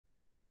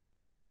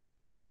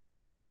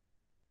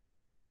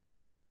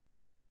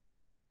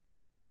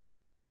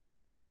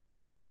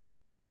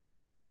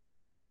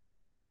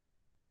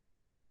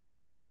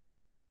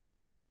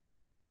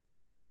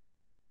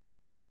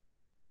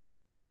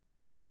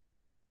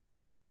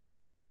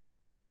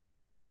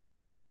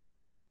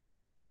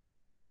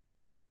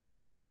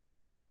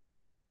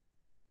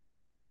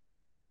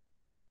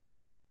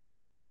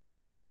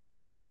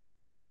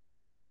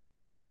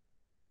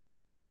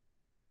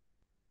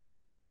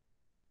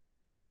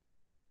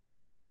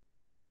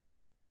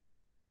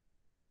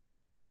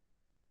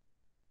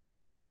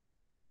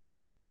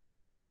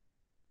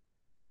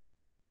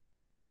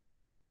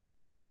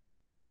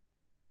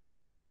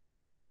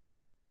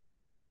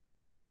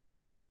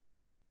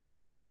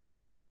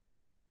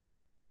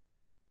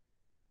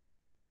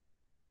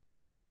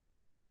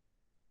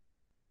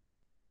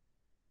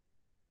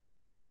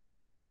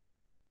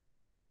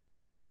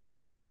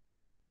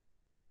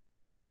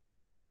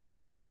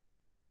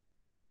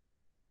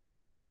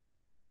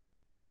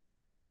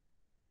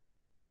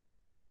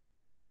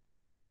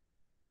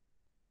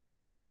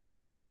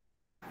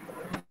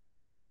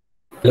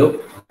Hello.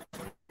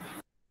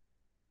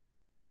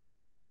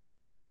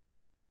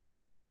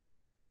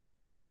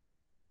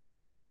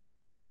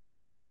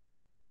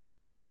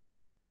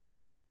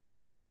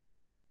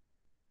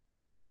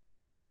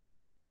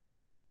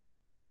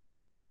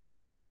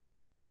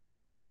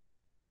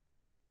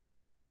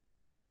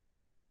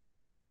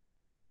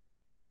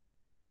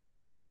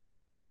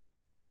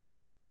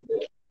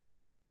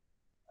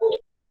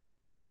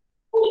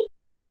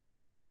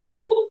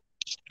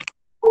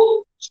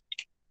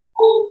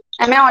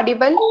 Am I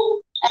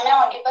audible? Am I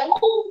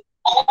audible?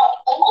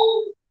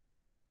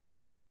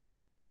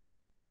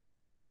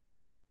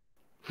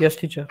 Yes,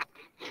 teacher.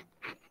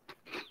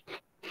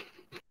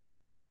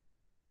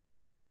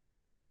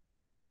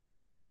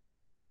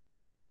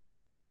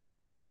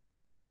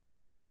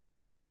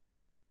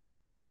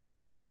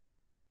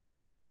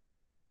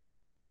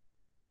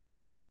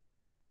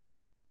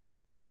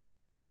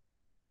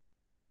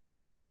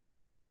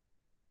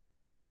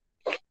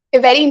 A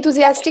very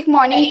enthusiastic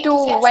morning to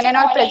one and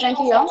all present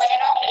here.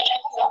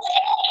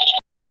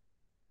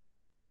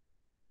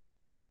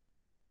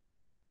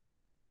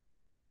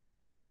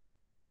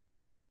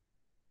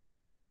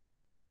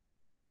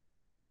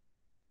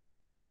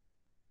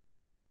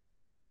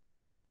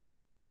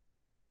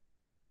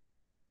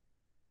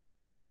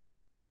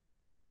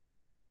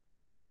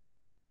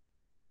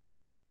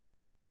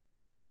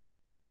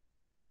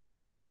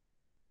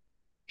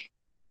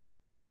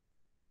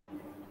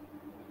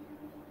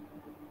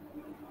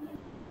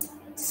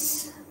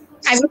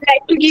 I would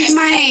like to give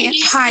my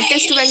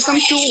heartiest welcome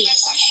to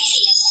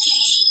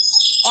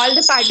all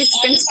the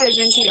participants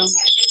present here.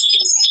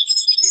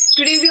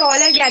 Today we all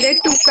are gathered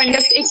to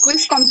conduct a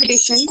quiz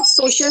competition,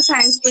 social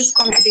science quiz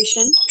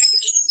competition.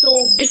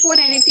 So before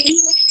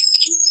anything,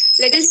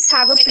 let us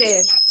have a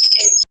prayer.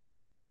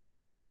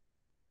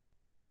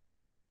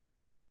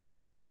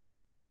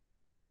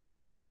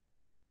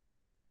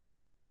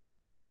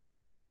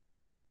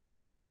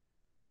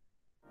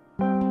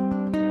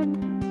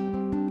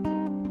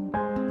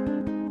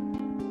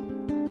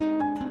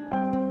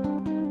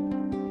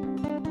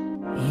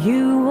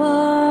 You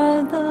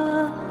are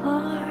the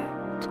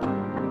heart,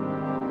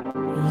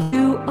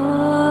 you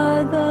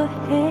are the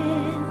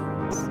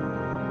hands,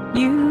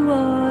 you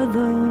are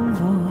the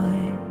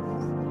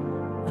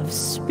voice of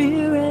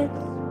spirit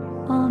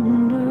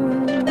on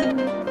earth,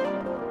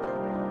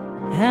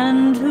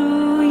 and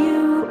who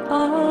you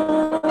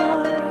are,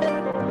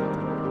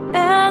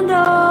 and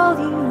all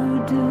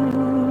you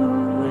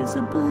do is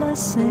a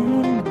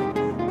blessing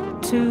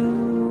to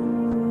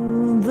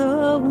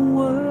the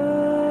world.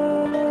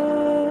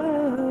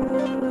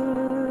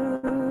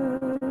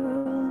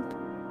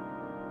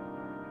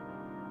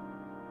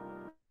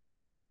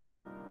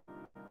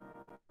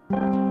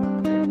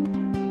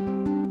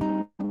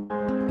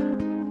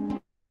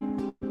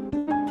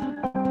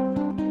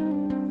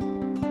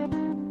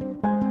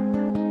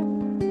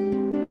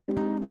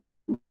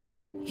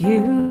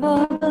 You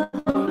are the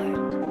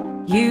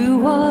heart,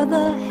 you are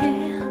the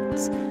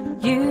hands,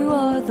 you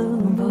are the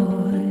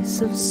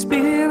voice of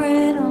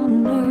spirit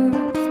on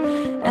earth,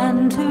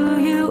 and who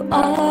you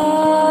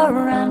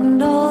are,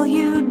 and all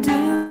you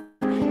do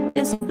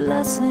is a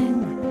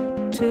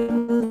blessing to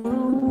the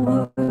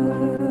world.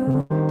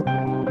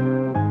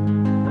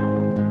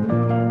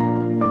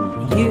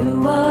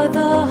 You are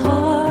the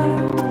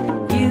heart,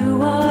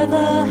 you are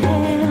the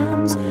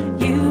hands,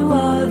 you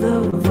are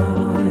the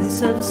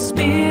voice of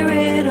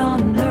spirit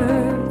on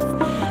earth,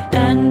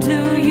 and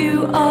who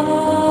you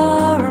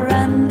are,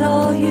 and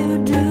all you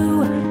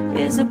do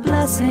is a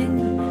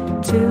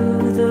blessing to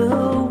the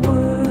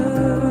world.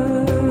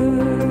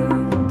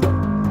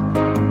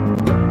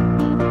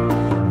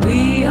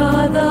 We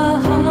are the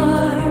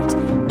heart,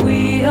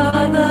 we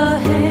are the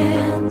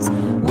hands,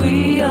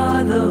 we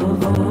are the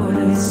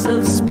voice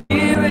of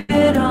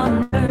spirit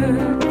on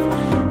earth,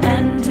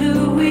 and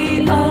who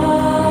we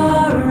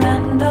are,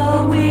 and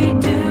all we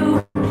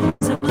do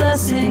is a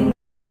blessing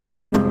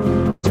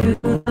to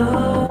the.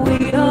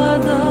 We are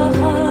the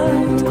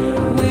heart,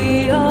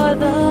 we are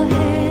the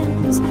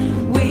hands,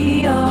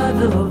 we are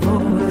the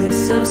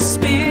voice of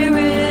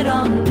spirit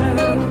on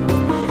earth,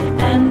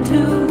 and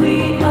who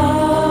we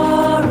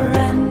are,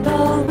 and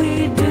all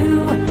we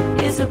do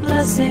is a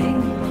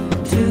blessing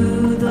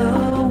to the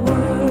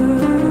world.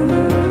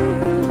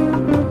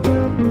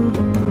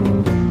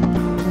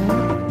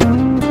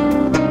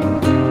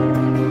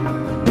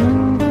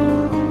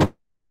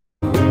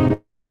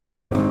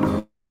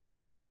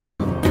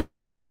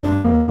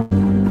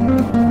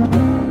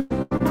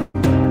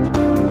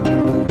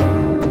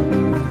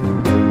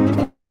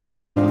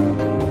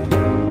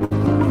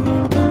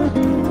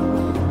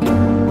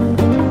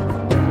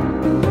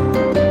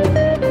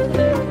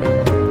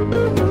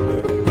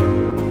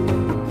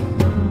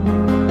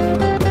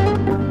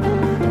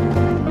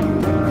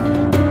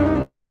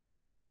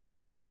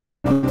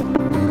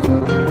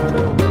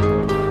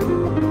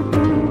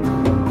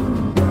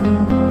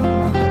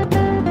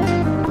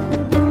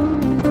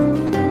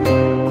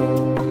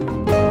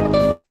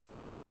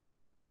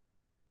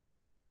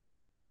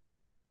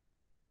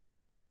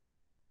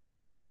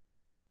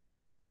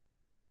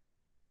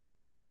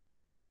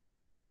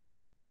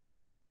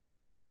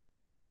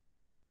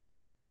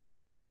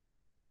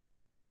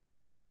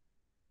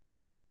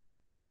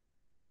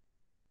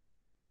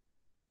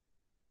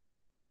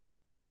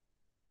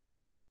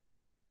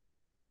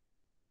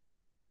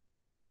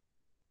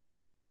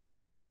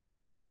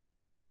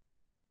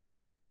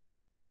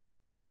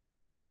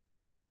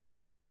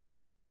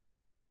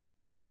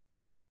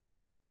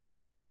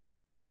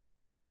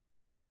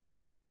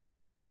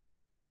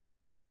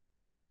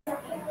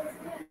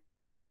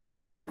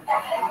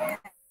 Hello,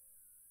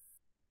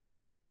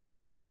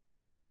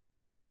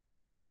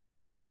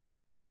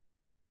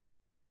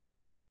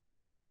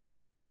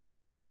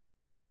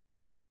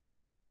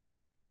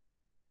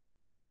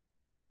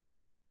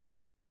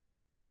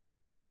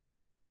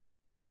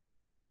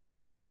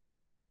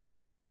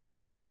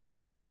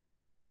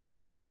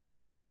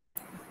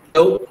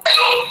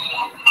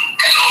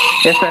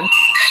 Yes, sir.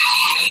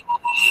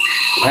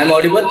 I am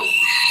audible.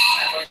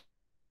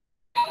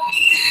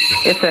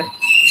 Yes, sir.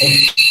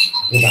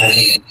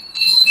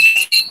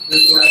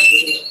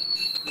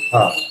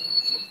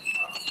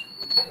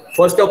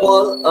 First of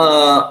all,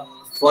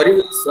 for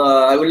you,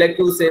 I would like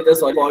to say the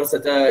sorry for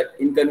such a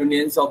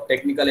inconvenience of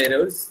technical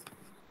errors.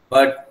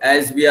 But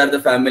as we are the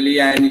family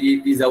and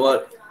it is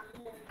our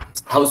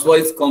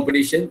housewives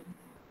competition,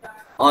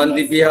 on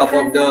the behalf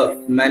of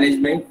the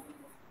management,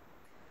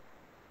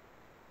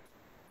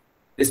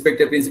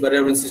 respected principal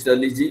Reverend Sister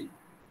Liji,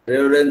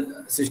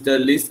 Reverend Sister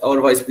Liz, our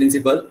vice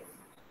principal,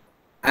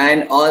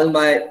 and all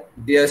my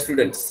dear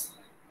students.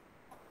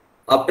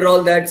 After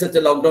all that, such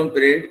a lockdown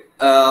period,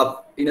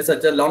 in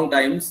such a long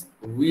times,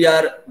 we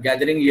are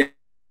gathering here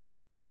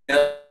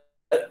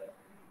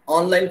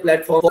online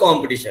platform for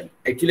competition.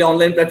 Actually,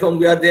 online platform,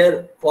 we are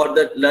there for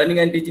the learning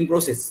and teaching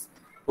process.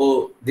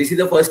 So this is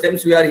the first time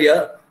we are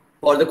here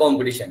for the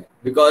competition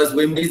because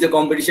we miss the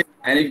competition,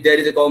 and if there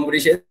is a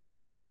competition,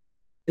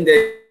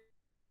 there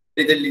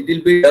is a little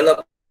bit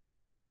development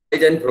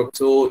and progress.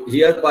 So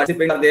here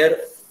participants are there,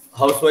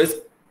 housewives,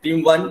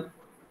 team 1,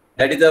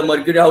 that is the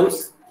Mercury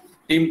house,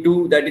 team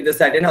 2, that is the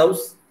Saturn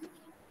house,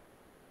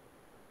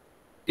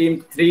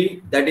 team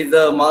 3, that is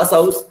the Mars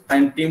house,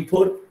 and team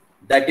 4,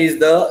 that is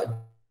the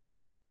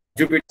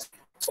Jupiter.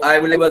 So I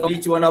would like to welcome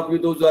each one of you,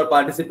 those who are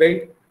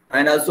participating,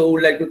 and also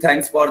would like to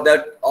thanks for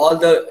that all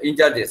the in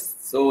charges.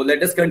 So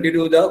let us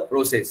continue the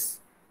process.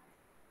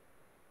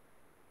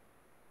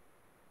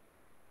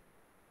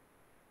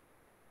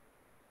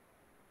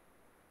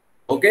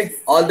 Okay,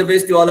 all the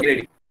best to all.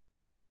 Ready.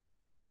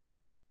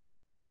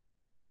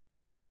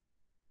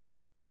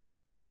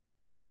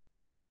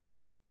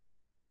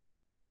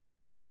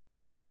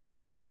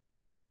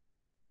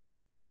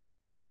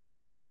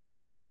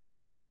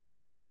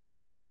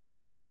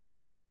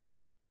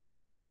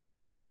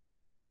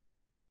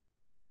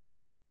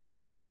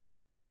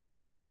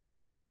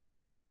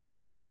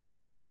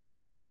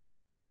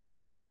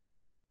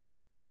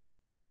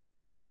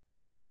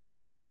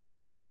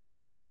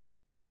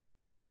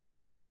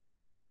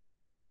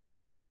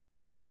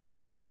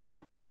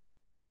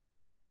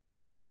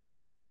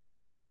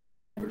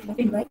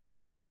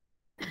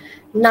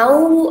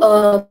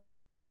 Now,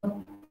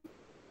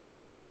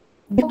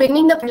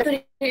 beginning the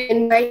prayer,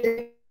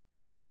 invite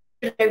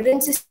the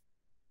Reverend Sister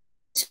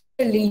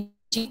Lee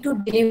to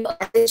deliver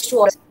a message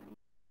to us.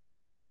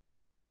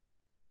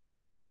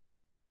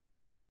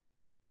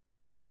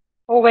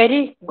 Oh,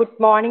 very good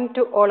morning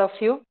to all of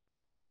you.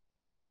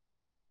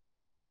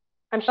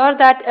 I'm sure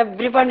that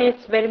everyone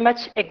is very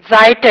much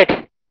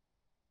excited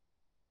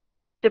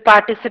to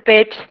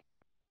participate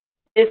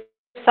in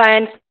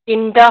science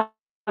in the house.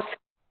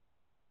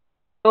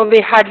 So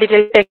we had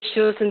little tech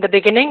issues in the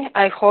beginning.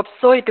 I hope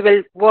so. It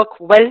will work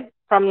well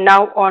from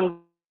now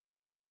onwards.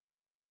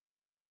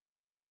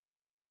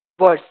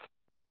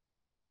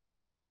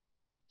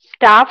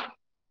 Staff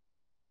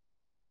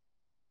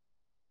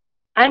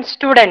and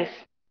students,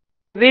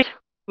 wish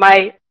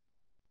my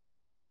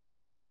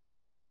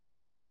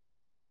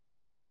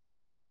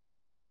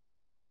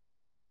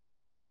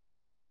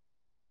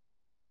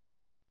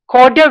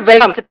cordial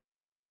welcome.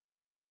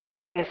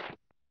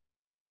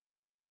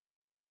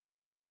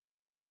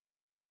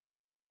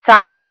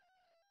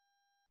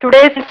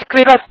 Today's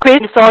quiz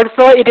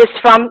also it is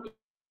from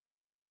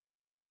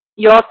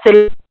your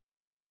syllabus.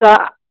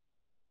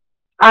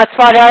 As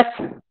far as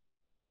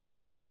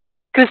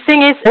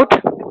quizzing is out,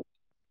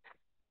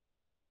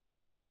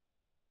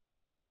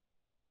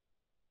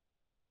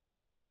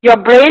 your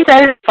brain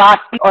cells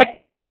fast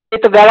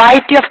with a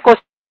variety of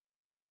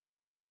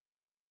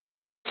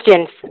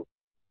questions.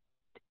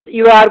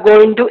 You are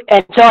going to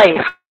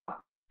enjoy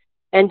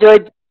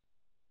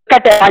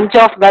at a bunch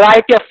of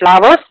variety of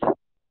flowers,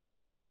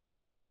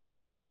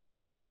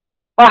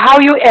 or how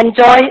you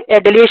enjoy a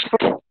delicious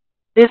food.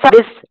 This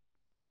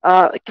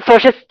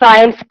social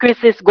science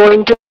quiz is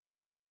going to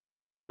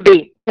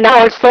be. And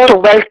also to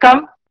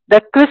welcome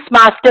the quiz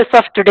masters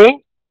of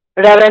today,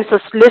 Reverend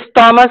Liz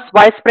Thomas,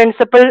 Vice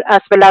Principal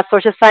as well as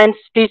Social Science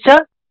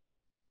Teacher,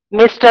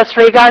 Mr.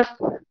 Srigas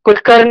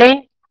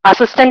Kulkarni,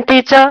 Assistant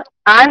Teacher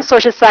and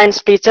Social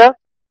Science Teacher,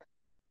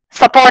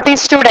 supporting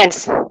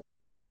students,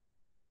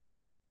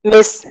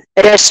 Miss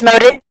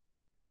Reshmari,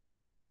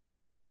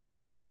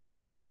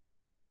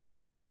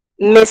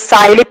 Miss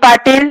Saili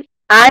Patil,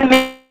 and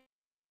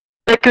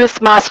the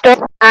quiz master,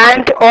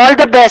 and all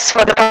the best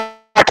for the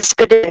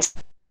participants.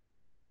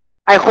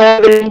 I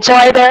hope you will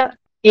enjoy the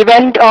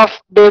event of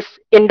this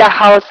in the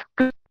house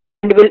and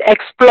will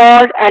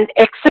explore and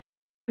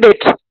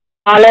exhibit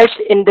knowledge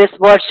in this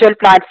virtual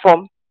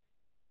platform.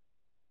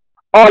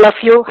 All of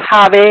you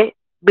have a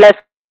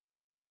blessed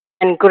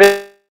and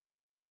great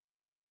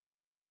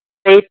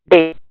great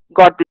day.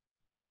 God bless.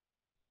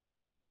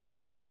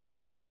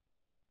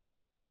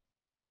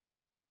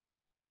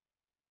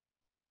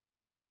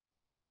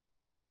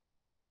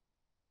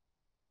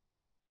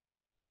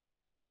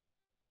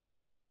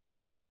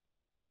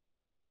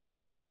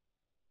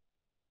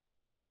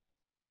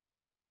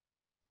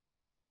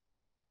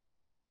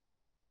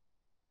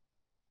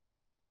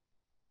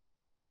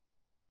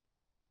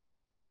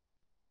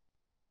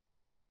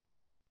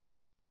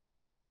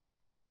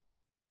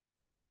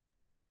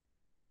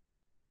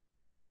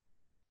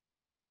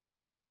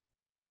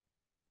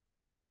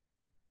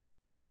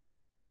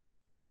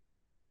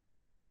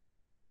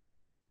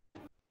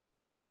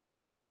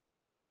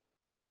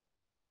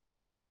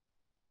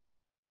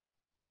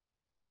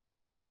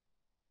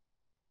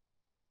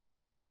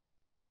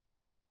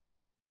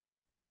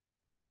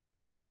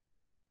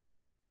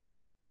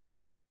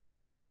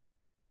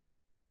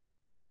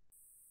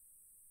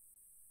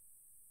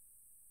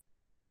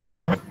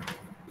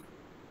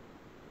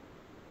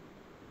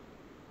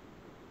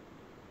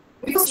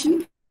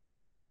 Question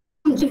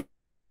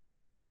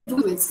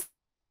rules.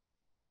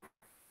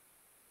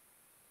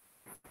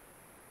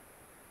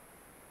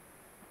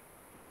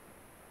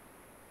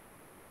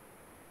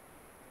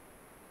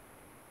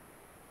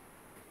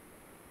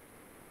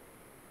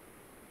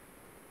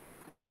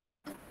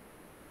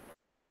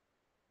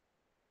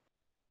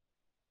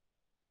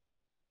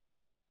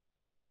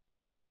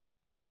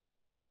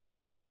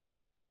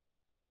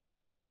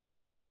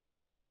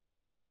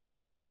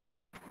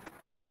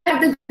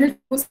 Have the general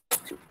rules.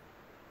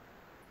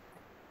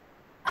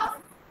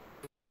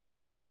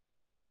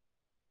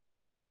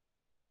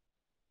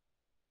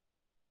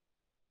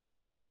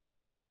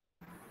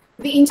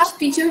 The in-charge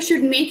teacher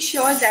should make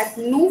sure that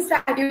no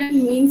fraudulent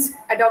means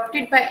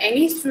adopted by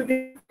any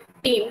student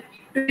team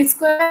to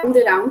disqualify from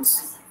the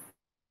rounds.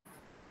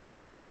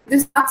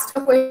 This asks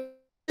a question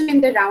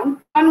in the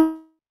round.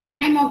 On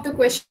time of the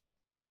question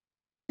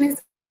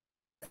is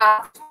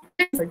asked,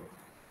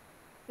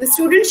 the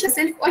student shall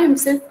self or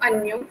himself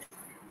unmute.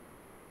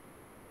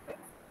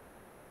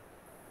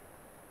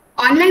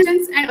 Online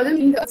lessons and other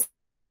means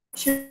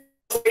should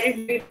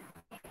be.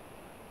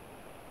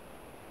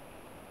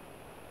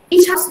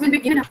 Each house will be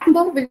given a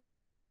number will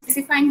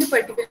specifying the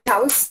particular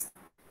house.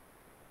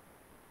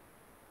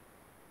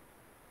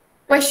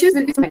 Questions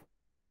will be submitted.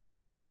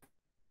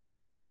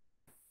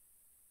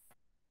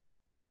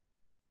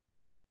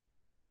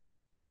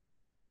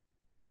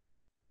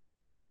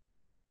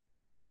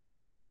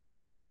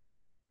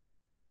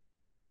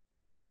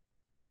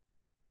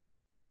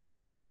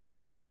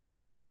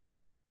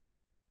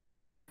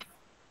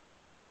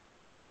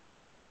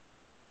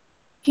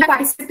 Here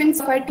participants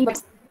of our team.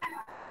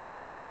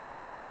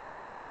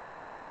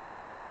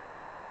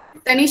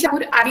 Tanisha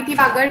Kapoor, Aditi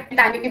Bagar, and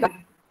Tanvi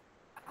Bagar.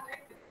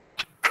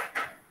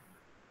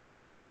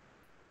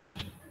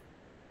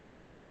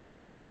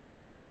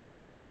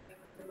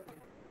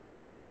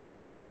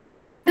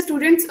 The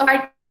students of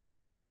our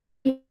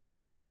team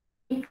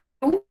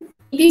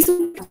these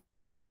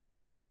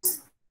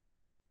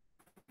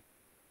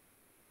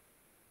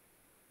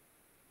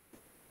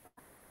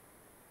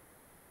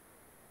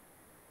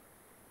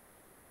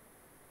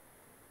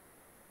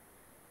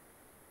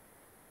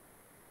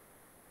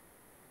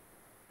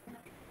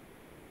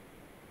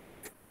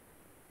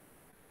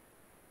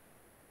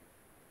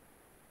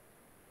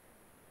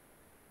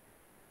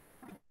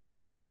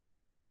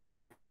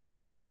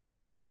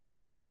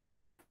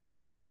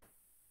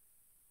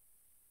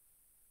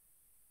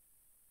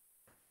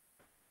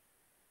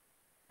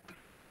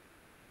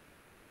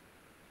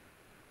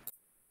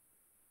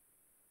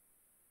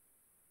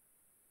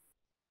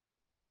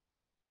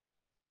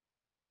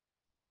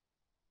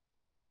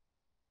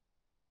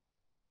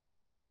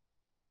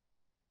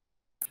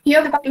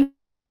here the team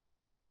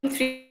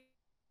 3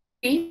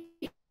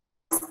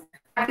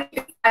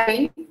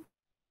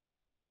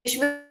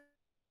 Ishwar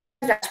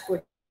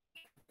Rajput.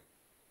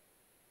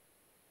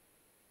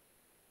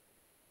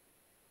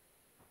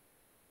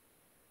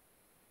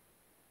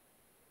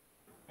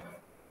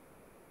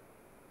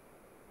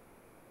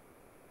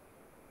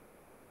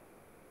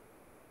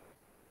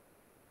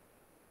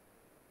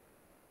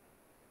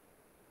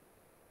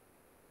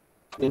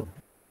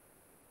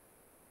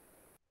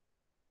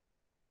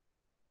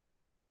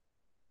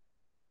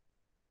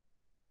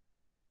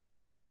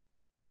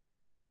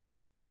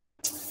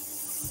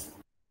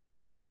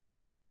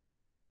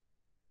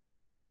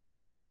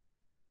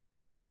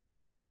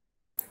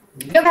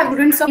 Here we have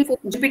students of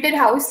Jupiter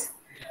House,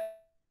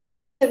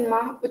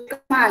 Sharma, Uttam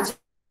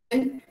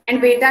Mahajan,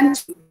 and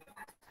Vedant.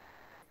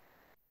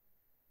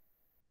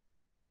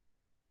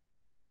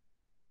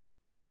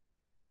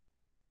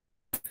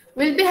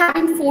 We'll be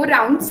having 4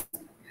 rounds: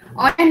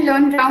 on and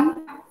learn round,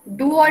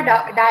 do or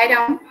die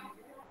round,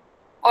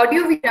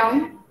 audio video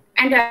round,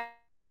 and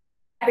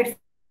rapid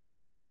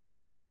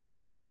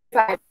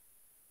fire.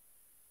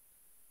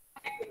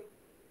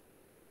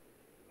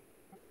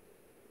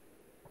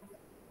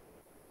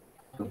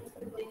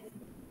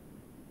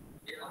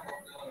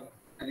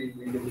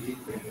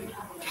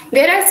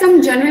 There are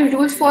some general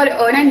rules for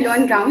earn and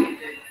learn round.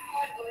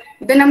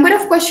 The number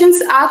of questions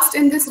asked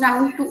in this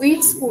round to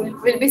each school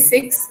will be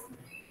 6.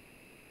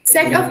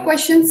 Set of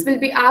questions will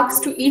be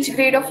asked to each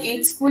grade of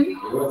each school.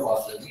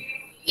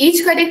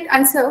 Each correct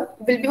answer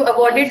will be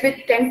awarded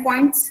with 10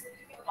 points.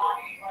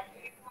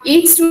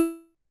 Each student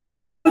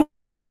will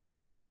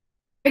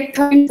get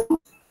 30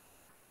 points.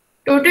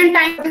 Total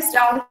time for this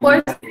round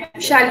per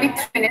shall be 3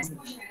 minutes.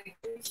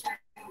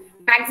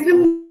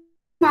 Maximum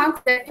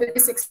marks that will be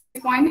 60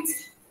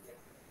 points.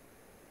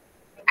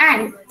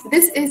 And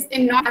this is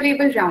a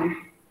non-variable round.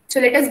 So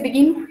let us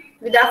begin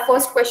with our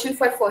first question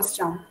for first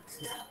round.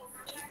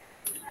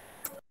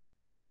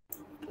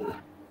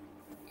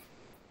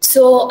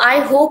 So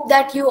I hope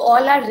that you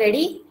all are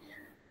ready.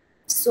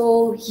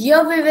 So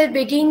here we will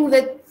begin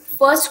with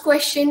first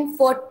question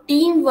for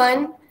Team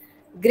 1,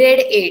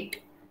 Grade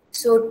 8.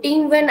 So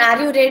Team 1,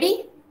 are you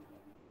ready?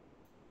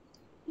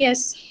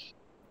 Yes.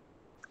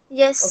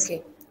 Yes.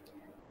 Okay.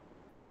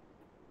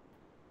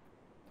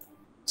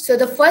 So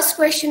the first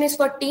question is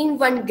for Team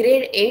 1,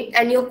 Grade 8,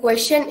 and your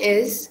question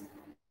is,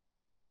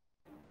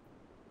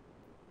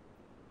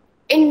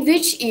 in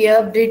which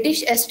year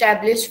British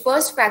established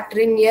first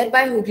factory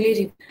nearby Hooghly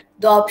River?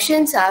 The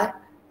options are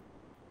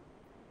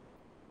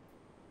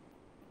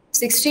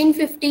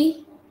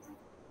 1650,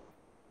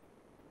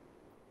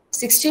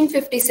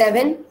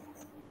 1657,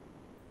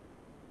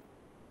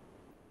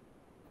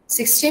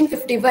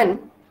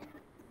 1651,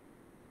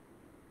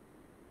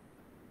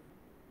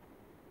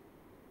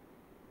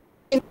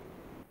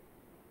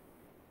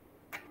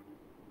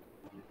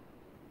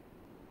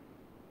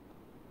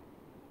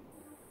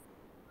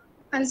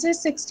 Answer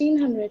is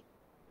 1600.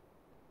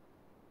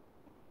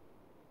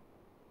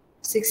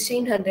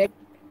 1600.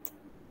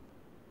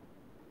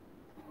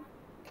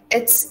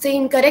 It's the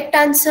incorrect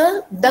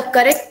answer.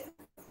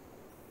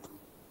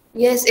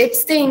 Yes,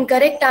 it's the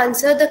incorrect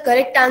answer. The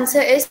correct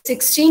answer is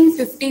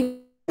 1650.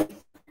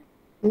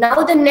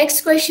 Now the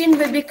next question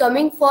will be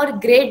coming for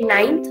grade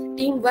 9th,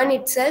 Team 1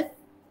 itself.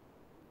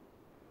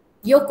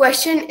 Your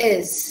question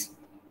is,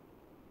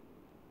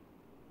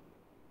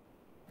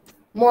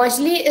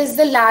 Mauchly is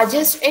the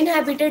largest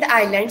inhabited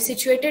island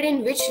situated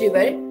in which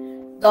river?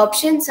 The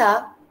options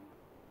are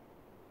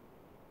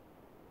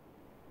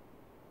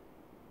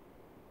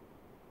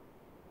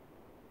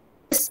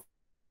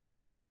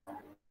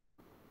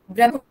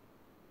Brahmaputra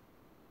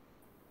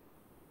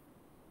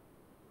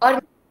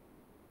or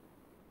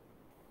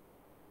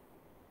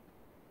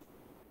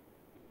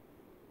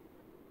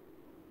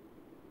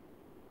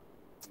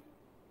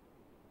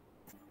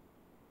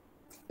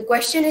the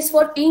question is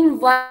for Team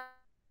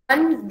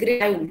 1,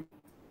 grade 9.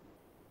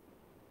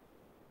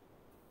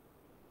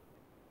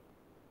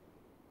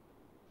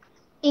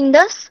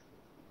 Indus.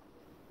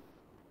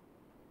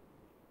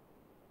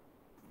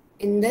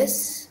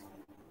 Indus.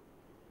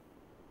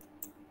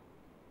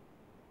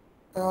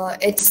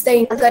 It's the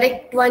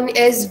incorrect one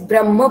is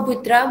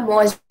Brahmaputra.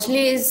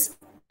 Mauchly is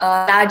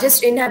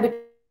largest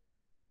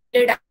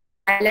inhabited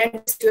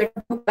island situated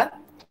in Brahmaputra.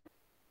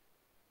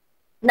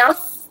 Now,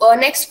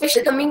 next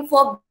question coming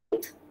for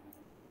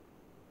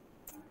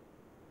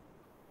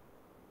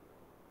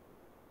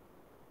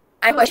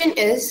and question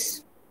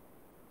is,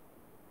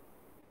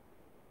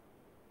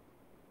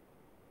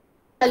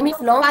 tell me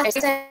of long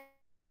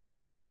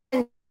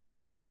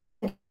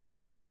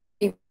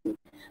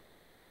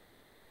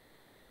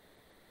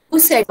who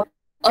said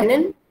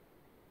Onan,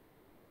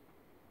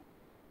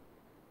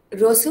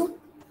 Rosu,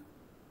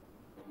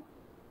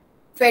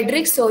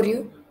 Frederick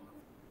Soryu,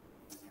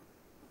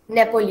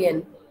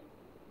 Napoleon.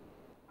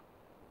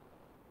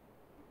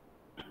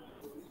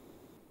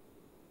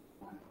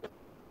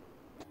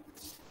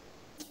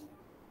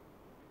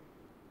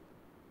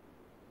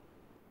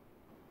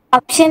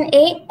 Option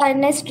A,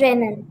 Ernest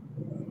Renan.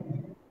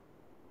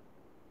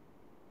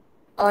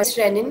 Ernest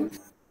Renan.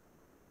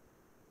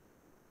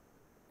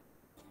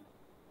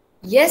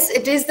 Yes,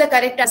 it is the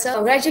correct answer.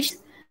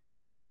 Congratulations.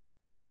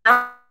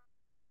 Now,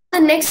 the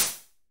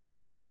next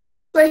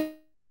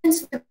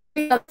questions will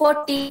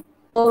be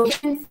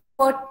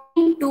for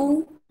Team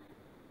 2,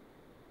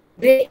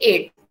 grade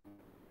 8.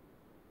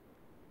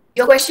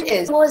 Your question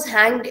is, who was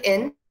hanged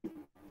in?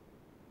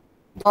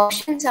 The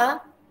options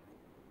are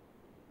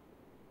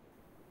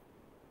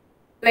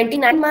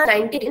 29 March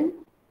 19,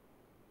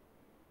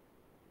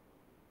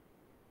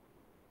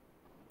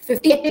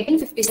 58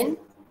 1857,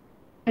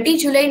 20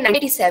 July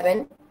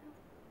 1987,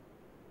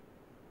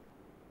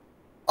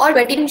 or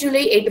 20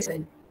 July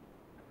 87.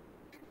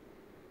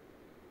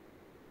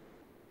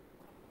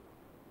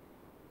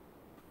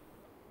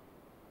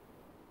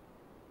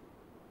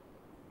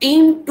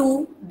 Team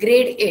 2,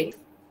 grade 8.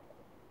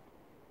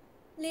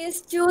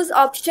 Please choose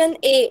option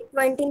A,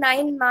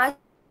 29 March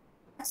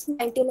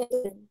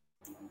 1987.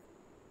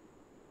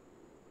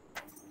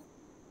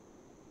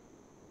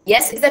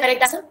 Yes, is the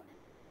correct answer.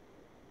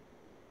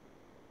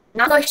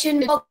 Now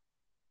question for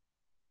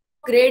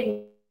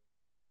grade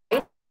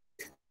 9.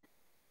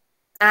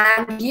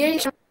 And here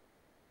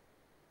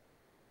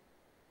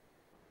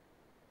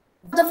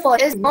the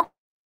forest is not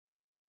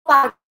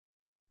part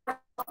of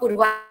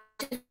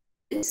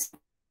Purvanchal.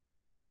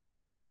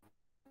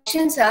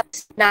 options are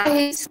Nara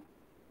Hills,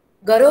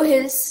 Garo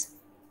Hills,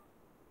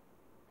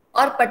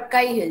 or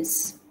Patkai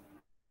Hills.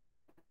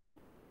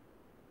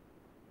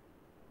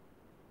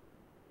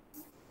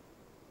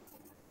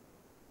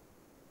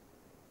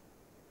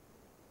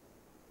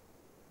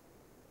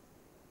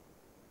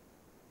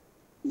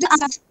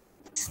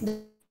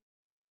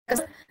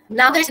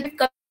 Now that is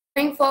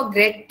coming for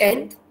grade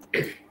 10th.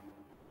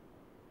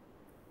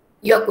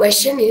 Your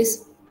question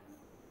is,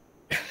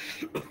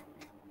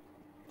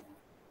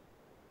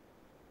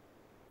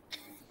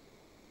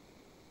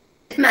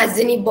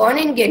 Mazzini, born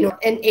in Genoa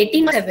in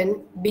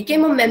 1807,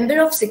 became a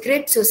member of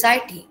secret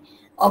society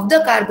of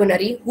the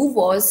Carbonari, who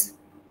was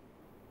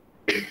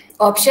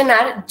option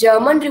are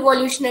German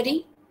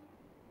revolutionary,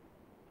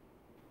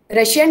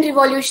 Russian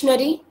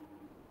revolutionary,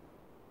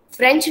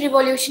 French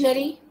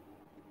revolutionary,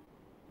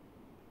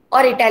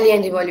 or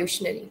Italian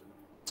revolutionary.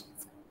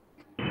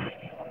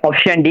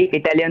 Option D,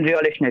 Italian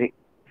revolutionary.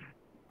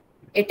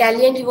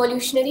 Italian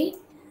revolutionary?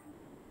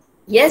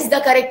 Yes, the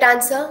correct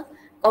answer.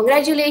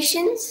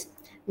 Congratulations.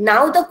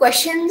 Now the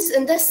questions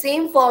in the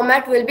same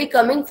format will be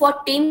coming for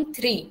team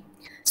 3.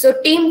 So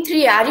team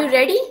 3, are you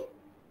ready?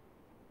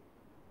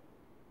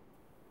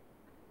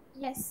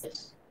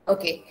 Yes.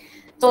 Okay.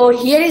 So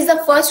here is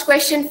the first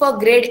question for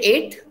grade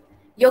 8.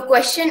 Your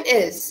question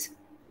is,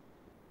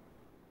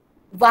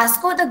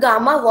 Vasco da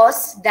Gama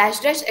was dash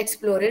dash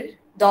explorer.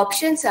 The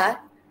options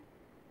are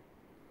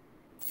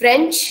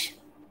French,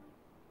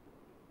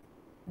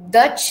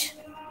 Dutch,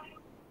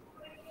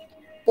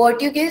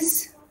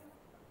 Portuguese,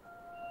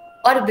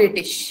 or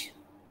British?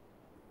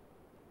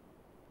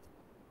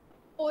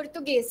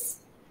 Portuguese.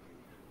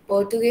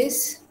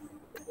 Portuguese.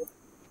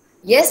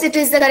 Yes, it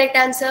is the correct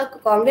answer.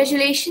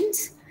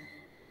 Congratulations.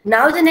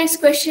 Now the next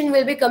question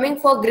will be coming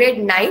for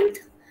grade 9th.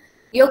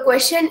 Your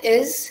question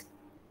is,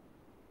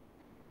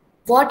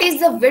 what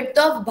is the width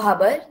of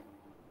Bhabar?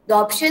 The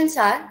options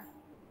are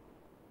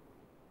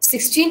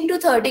 16 to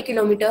 30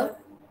 kilometer,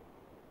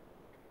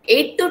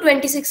 8 to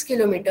 26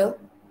 kilometer,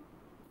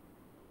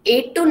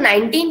 8 to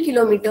 19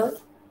 kilometer,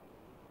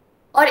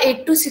 or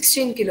 8 to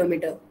 16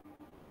 kilometer.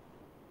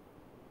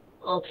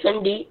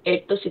 Option D,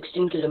 8 to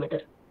 16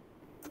 kilometer.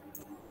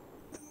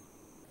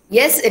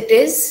 Yes, it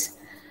is.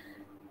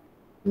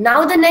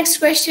 Now the next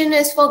question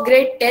is for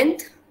grade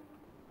 10th.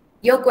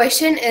 Your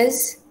question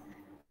is,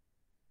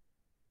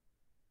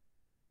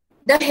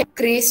 the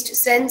Christ,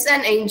 saints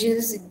and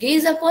angels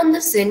gaze upon the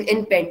scene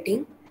in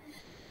painting.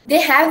 They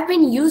have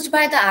been used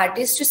by the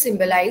artist to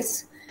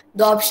symbolize.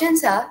 The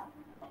options are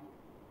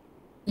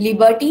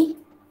liberty,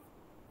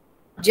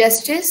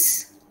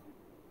 justice,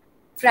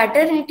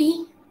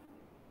 fraternity,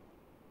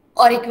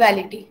 or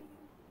equality.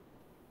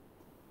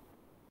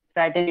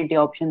 Fraternity,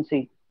 option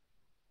C.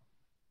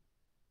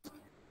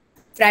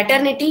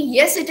 Fraternity,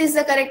 yes, it is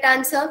the correct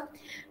answer.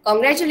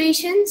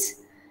 Congratulations.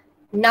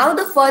 Now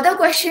the further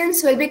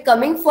questions will be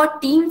coming for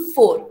team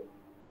 4.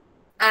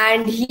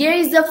 And here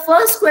is the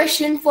first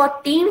question for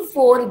team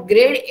 4,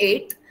 grade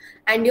 8.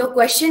 And your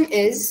question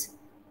is,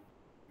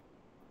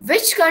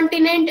 which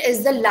continent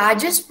is the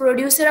largest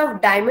producer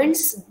of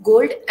diamonds,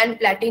 gold, and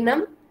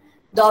platinum?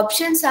 The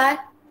options are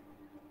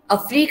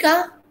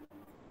Africa,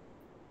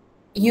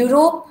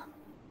 Europe,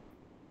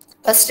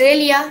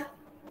 Australia,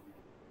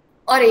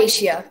 or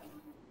Asia.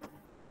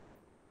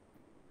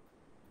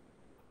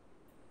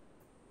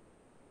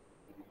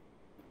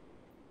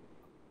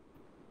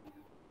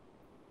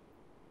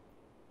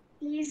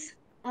 Is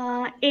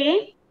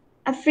A,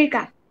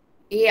 Africa.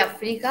 A,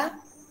 Africa.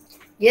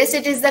 Yes,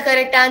 it is the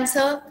correct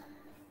answer.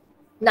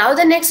 Now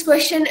the next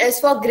question is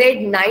for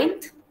grade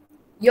 9th.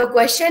 Your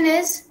question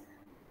is,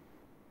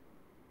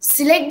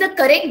 select the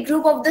correct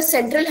group of the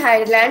Central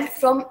Highland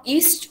from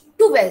east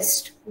to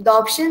west. The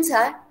options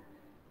are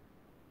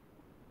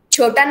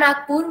Chota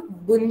Nagpur,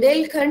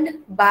 Bundelkhand,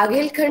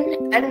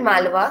 Baghelkhand, and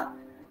Malwa.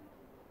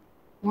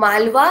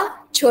 Malwa,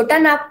 Chota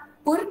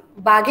Nagpur,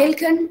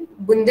 Baghelkhand,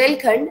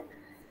 Bundelkhand.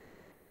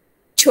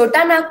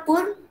 Chota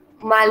Nagpur,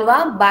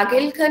 Malwa,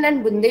 Baghelkhand,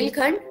 and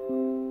Bundelkhand.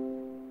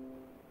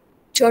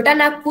 Chota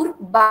Nagpur,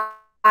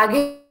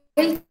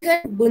 Baghelkhand,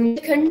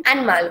 Bundelkhand,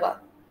 and Malwa.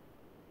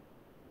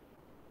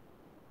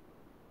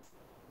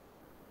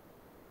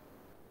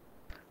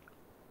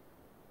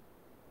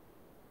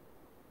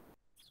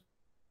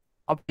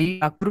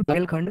 Nagpur,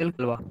 Baghelkhand,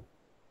 Malwa.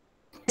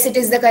 Yes, it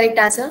is the correct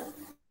answer.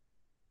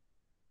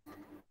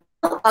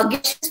 Now,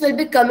 again, will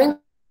be coming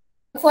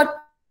for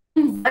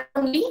team 1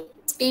 only.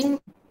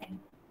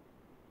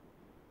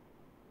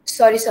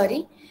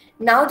 Sorry.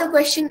 Now the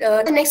question,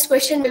 the next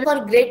question will be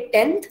for grade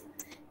 10th.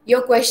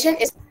 Your question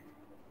is,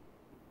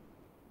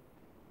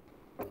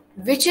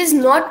 which is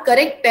not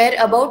correct pair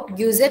about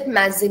Giuseppe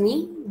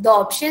Mazzini? The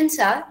options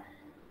are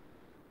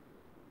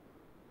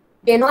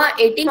Genoa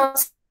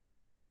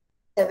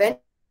 1807,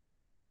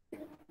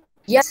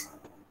 yes,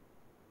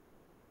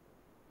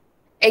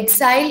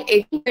 Exile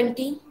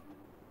 1820,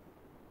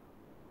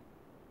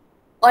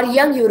 or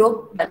Young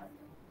Europe.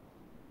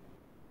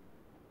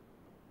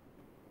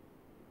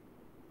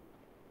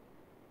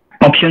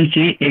 Option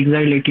C,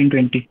 Exile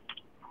 1820.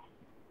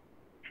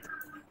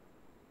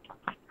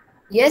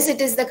 Yes,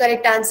 it is the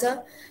correct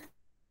answer.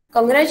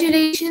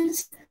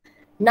 Congratulations.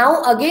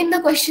 Now again the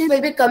question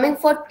will be coming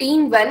for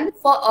team 1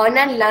 for earn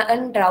and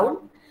learn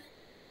round.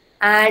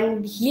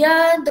 And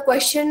here the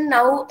question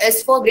now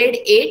is for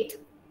grade 8,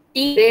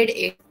 team grade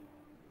 8.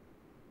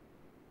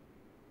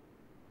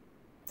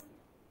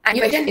 And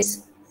your question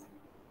is,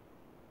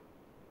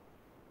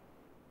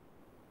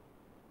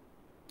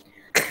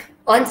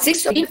 on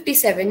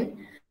 6/27,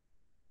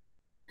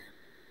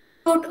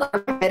 wrote a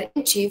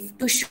commander-in-chief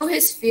to show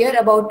his fear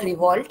about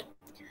revolt.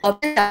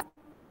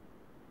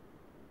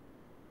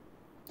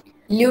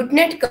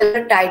 Lieutenant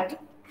Colonel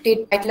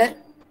Tytler,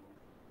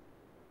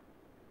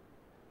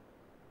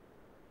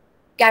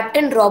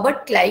 Captain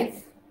Robert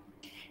Clive,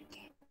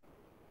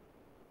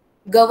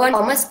 Governor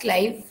Thomas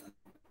Clive,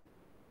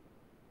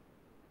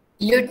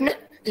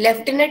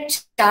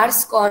 Lieutenant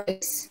Charles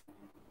Cornwallis.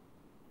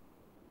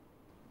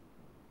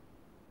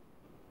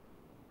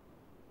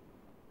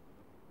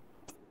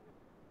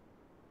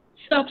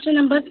 So option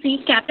number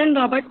C, Captain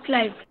Robert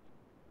Clive.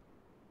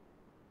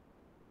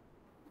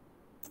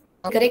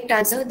 Correct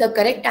answer. The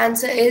correct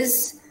answer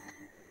is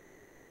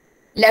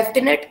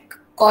Lieutenant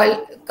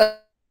Colonel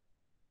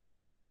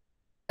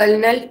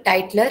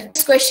Tytler.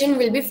 This question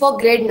will be for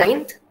grade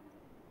 9th.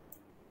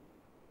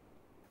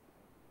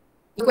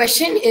 The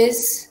question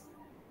is,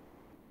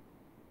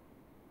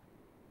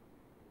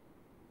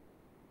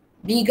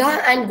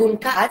 Bigha and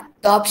Gunta.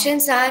 The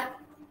options are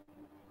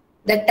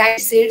the type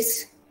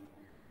seeds,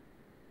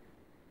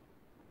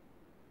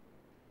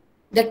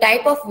 the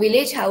type of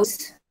village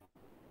house,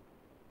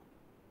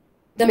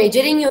 the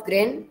measuring of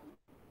grain,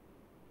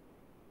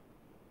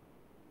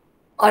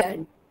 or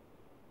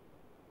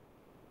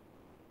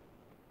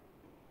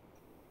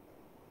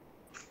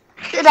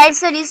The right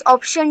answer is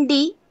option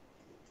D.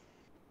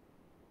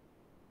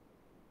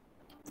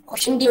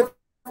 Option D of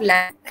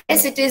land.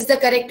 Yes, it is the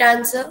correct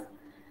answer.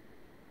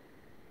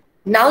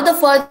 Now the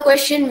further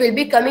question will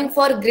be coming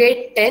for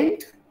grade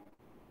 10th.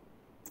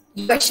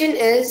 The question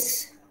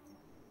is,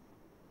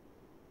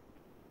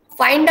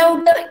 find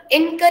out the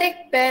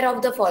incorrect pair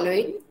of the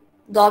following.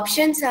 The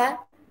options are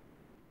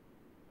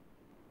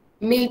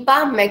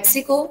Milpa,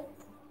 Mexico,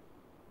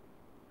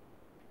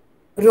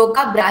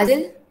 Roca,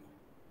 Brazil,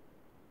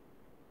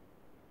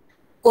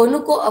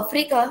 Conuco,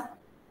 Africa,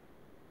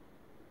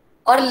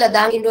 or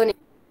Ladakh, Indonesia.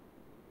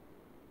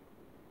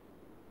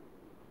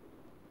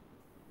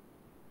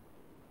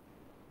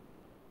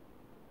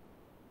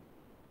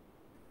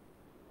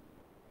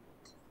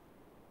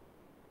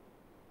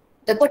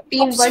 The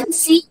team Option 1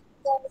 C.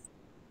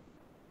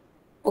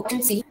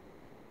 Option C.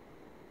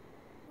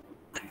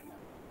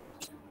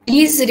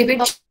 Please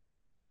repeat.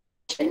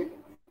 Option.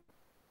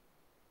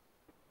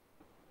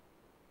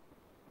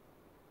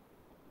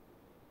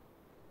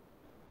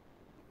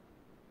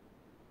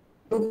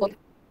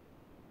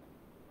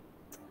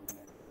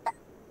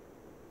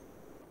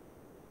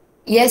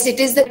 Yes, it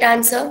is the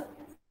answer.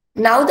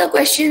 Now the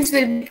questions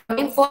will be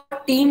coming for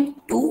team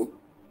 2.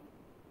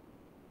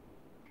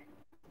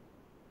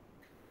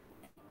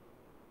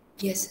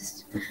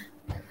 Yes.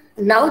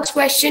 Now the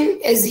question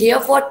is here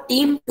for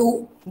team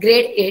 2,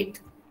 grade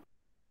 8.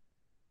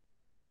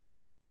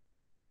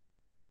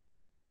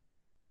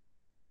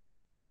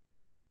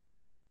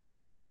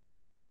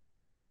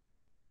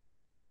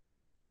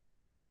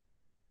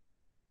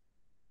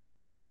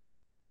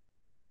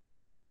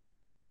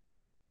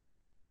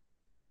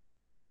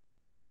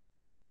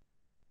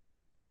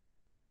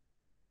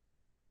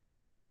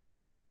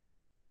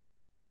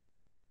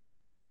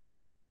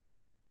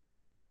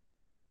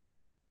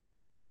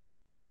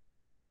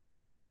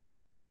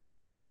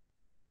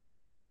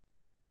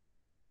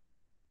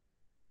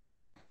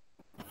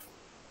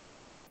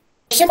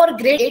 Question for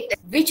grade 8.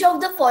 Which of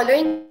the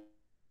following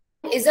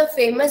is a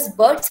famous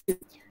bird?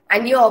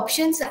 And your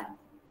options are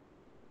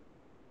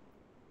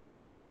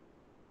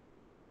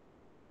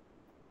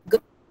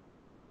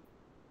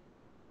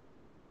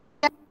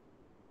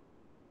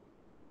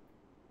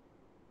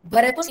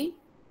Bharatpur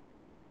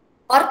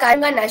or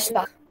Kayanga National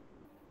Park.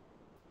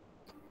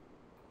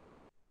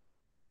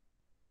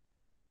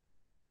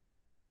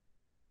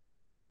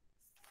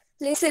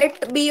 Please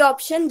select B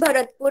option,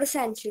 Bharatpur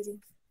Sanctuary.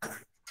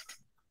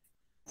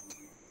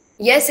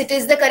 Yes, it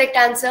is the correct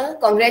answer.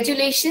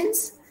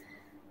 Congratulations.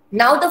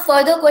 Now the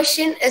further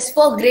question is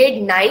for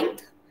grade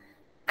 9th.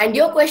 And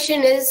your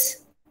question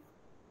is,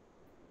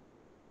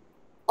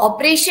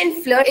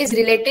 Operation Flood is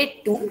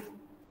related to.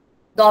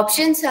 The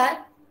options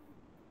are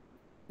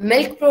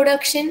milk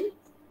production,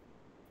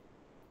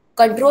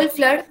 control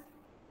flood,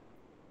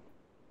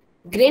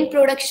 grain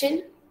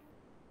production,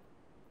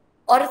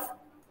 or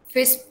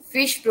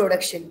fish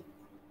production.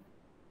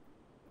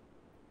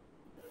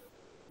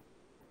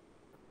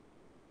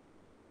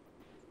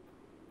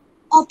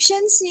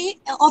 Option C,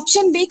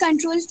 option B,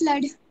 control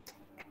flood.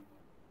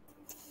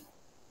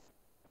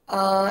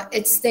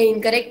 It's the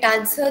incorrect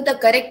answer. The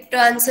correct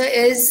answer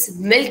is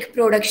milk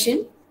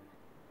production.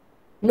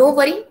 No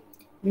worry.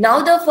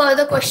 Now the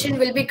further question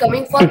will be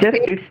coming for Teacher,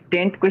 it's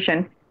 10th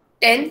question.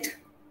 10th.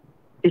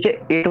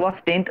 Teacher, it was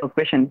 10th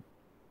question.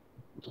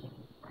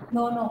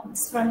 No,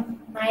 it's from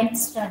 9th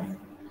standard.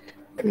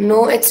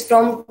 No, it's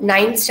from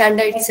 9th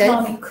standard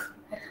itself.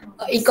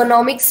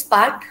 Economics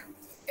part.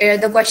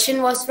 The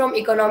question was from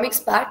economics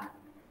part.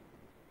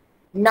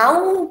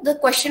 Now the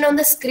question on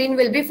the screen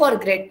will be for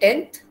grade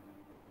 10th.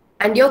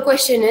 And your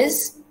question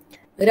is,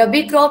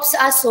 Rabi crops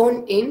are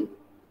sown in,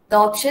 the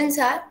options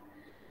are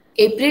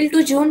April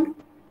to June,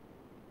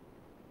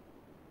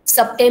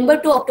 September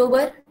to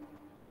October,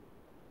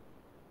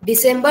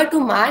 December to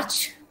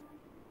March,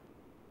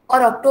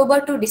 or October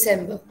to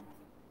December.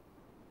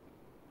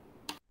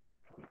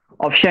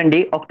 Option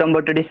D,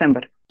 October to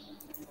December.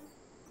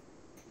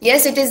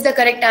 Yes, it is the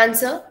correct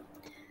answer.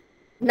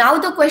 Now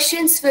the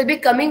questions will be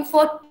coming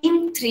for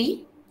team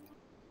 3.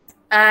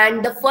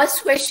 And the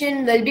first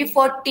question will be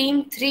for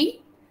team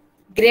 3,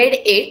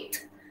 grade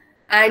 8.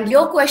 And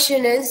your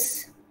question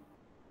is,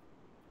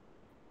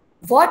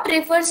 what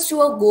refers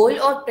to a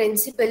goal or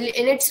principle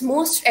in its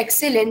most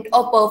excellent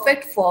or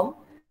perfect form?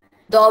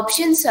 The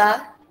options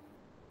are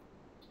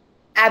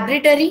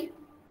arbitrary,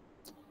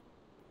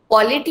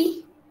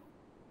 polity,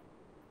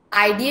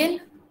 ideal,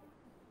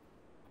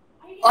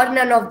 or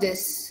none of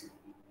this.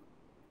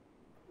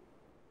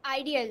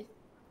 Ideal.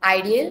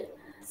 Ideal.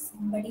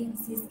 Somebody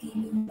else is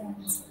giving the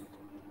answer.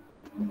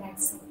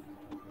 That's it.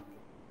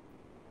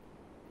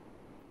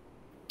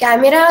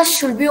 Camera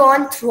should be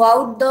on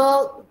throughout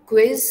the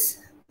quiz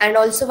and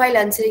also while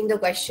answering the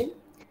question.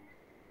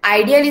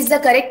 Ideal is the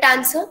correct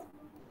answer.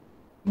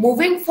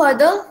 Moving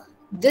further,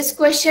 this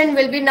question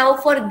will be now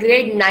for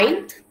grade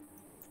 9th.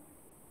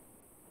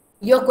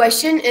 Your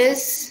question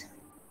is,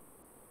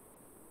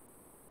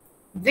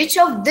 which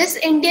of these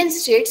Indian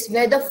states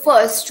were the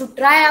first to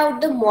try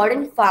out the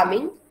modern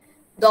farming?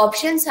 The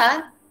options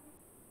are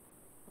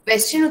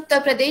Western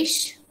Uttar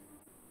Pradesh,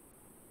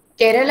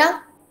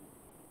 Kerala,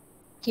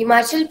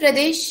 Himachal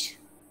Pradesh,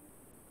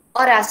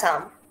 or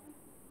Assam.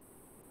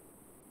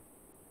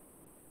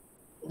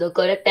 The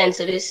correct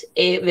answer is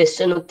A,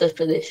 Western Uttar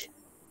Pradesh.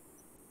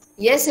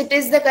 Yes, it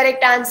is the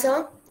correct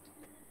answer.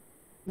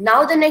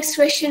 Now the next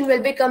question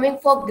will be coming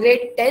for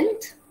grade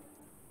 10th.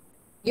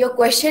 Your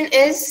question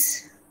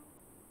is,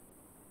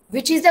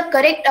 which is the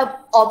correct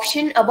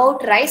option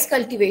about rice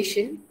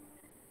cultivation?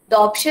 The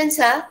options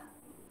are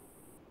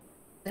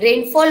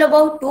rainfall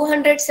about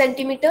 200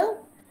 centimeter,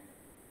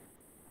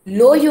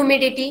 low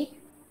humidity,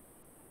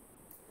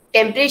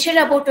 temperature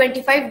about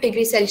 25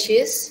 degrees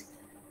Celsius,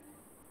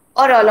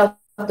 or all of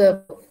the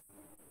above.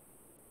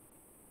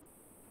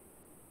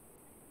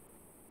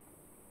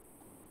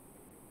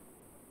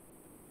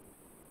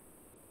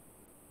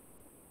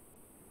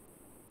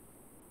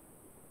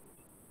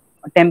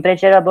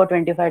 Temperature about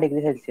 25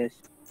 degrees Celsius.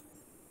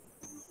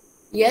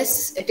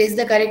 Yes, it is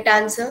the correct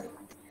answer.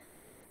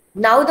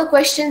 Now the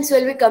questions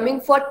will be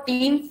coming for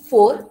team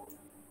 4.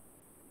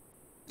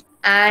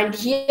 And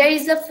here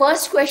is the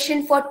first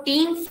question for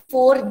team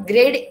 4,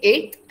 grade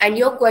 8. And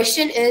your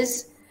question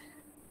is,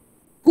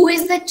 who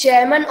is the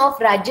chairman of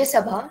Rajya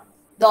Sabha?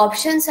 The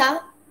options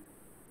are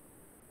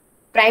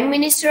Prime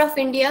Minister of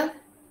India,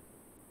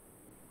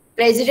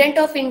 President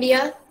of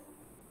India,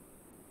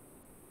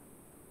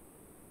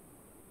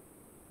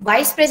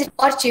 Vice President,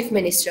 or Chief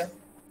Minister.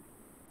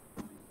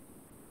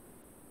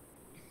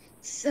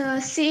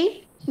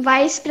 C,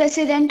 Vice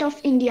President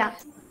of India.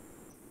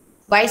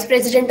 Vice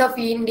President of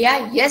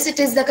India. Yes,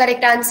 it is the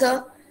correct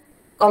answer.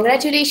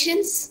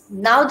 Congratulations.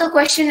 Now the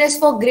question is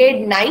for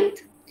grade 9th.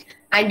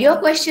 And your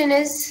question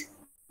is,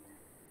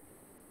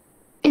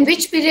 in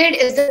which period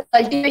is the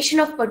cultivation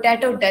of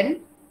potato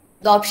done?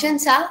 The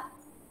options are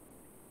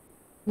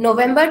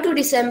November to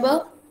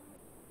December,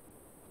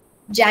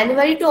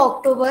 January to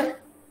October,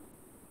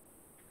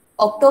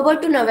 October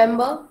to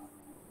November,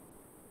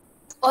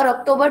 or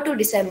October to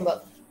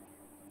December.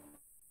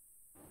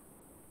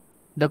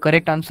 The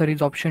correct answer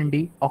is option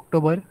D,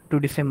 October to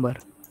December.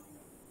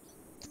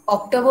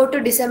 October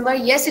to December.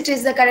 Yes, it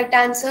is the correct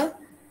answer.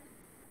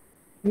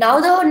 Now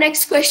the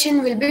next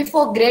question will be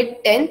for grade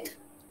 10th.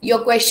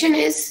 Your question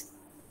is,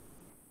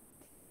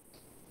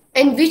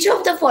 in which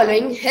of the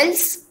following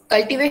hills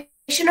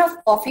cultivation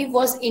of coffee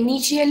was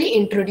initially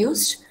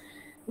introduced?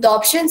 The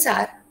options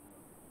are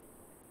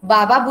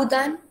Baba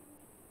Budan,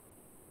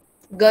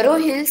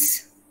 Garo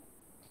Hills,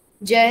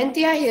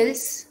 Jayantia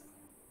Hills,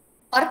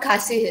 or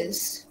Khasi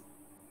Hills.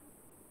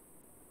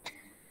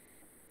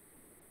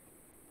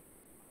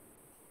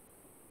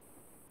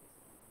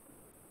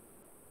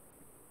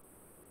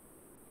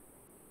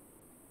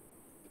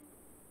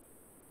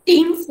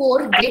 Team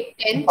 4, grade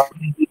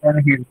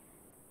 10th.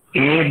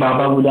 A,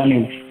 Baba Budan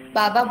Hills.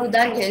 Baba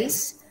Budan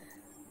Hills.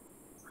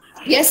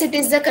 Yes, it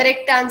is the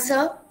correct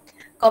answer.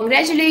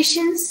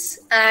 Congratulations.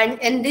 And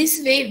in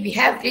this way, we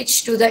have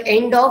reached to the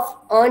end of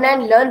Earn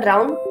and Learn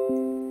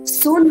round.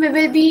 Soon we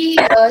will be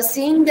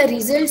seeing the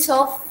results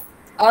of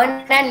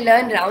Earn and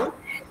Learn round.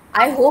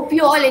 I hope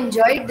you all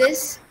enjoyed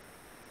this.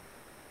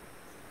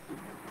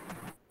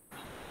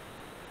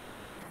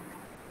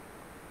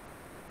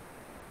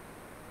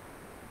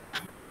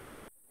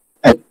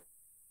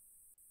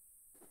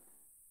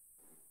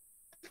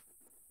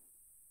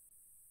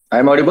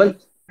 I'm audible?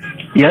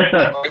 Yes,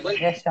 sir.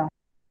 Yes, sir.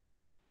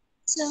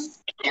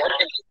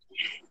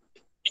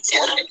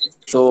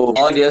 So,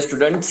 all dear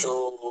students,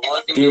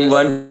 team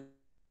 1,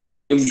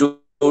 team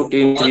 2,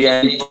 team 3,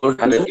 and 4.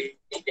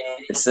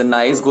 It's a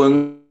nice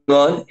going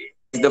on.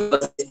 It's the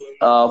first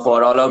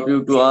for all of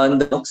you to earn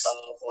the books.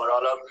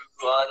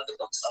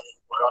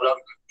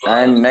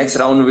 And next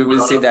round we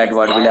will see that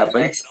what will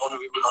happen.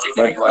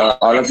 But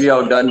all of you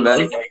have done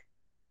well.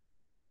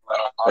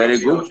 Very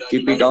good.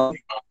 Keep it on.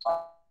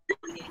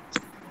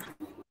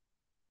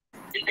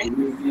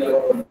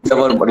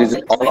 What is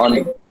it all on?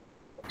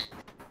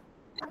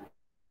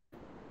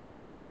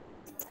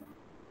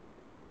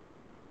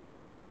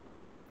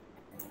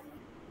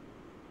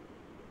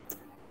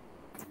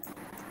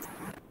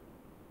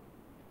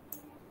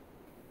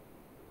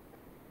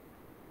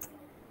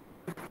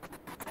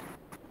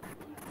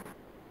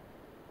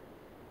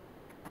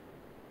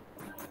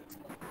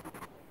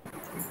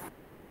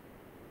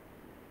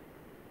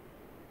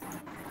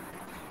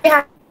 We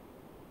have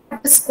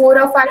the score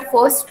of our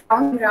first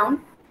round.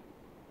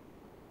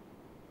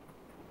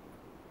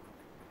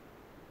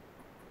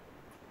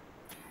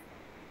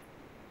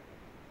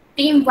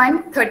 Team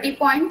 1, 30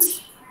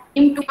 points.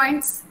 Team 2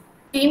 points.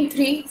 Team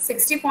 3,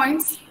 60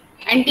 points.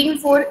 And Team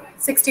 4,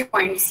 60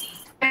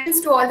 points.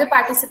 Thanks to all the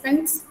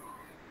participants.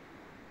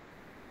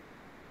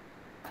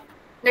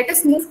 Let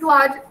us move to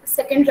our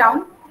second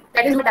round,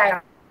 that is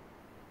dialogue.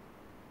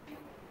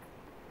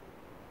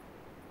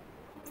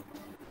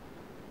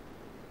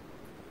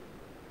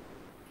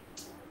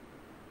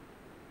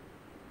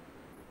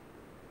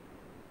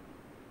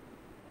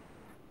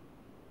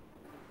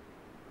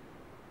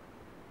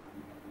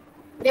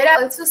 There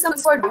are also some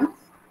for them.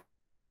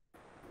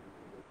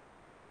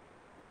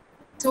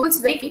 So it's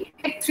very key.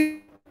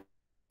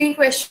 Three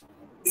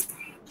questions.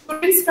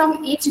 Students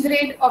from each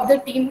grade of the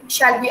team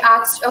shall be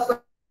asked a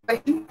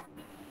question.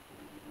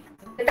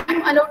 The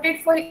time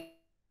allotted for each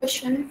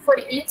question for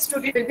each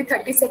student will be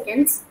 30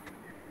 seconds.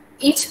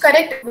 Each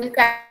correct will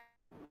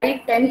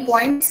carry 10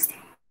 points.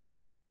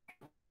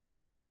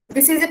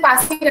 This is a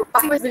passing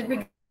will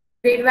be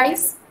grade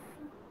wise.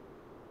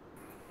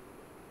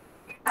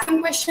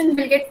 Passing question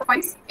will get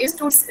points if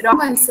students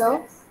wrong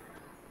answer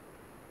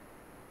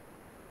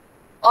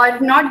or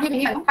not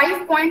giving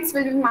 5 points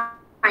will be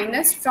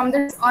minus from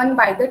the earned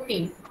by the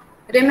team.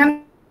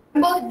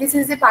 Remember, this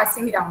is a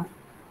passing round.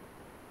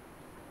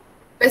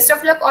 Best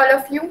of luck, all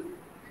of you.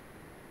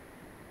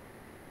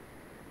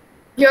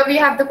 Here we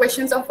have the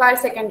questions of our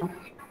second round.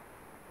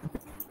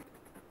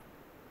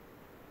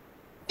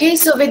 Okay,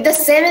 so with the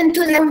 7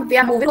 to 11, we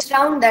are moving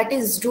round, that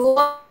is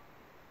draw.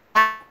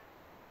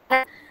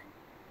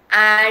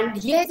 And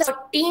here is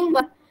our team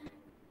 1,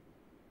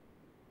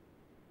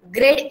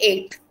 grade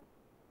 8.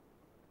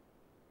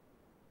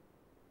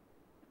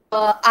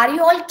 Are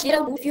you all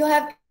clear? If you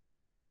have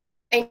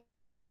any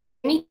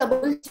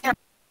trouble,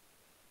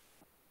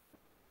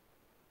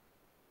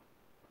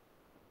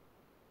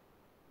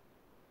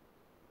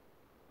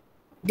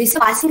 this is a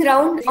passing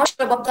round. Not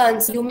sure about the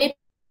answer. You may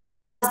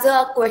pass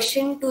the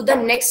question to the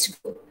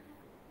next group.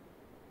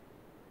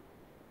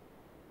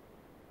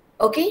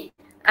 Okay,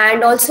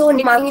 and also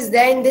marking is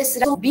there in this.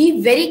 So be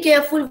very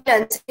careful when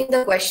answering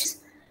the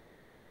questions.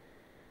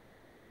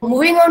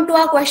 Moving on to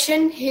our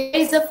question, here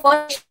is the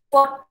first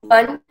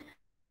one,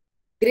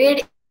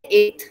 grade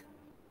 8.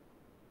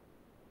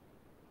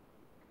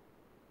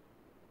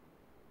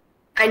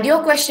 And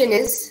your question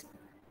is,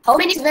 how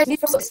many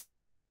sentence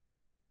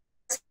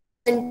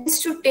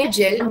to take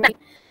gel?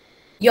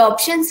 Your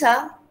options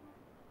are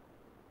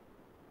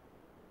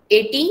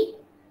 80,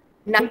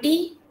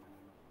 90,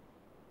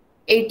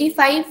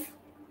 85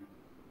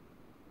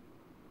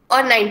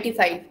 or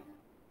 95.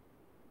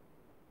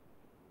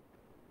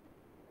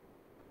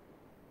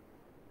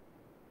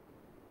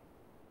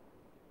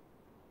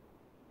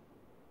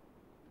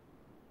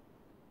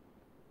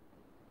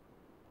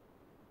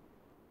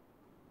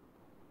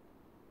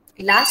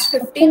 Last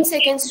 15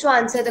 seconds to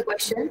answer the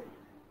question.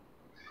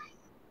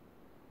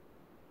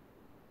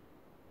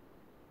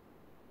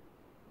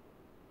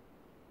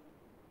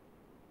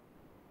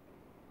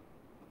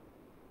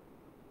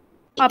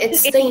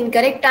 It's the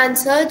incorrect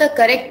answer. The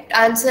correct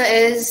answer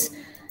is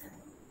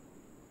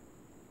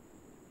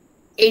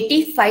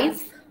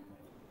 85.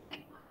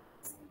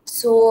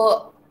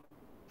 So,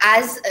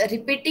 as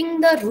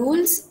repeating the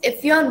rules,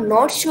 if you are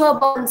not sure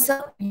about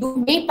answer, you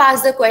may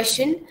pass the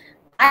question.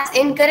 As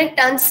incorrect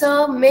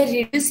answer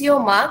may reduce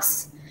your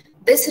marks.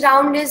 This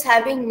round is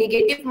having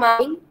negative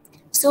marking,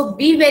 so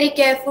be very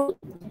careful.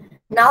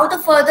 Now the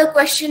further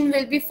question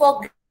will be for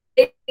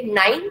grade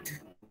 9th.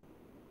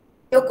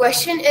 Your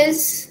question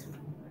is,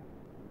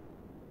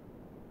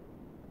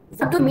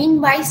 what do you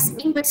mean by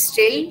spinning with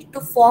steel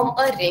to form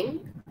a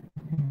ring?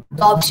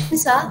 The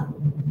options are,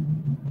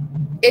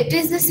 it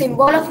is the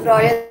symbol of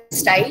royal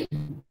style.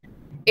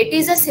 It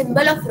is a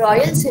symbol of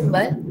royal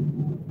symbol.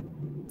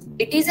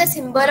 It is a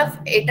symbol of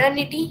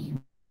eternity.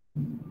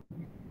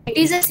 It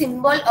is a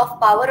symbol of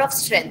power of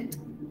strength.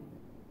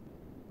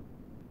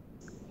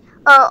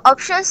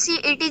 Option C,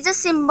 it is a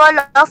symbol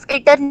of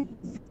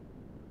eternity.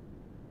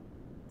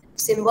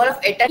 symbol of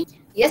Italy.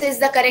 Yes is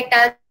the correct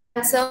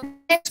answer.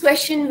 Next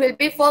question will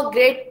be for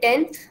grade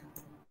 10th.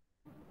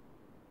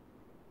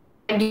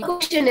 And your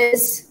question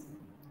is,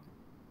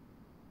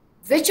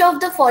 which of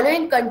the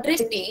following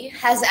countries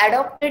has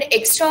adopted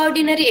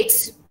extraordinary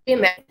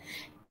experiment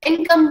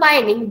in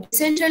combining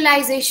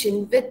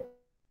decentralization with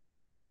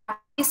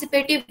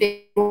participative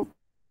way?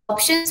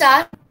 Options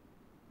are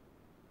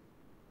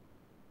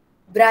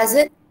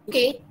Brazil,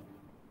 UK,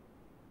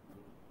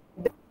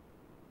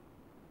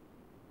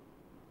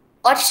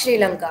 or Sri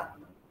Lanka.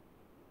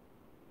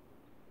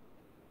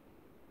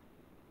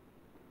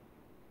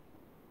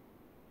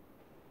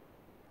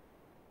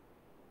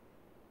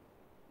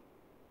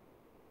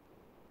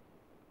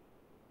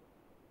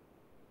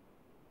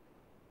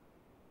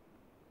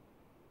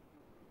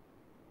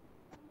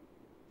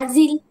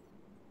 Brazil.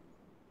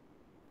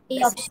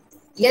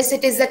 Yes,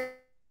 it is the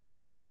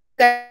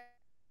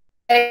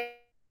correct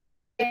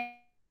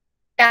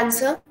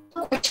answer.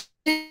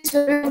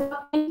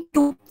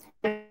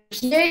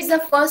 Here is the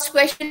first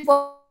question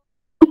for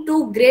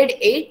to grade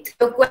 8.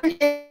 The question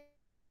is,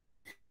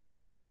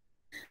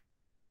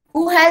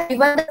 who has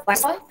given the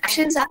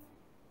actions are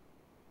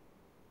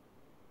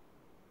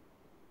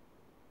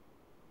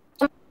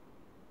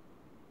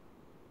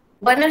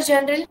Governor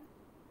General,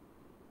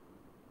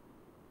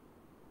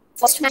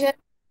 First Major,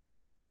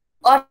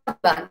 or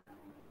Ban?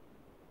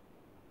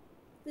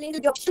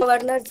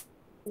 Governor.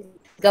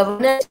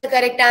 Governor is the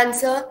correct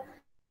answer.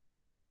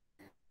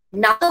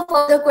 Now the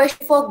further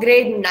question for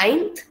grade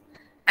 9th,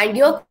 and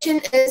your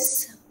question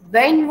is,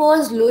 when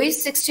was Louis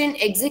XVI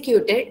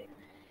executed?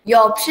 Your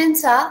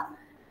options are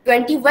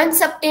 21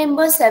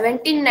 September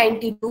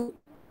 1792,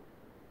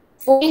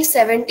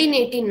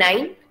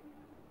 1789,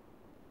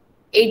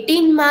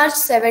 18 March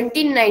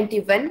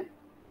 1791,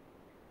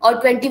 or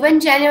 21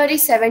 January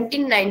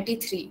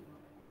 1793.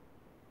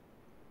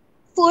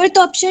 Fourth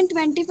option,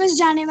 21st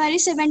January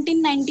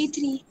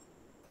 1793.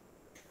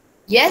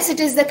 Yes, it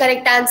is the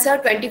correct answer,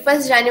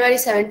 21st January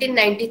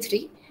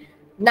 1793.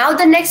 Now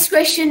the next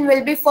question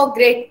will be for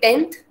grade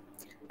 10th,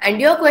 and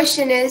your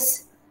question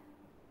is,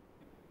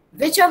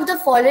 which of the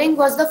following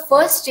was the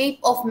first step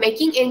of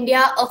making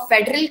India a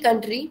federal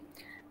country?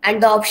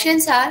 And the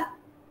options are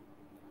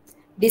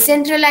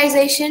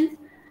decentralization,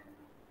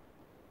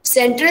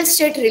 central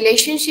state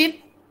relationship,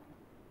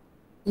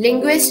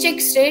 linguistic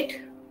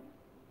state,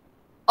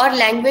 or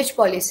language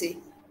policy.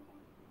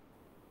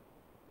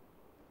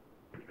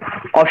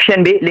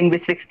 Option B,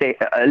 linguistic state.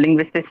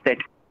 Linguistic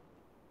state.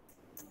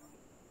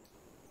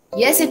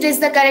 Yes, it is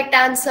the correct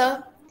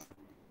answer.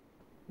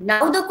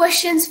 Now the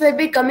questions will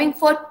be coming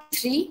for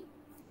 3.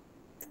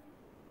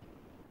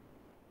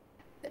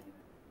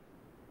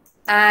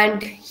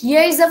 And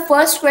here is the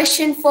first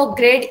question for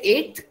grade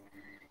 8.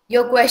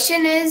 Your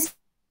question is,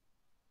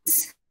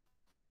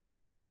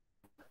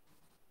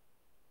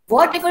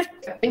 whatever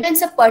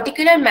contains a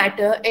particular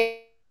matter in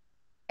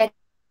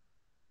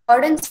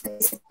accordance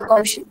with the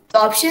Constitution. The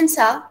options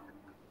are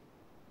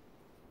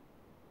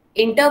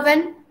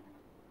intervention,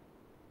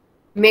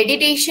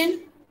 meditation,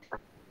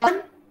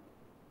 or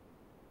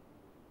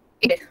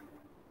it.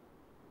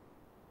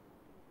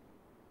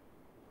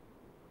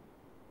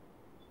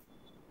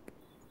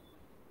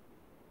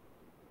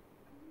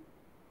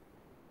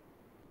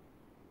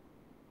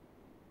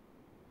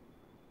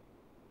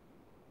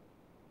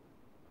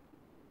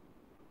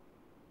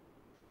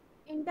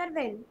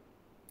 Intervene.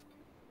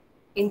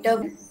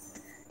 Intervene.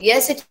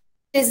 Yes, it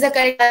is the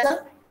correct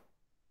answer.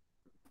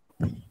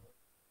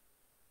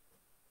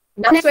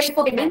 Now, next question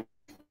for beginning.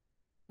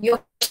 Your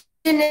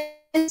question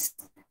is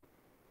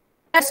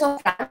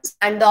of France,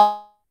 and the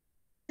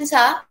options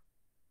are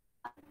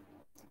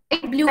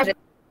red, blue, and red.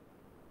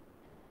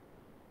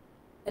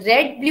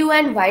 Red, blue,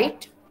 and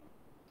white.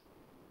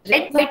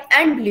 Red, white,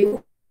 and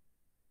blue.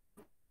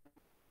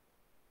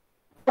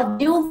 Or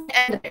blue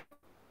and red.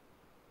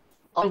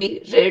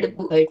 Only red,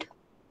 white.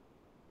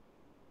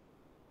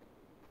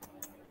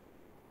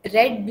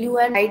 Red, blue,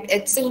 and white.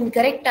 It's the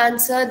incorrect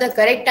answer. The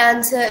correct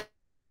answer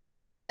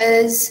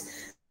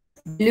is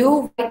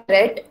blue, white,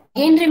 red.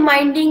 Again,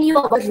 reminding you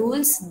of the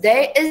rules,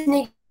 there is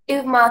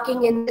negative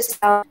marking in this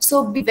round.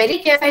 So be very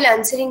careful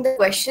answering the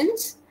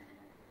questions.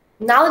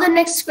 Now the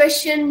next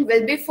question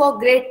will be for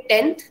grade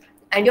 10th.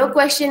 And your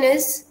question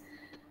is,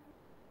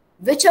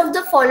 which of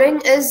the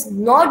following is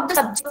not the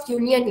subject of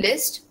union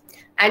list?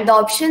 And the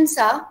options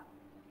are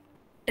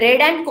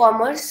trade and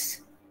commerce,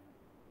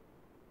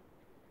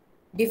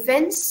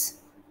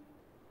 defense,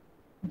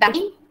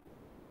 banking,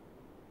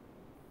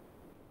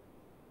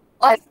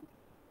 or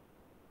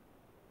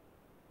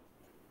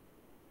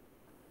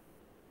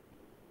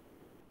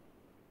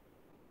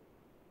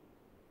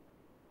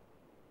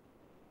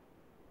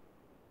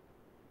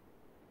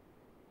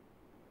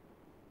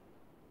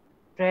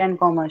Trade and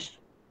commerce.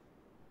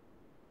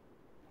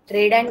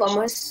 trade and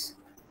commerce.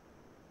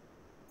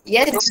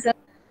 Yes, sir.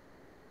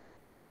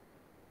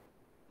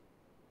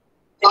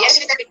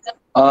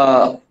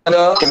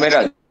 The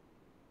camera.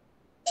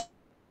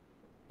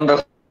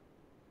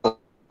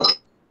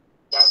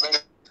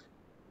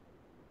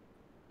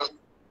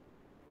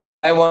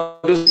 I I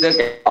want to see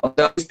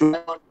the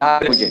student.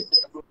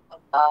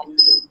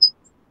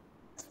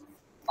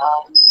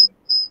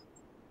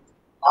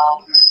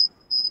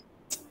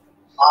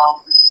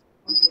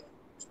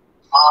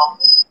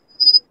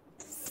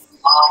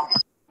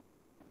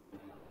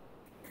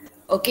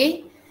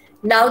 Okay.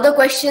 Now the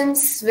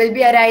questions will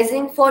be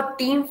arising for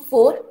team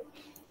 4.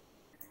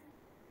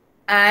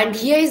 And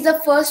here is the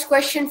first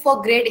question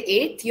for grade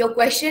 8. Your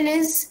question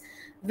is,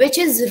 which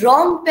is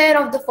wrong pair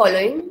of the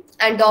following?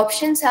 And the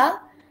options are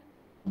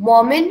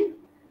Momin,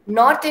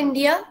 North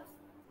India,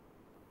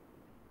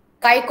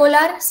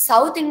 Kaikolar,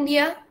 South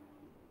India,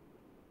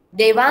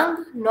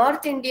 Devang,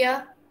 North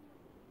India,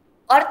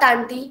 or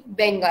Tanti,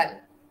 Bengal.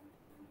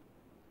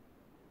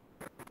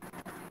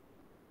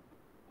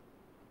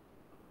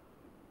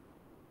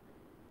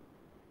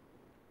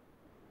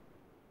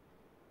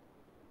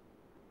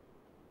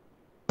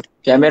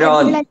 Camera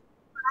on.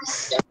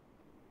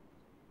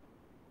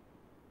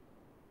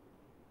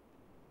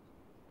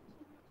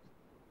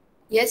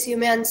 Yes, you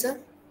may answer.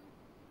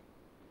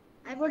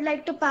 I would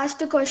like to pass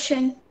the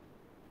question.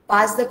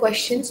 Pass the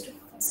questions.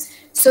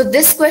 So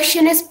this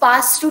question is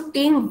passed to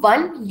team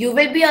 1. You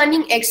will be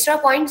earning extra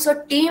points.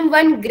 So team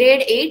 1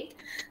 grade 8.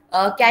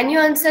 Can you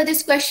answer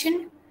this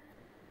question?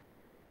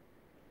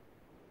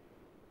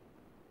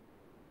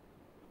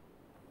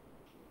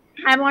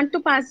 I want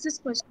to pass this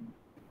question.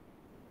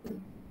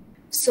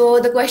 So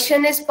the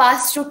question is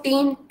passed to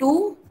team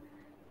 2.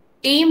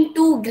 Team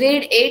 2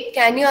 grade 8.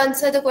 Can you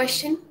answer the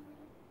question?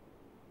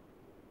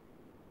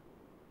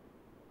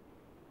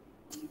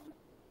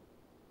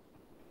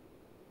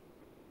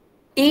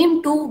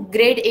 Team 2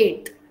 grade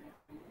 8.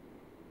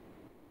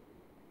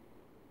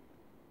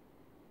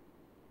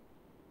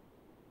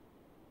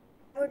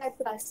 I would like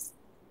to pass.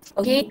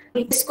 Okay,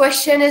 this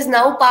question is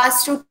now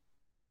passed to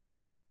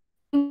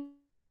team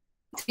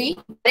 3.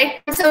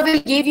 Correct answer will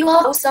give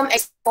you some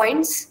extra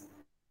points.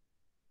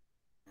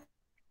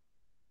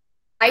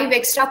 5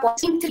 extra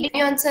points. Team 3, can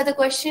you answer the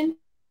question?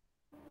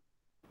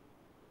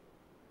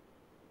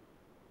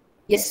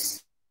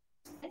 Yes.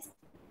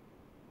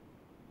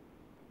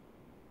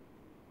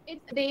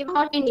 It's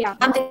Devang, India.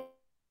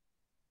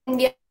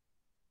 India.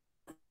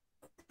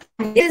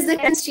 This is the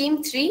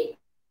team 3.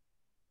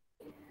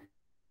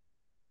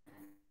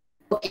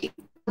 Okay.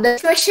 The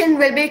question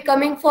will be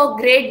coming for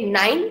grade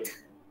 9th.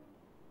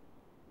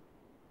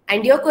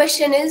 And your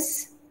question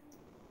is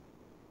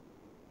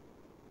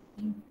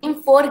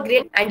team 4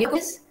 grade. And your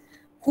question is,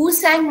 who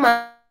sang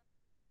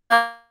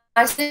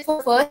Marcel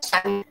for first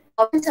time?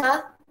 Options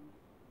are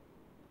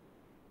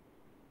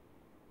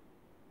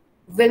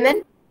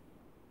women,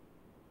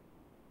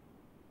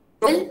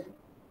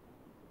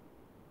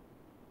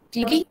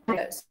 TV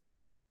players.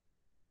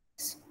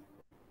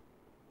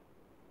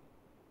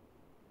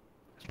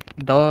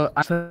 The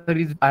answer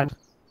is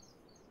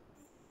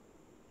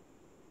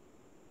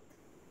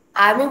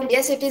Army,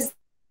 yes, it is.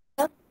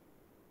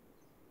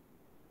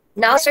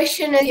 Now,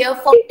 question is here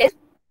for it.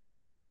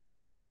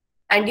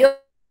 And your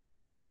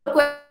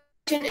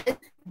question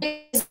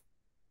is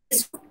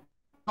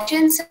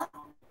options are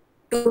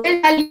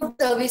total value of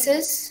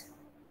services,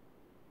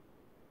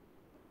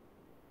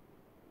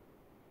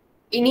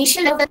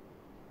 initial of the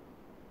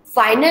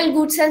final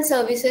goods and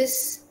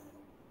services,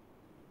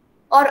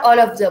 or all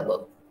of the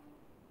above.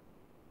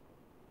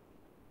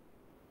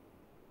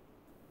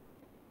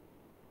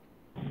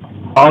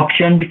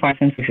 Option B,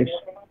 finance and services.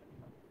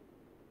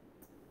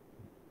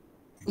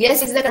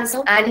 Yes, is the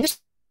concern, and which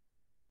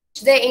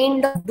they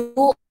end up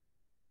do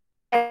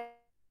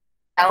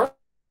down.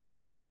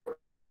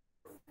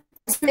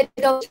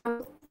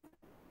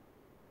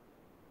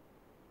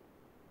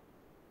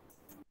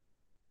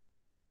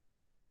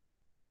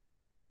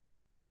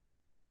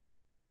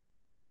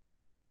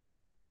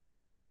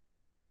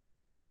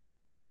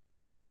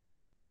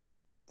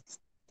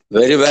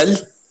 Very well.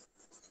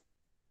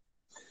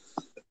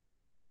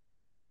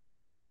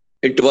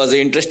 It was an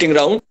interesting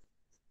round.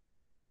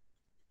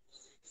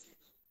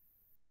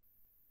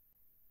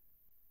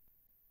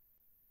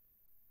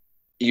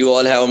 You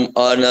all have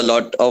earned a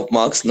lot of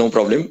marks, no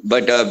problem.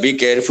 But be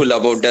careful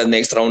about the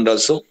next round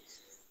also.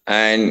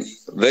 And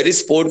very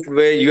sport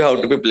way you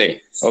have to be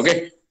play.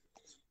 Okay.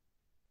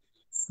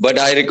 But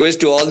I request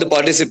to all the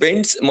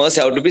participants must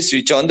have to be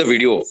switch on the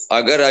video.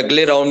 अगर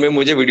अगले round में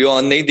मुझे video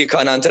on नहीं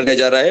दिखाना answer नहीं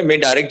जा रहा है मैं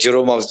डायरेक्ट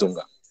 0 मार्क्स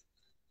दूंगा.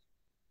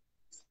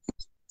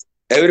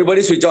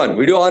 Everybody switch on.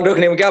 Video on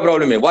रखने में क्या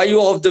प्रॉब्लम है? Why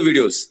you off the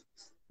videos?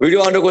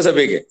 Video on रखो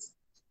सभी के.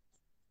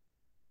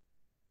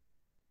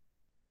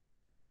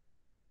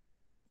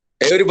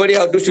 Everybody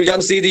have to switch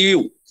on, see the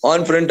view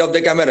on front of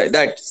the camera.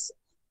 That's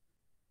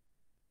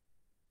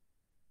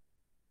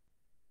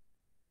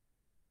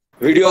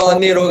video on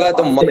नहीं होगा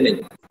तो मत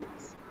नहीं.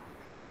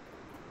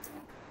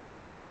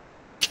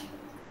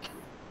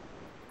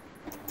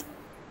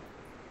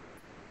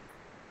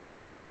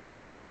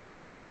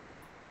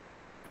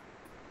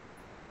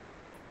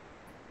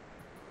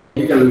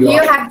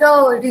 Here have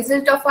the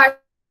result of our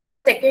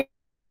second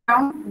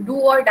round, do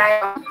or die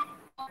round.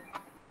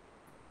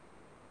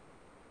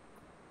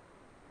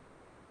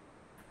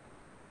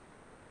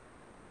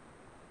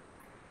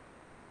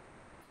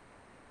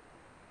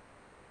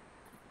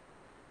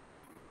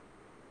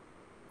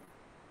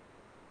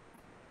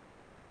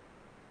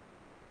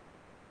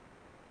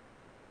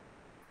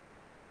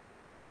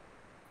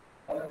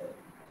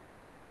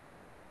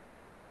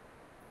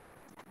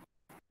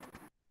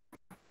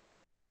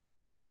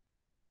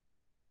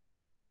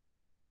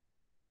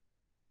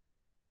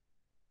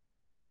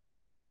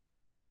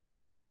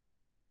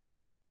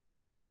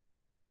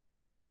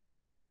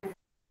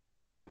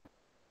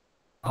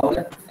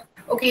 Okay.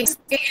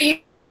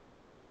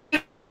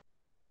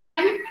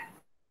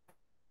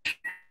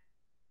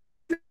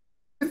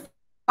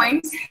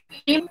 Points,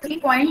 team 3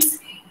 points,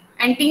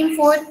 and team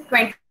 4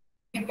 20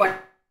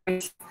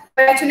 points.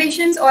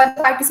 Congratulations all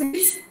the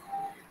participants.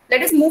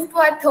 Let us move to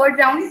our third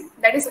round,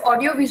 that is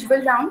audio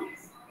visual round.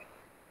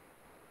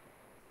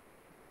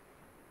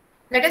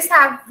 Let us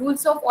have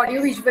rules of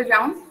audio visual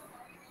round.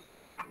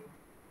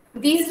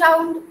 This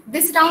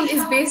round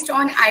is based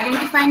on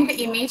identifying the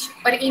image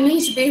or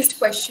image based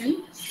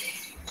question.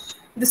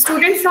 The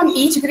student from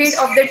each grade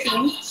of the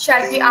team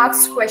shall be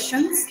asked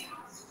questions.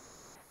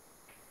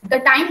 The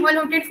time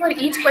allotted for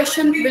each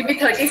question will be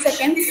 30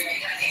 seconds.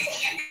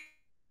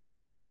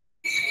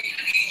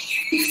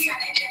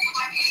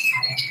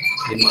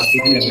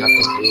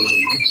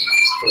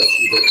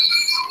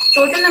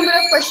 Total number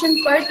of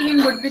questions per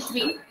team would be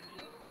 3.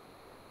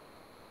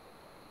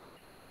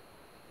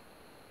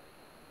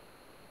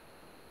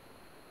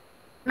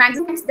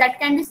 Maximum that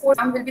can be scored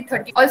will be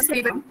 30. Also,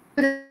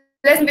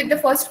 let's with the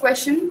first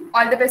question.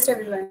 All the best,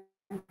 everyone.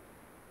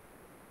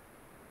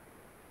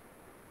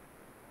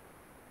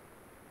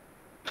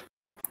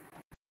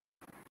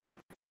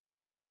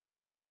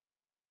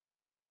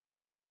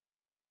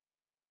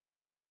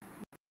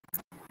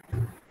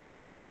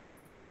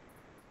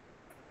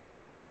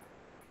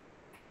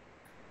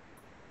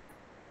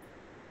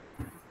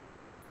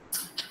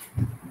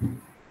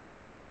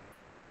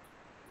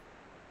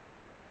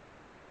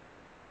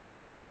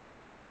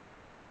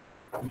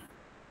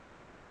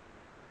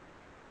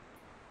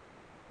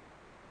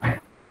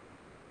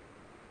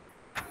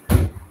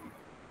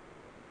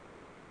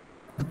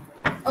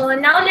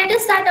 Now let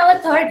us start our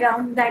third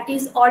round, that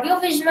is audio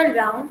visual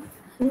round.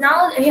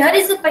 Now here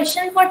is a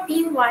question for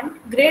team 1,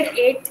 grade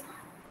 8.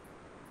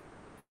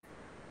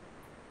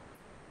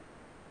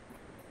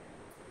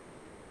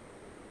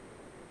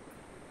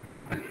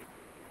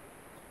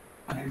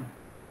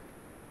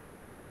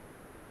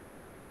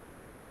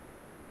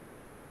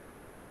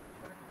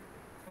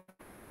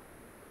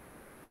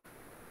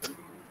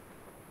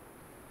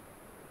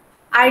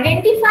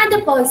 Identify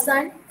the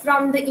person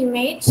from the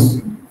image.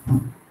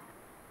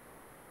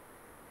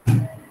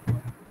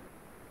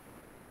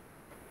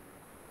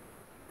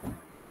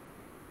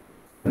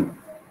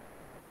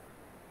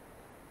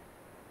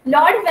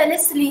 Lord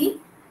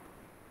Wellesley.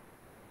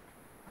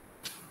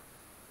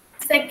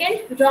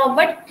 Second,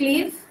 Robert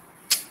Cleave.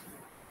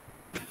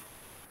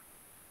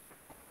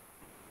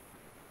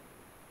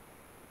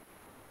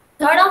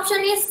 Third option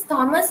is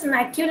Thomas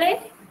Macaulay.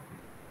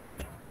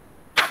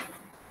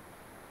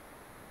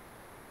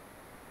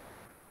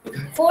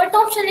 Fourth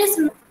option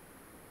is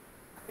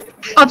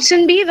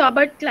Option B,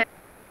 Robert Clive.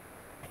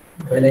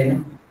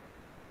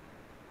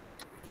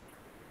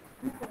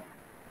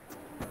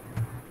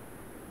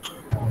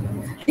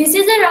 This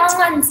is a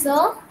wrong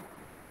answer.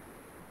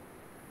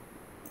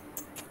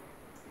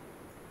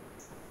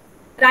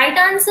 Right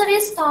answer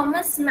is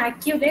Thomas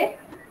Macaulay.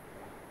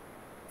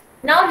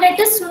 Now let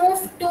us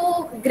move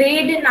to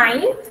grade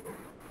 9.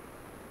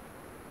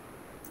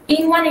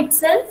 Team 1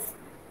 itself.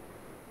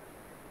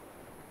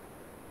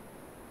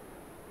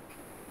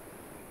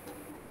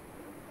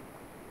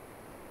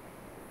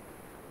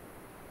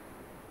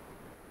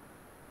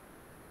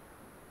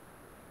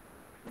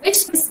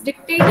 Which is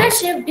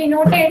dictatorship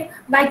denoted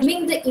by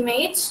giving the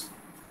image?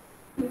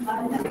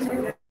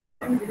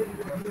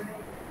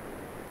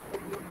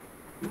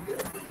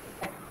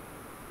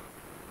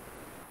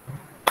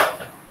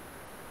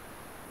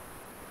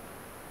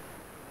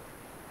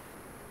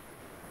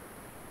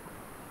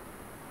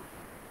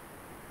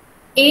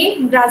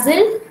 A.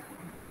 Brazil.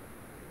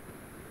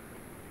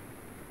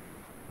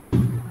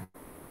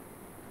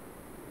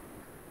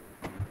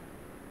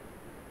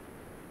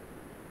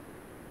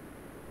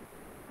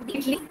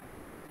 Italy.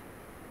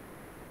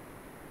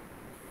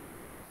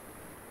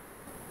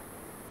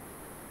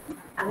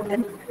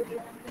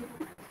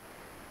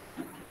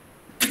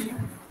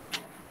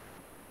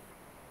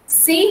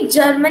 C.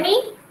 Germany.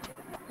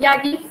 या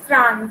D.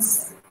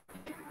 France.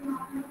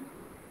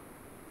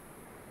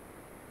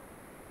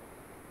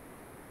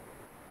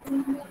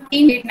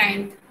 Team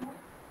 9.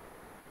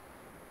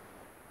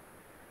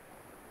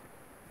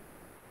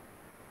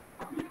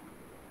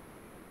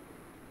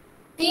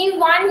 Team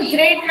 1,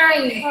 grade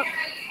 9.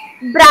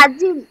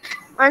 Brazil.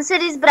 Answer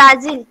is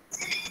Brazil.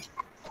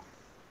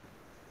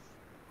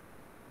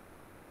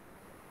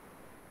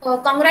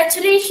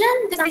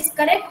 Congratulations, this is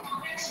correct.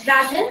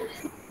 Brazil.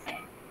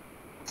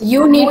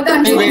 You need to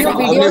How keep many your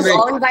wait? videos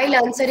on while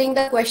answering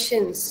the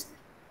questions.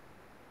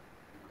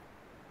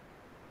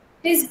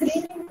 This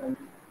green.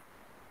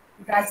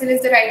 Brazil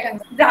is the right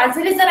answer.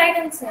 Brazil is the right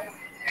answer.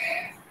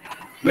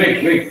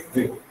 Wait.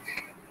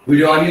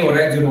 Video on or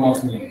है जो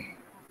marks नहीं है.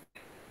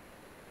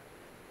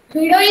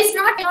 Video is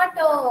not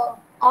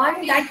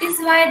on. That is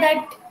why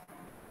that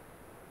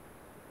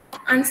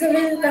answer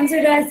will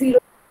consider as 0.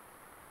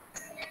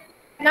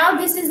 Now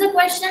this is the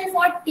question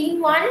for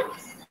team 1,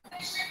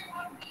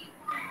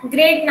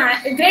 grade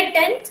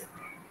 10th.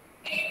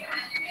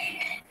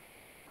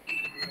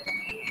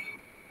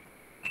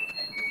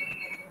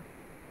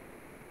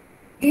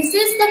 This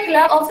is the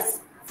club of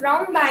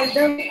from by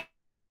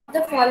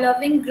the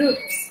following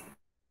groups.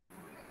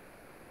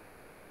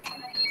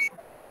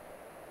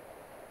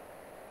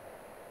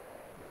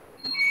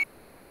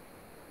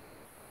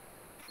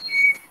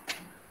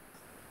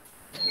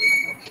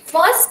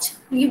 First,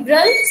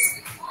 liberals.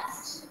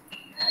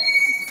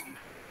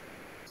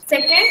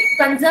 Second,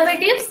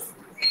 conservatives.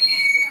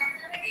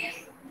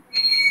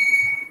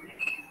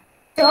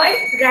 Third,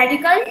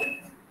 radical.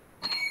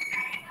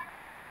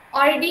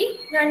 Or D,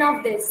 none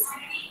of this.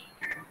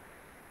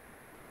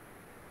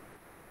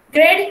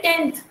 Grade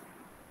 10th.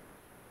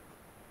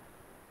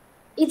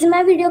 Is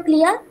my video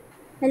clear?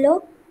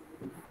 Hello?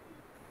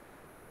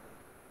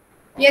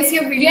 Yes,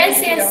 your video is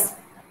clear. Yes.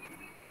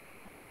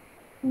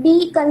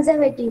 D,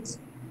 conservatives.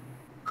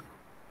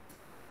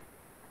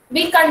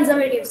 B,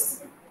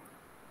 conservatives.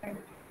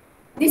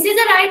 This is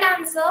the right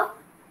answer.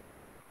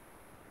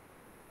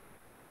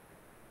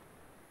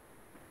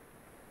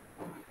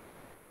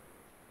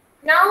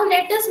 Now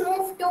let us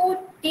move to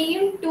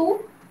team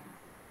 2.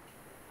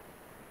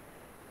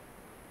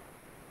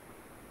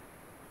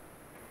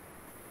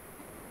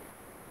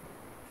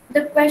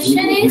 The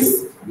question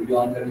is,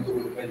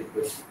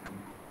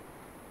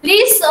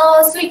 please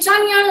switch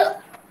on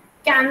your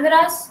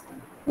cameras.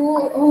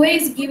 Who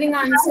is giving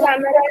answer?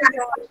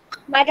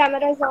 My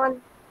camera is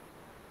on.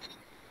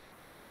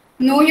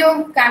 No,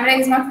 your camera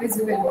is not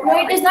visible. No,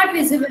 it is not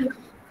visible.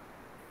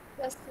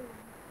 Just a minute.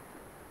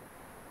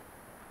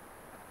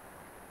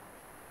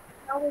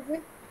 How is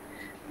it?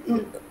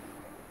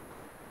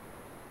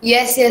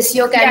 Yes,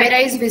 your camera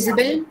is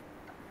visible.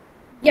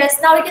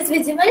 Yes, now it is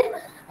visible.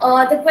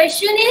 The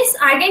question is,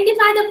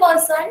 identify the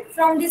person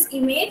from this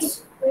image.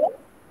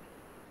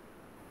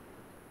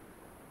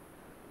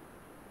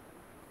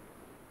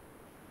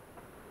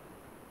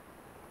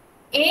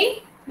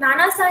 A.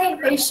 Nana Sahib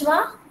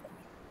Peshwa.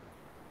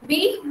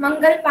 B.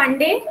 Mangal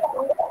Pandey.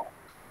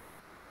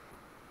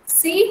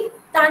 C.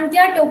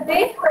 Tantya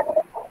Tope.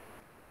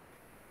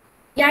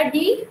 या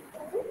D.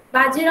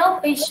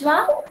 Bajirao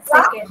Peshwa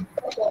second.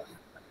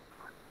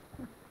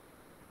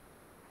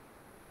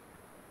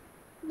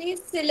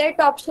 Please select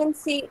option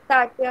C,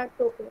 Tantya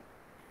Tope.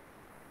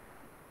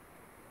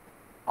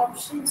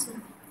 Option C.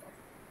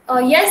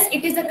 Yes,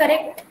 it is the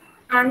correct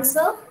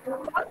answer.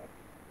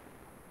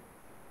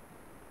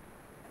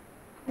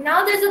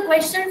 Now there is a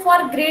question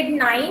for grade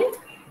 9,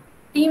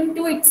 team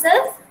 2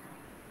 itself.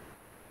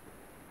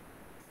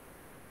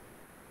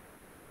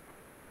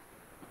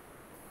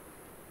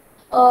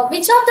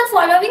 Which of the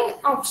following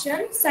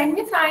option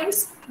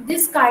signifies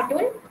this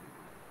cartoon?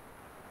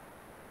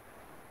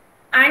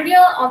 And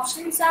your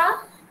options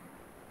are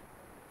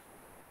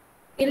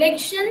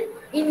election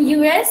in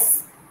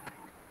US,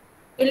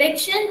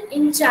 election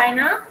in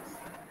China,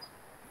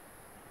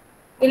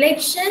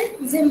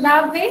 election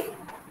Zimbabwe,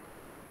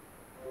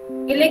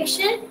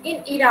 election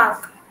in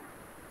Iraq.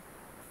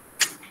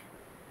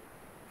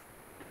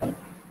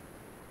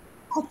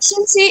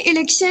 Option C,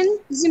 election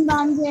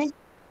Zimbabwe.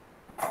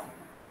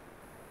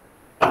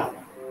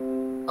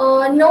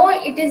 No,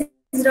 it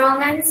is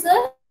wrong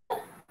answer.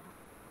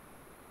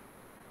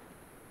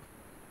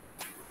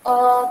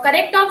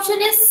 Correct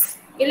option is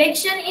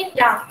election in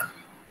Iraq.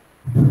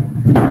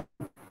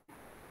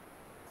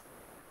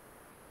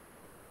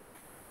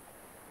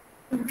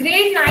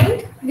 Grade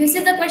 9, this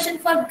is the question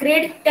for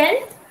grade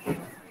 10.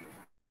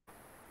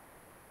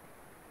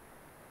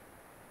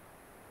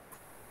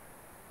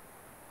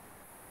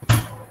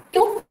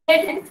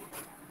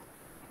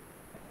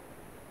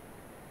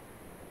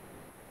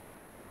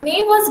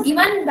 Name was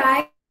given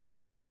by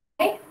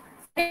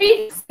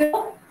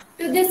to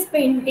this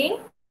painting.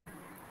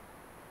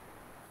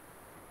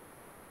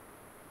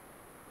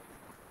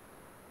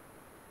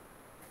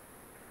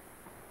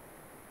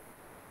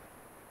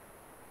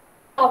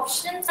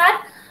 Options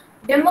are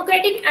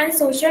Democratic and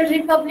Social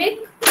Republic,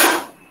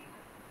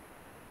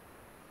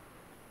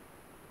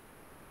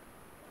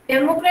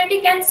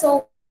 Democratic and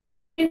Social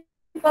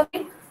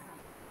Republic,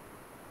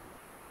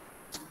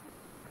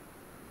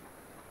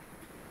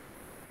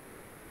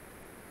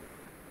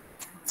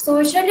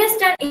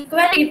 Socialist and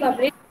Equal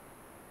Republic,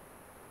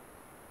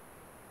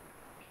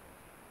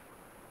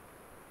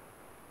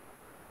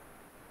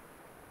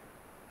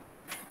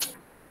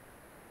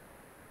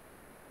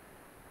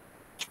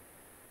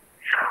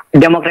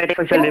 Democratic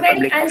Social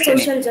Democratic Republic. and Option A.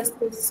 Social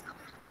Justice.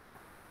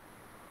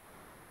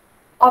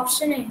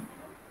 Option A.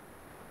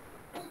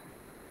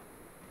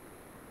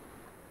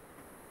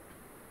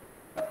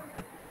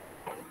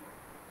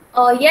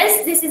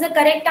 Yes, this is a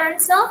correct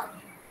answer.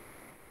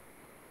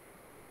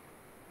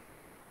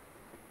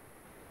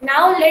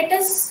 Now let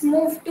us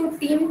move to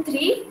team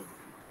 3.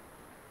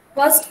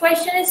 First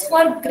question is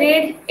for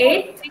grade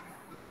 8.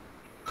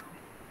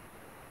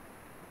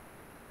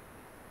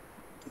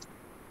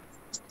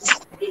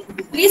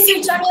 Please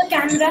switch on your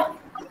camera.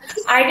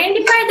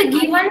 Identify the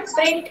given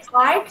paint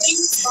art.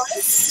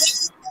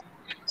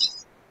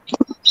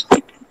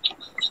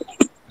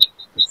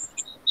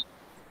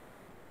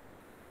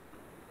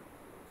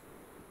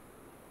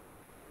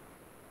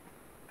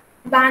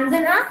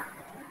 Bandhana,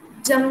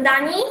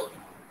 Jamdani,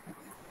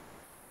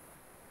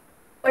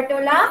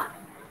 Patola,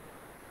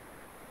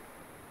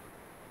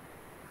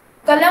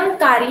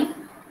 Kalamkari,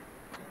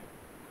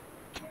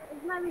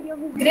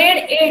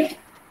 grade 8.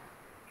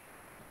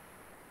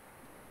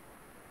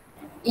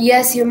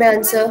 Yes, you may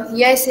answer.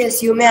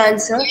 Yes, you may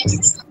answer.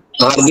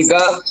 Hardika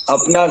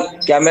अपना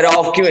camera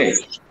off क्यों है?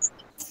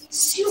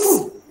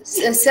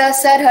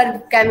 Sir, her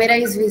camera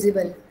is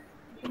visible.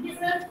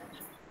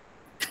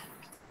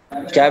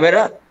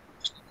 Camera?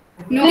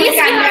 No,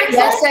 camera.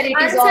 Yes, sir,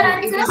 it is on.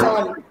 It is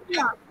on.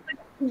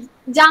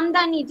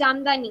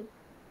 Jamdani.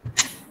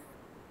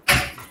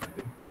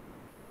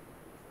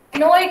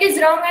 No, it is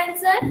wrong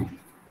answer.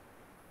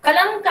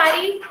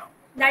 Kalamkari,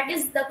 that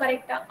is the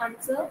correct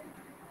answer.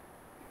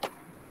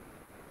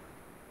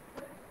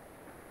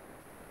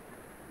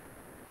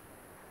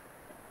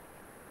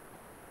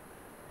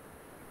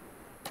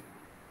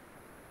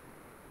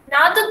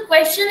 Now the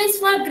question is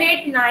for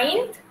grade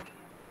 9th.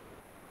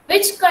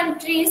 Which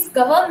country's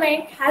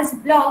government has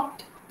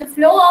blocked the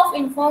flow of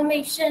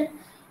information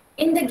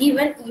in the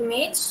given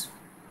image?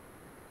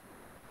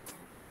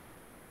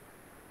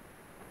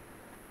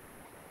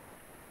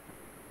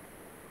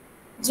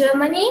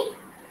 Germany,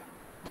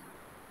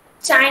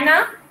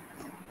 China,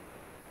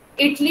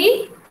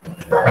 Italy,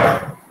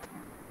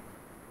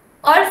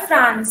 or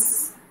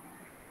France?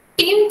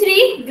 Team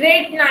 3,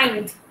 grade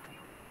 9th.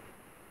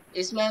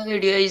 Is my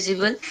video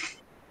visible?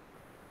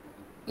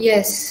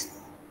 Yes.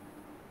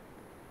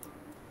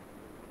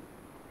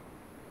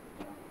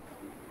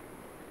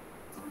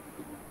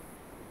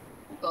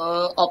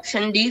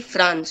 Option D,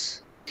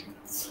 France.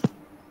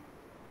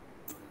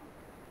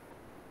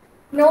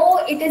 No,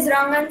 it is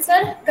wrong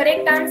answer.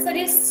 Correct answer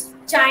is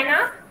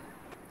China.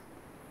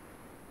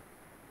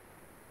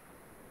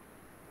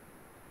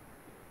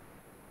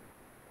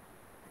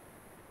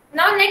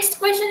 Now next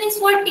question is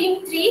for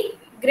team 3,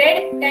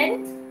 grade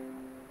 10th.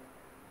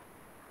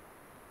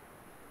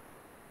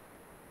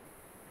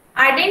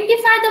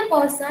 Identify the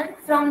person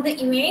from the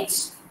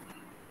image.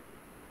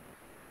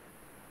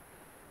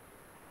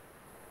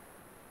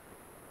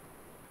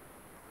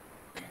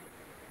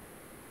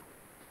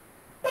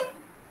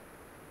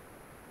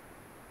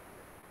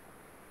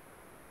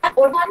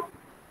 Orhan,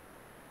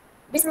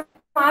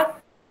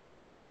 Bismarck,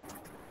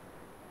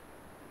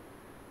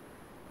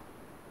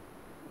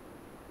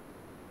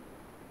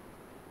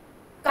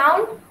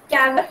 Count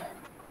Caver,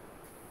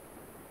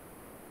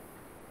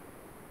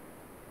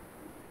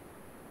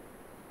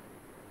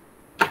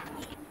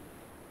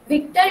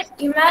 Victor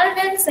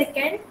Emmanuel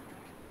II,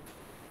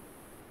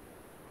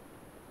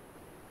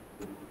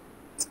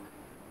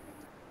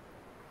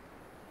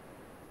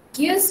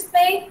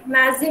 Giuseppe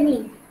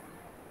Mazzini.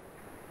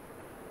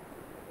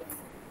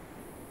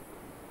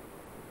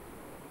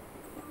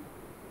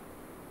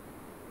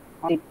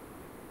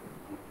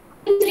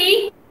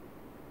 Three.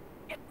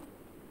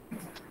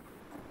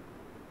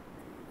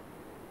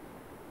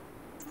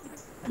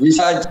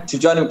 Vishal,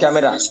 switch on your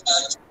camera.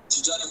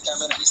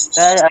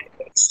 Sir,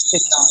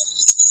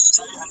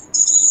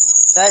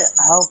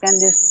 how can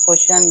this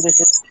question be?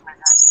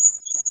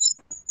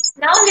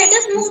 Now let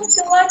us move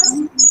towards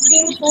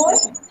team 4.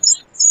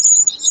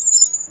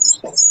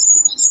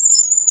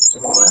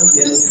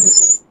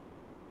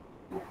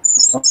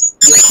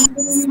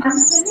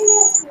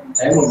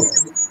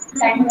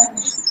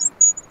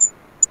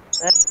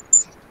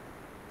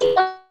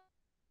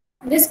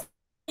 This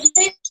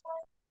is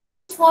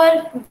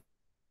for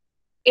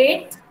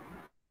 8.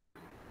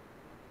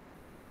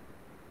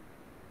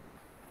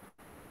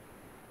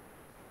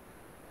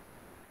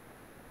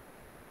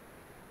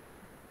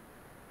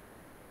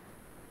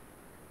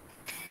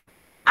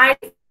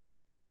 Identify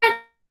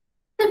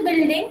the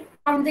building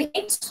from the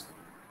image.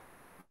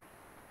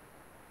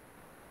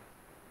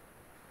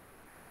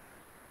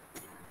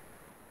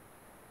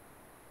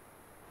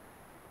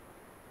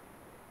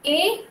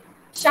 A.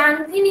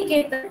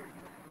 Shantiniketan.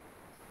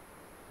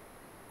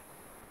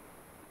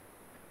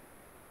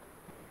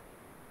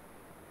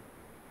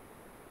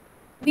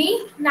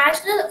 B.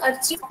 National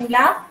Archive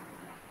Bangla.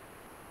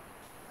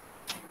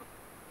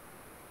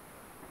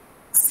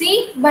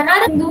 C.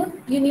 Banaras Hindu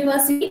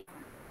University.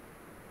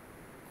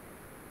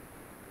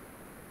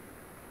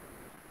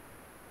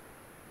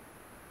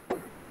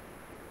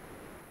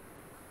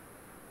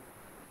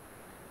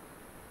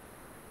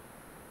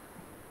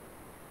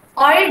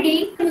 Or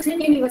D.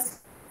 Muslim University.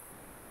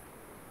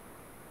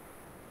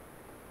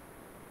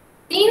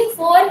 Team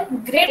 4,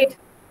 grade 8.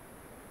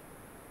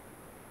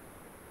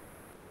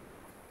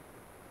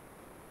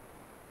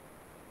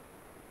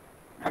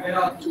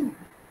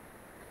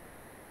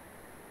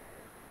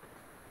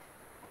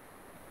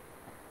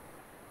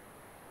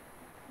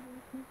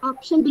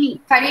 Option B.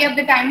 Hurry up,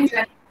 the time is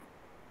running.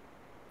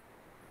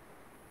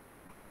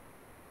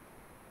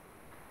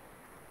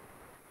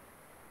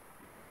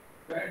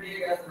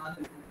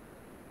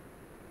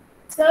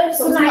 Sir,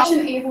 So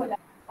option A बोला.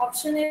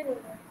 Option A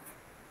बोला.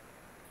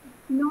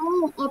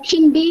 No,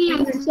 option B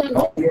answer.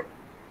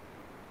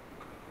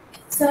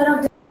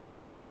 Sir,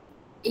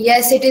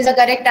 Yes, it is a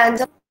correct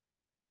answer.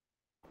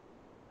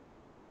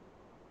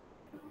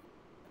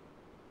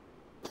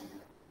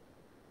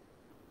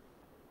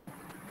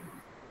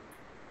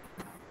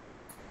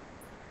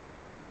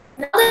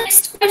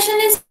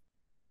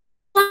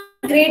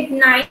 grade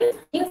 9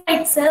 in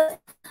itself.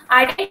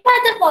 Identify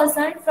the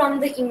person from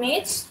the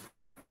image.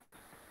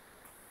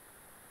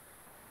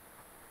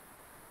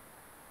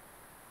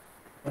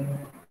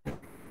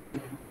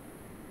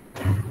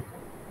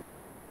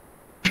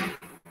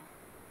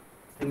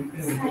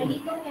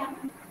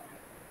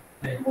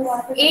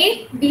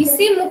 A.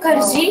 B.C.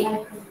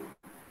 Mukherjee.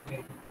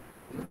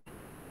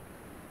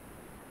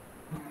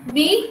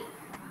 B.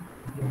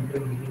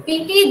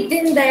 P.T.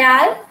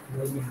 Dindayal.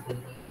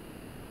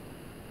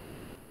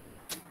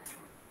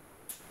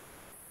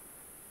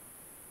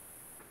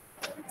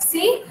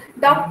 C.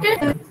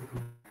 Dr.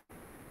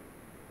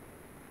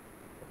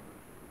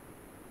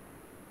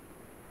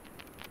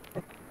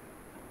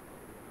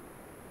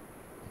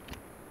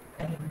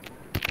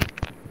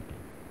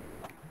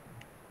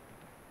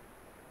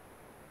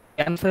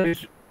 Answer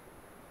is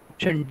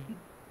option D.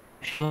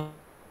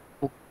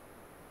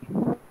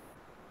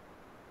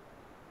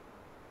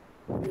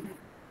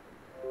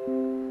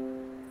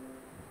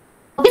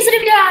 Please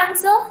repeat your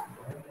answer.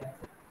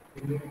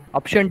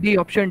 Option D.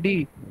 Option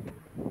D.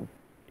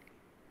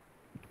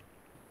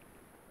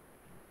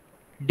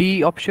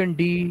 D. Option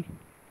D.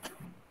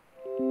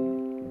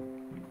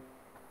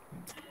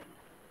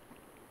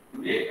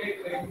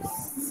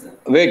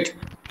 Wait.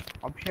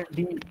 Option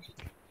D.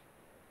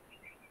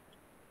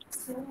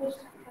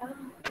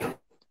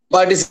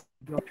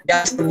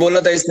 Participant बोला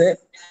था इसने.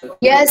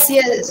 Yes,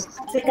 yes.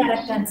 The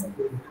correct answer.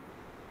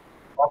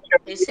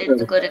 They said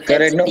the correct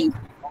Correct, answer. no? D.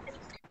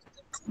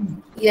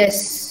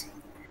 Yes.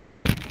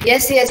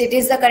 Yes, yes, it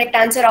is the correct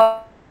answer.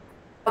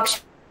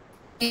 Option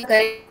D,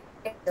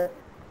 correct.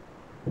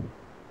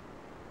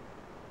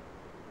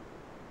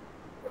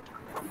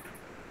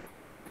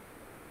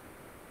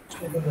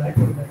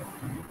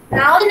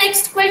 Now the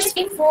next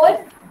question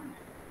for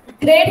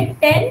grade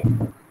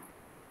 10.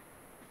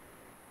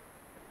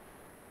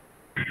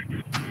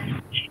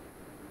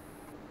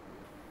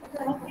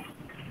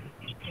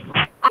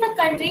 The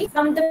country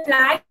from the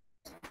flag.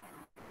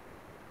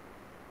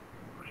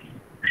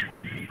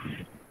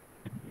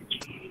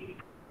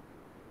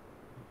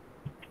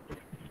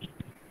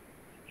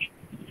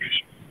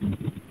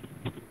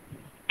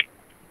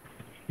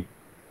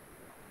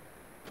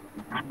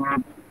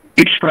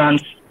 It's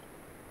France.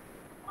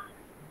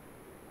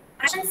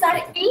 Options are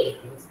A.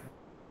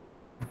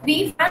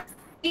 B. France.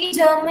 C.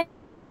 Germany.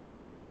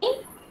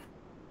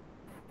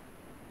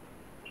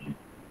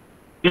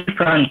 It's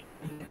France.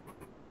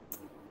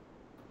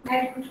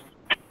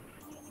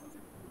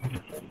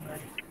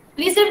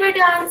 Please repeat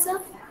your answer.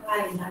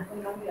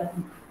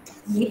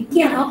 ये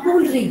क्या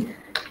बोल रही?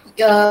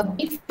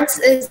 France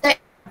is the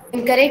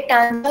incorrect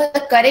answer.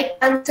 The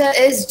correct answer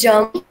is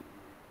Germany.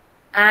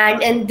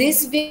 And in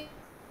this way,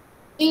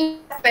 we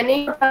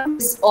finished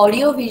this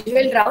audio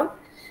visual round.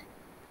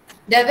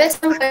 There were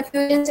some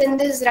confusions in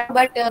this round,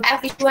 but I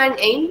have issue an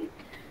end.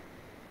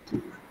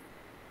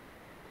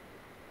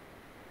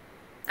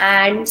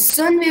 And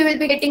soon we will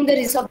be getting the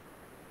result.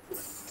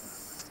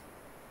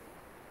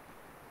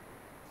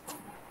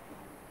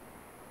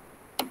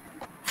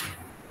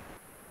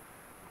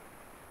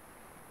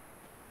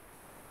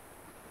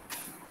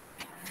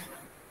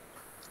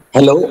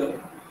 Hello.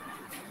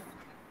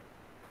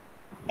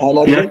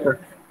 Hello. Yes, sir.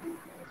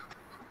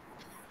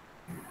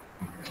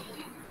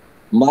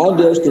 My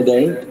dear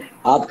student,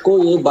 आपको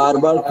ये बार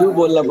बार क्यों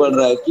बोलना पड़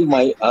रहा है कि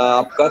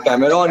आपका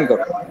camera on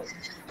करो.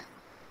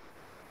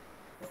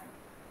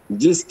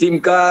 जिस टीम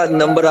का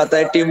नंबर आता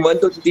है टीम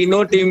 1, तो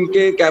तीनों टीम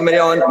के कैमरे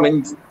ऑन,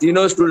 मीन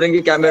तीनों स्टूडेंट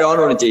के कैमरे ऑन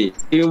होने चाहिए.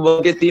 टीम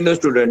 1 के तीनों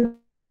स्टूडेंट.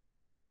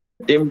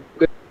 टीम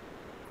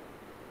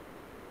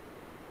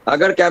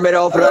अगर कैमरा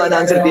ऑफ रहा,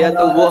 आंसर दिया,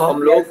 तो वो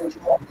हम लोग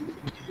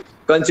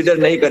कंसिडर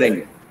नहीं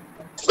करेंगे.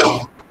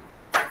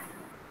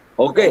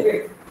 Okay.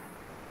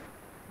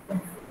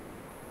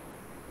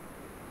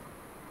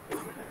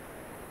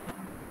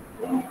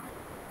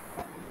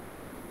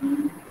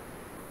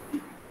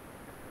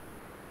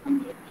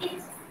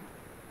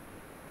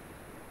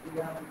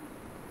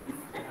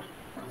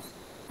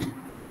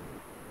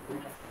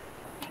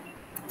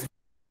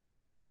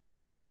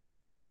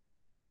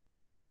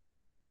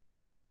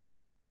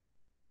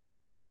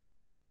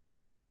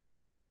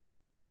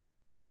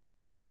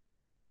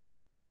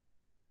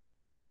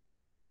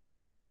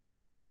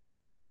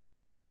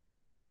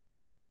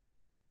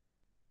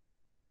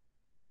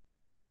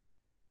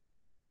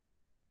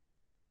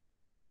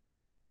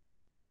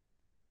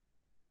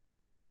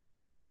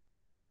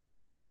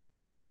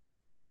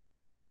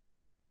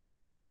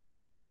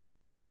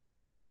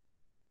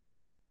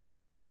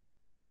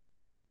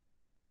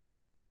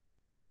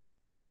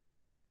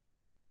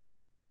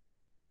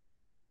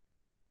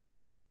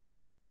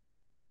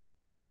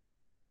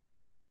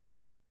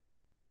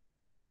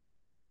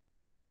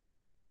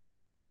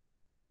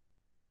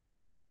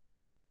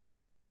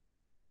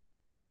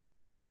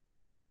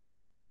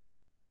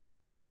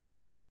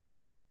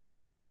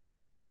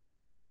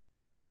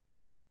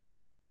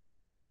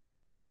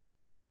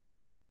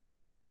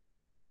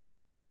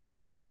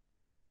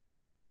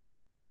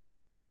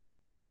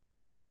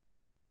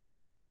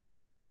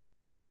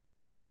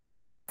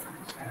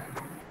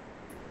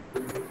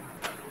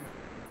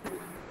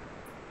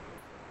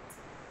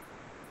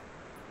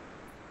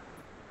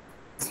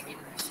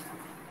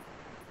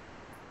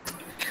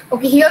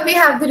 Okay, here we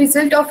have the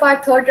result of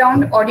our third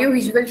round,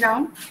 audio-visual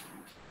round.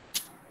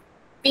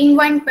 Team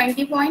 1,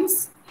 20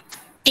 points.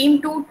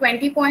 Team 2,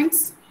 20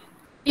 points.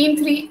 Team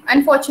 3,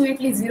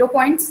 unfortunately, 0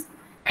 points.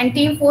 And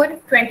Team 4,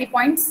 20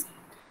 points.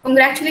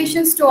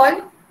 Congratulations to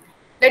all.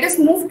 Let us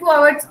move to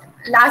our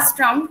last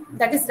round,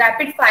 that is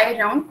rapid fire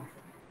round.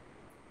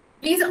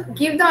 Please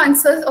give the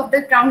answers of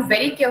the round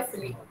very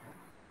carefully.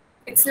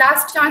 It's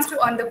last chance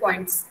to earn the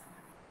points.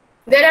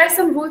 There are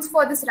some rules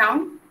for this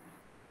round.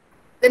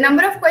 The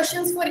number of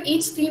questions for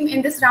each team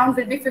in this round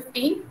will be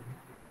 15.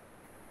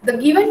 The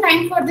given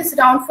time for this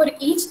round for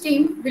each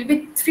team will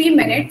be 3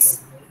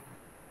 minutes.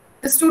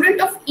 The student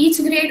of each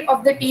grade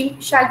of the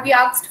team shall be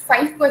asked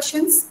 5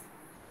 questions.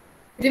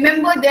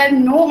 Remember, there are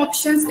no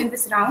options in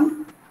this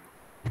round.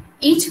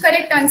 Each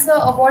correct answer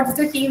awards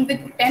the team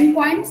with 10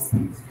 points,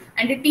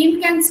 and the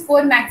team can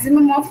score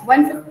maximum of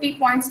 150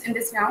 points in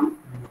this round.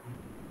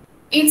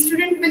 Each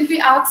student will be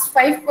asked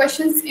 5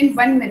 questions in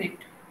 1 minute.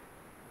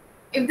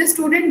 If the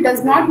student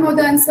does not know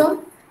the answer,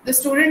 the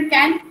student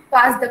can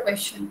pass the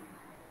question.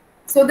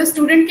 So the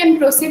student can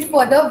proceed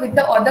further with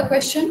the other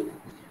question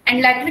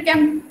and later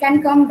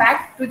can come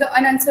back to the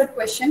unanswered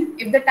question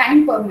if the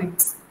time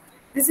permits.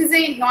 This is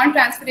a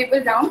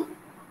non-transferable round.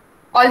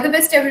 All the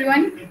best,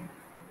 everyone.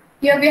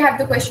 Here we have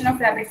the question of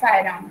rapid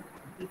fire round.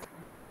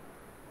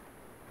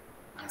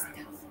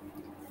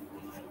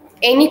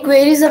 Any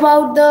queries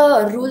about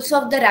the rules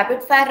of the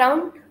rapid fire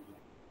round?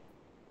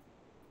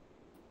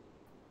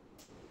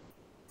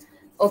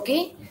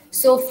 Okay,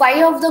 so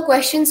 5 of the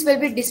questions will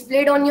be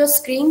displayed on your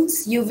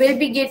screens. You will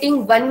be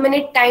getting 1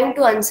 minute time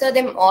to answer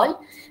them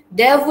all.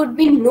 There would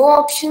be no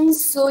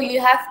options, so you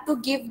have to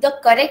give the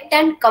correct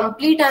and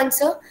complete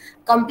answer.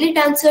 Complete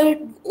answer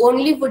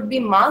only would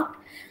be marked.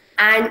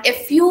 And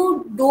if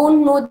you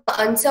don't know the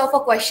answer of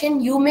a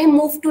question, you may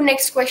move to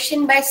next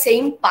question by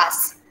saying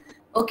pass.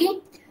 Okay,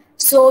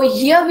 so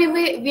here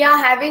we are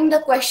having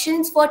the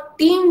questions for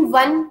Team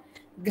 1,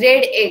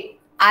 Grade 8.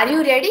 Are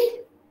you ready?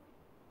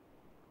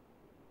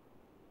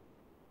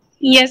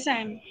 Yes, I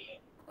am.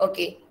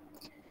 Okay.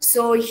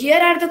 So here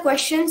are the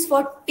questions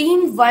for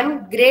Team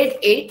 1, Grade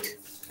 8.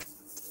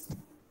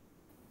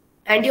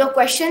 And your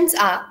questions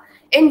are,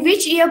 in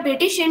which year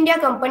British India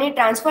Company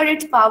transferred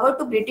its power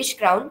to British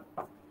Crown?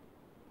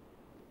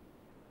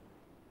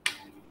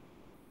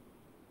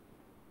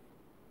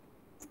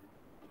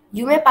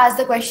 You may pass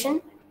the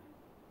question.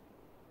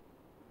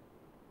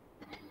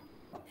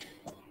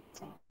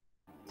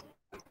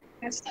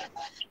 Yes.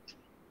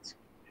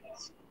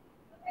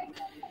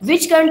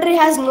 Which country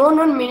has no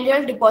known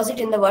mineral deposit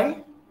in the world?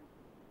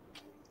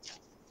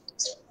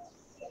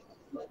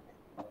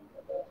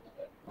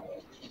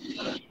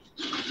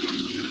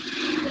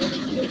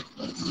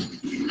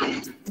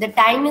 The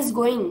time is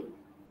going.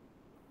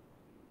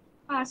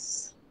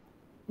 Pass.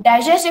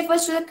 Digest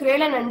refers to the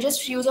cruel and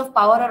unjust use of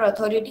power or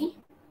authority.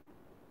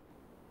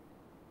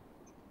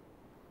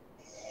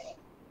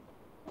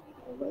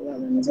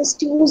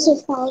 Just use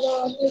of power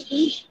or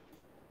authority.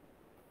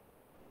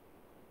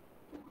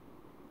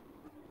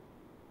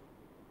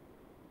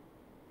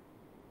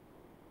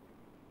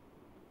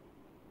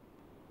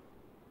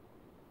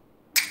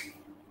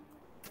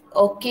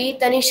 Okay,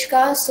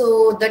 Tanishka,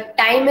 so the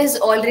time is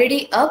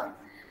already up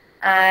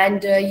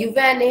and you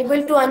were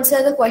unable to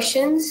answer the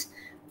questions.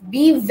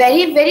 Be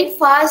very, very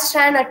fast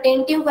and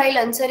attentive while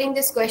answering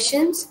these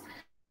questions.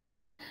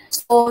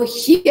 So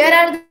here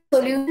are the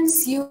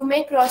solutions. You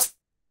may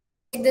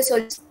cross-check the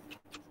solutions.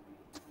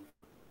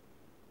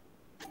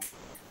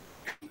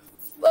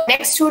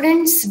 Next,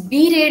 students,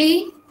 be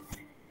ready.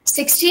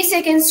 60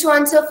 seconds to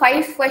answer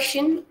 5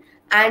 questions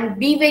and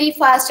be very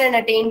fast and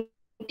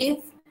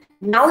attentive.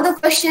 Now the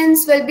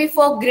questions will be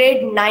for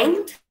grade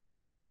 9th.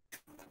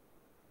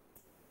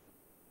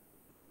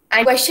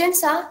 And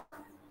questions are,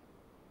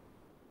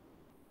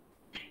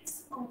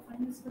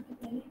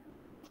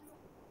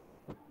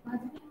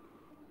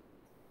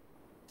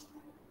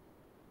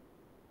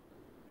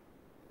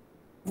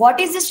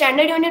 what is the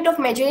standard unit of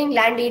measuring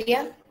land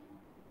area?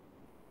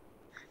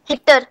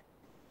 Hectare.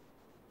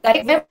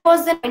 Where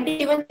was the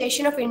 97th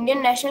session of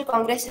Indian National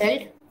Congress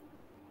held?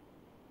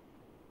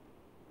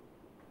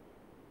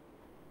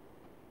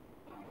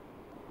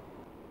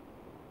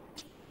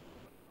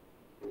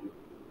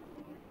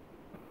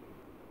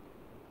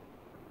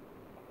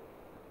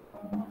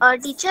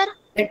 Teacher?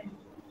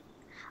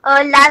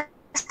 Last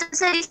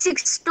answer is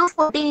 6 to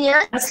 14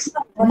 years.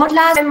 Not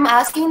last, I'm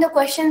asking the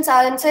questions,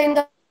 answer in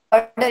the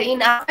order.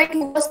 In Africa,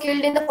 who was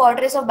killed in the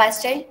fortress of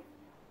Bastille?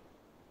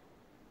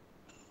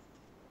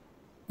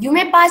 You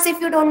may pass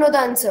if you don't know the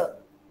answer.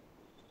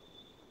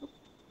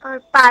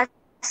 Pass.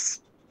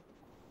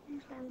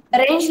 The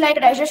range like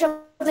Rajasthan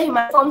of the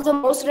Himachal forms the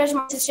most large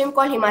system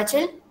called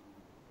Himachal.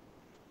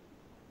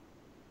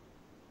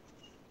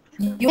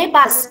 You may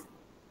pass.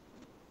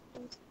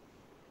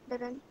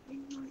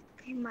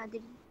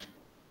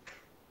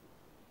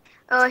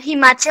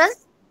 Himachal.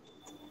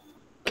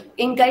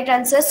 Incorrect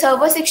answer.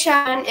 Sarva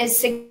Shiksha is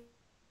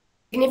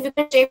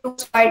significant step to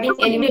providing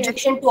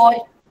elimination to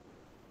all.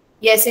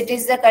 Yes, it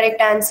is the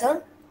correct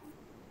answer.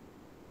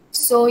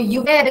 So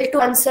you were able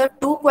to answer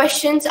 2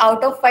 questions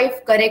out of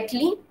 5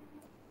 correctly.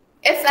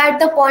 If at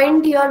the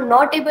point you are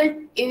not able,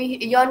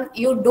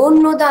 you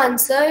don't know the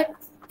answer,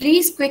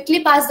 please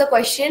quickly pass the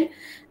question,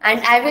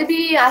 and I will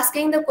be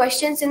asking the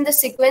questions in the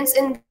sequence.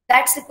 In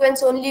that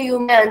sequence only you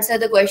may answer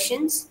the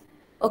questions.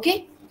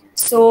 Okay.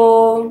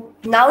 So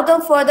now the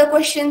further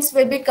questions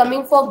will be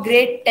coming for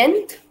grade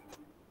 10th.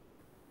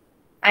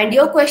 And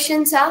your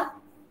questions are,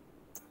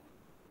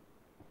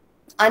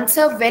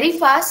 answer very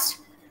fast.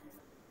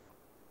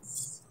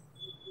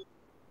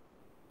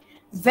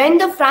 When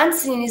the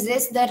France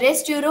sneezes, the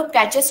rest Europe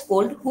catches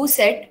cold. Who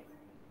said?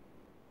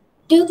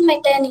 Duke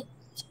Metheny.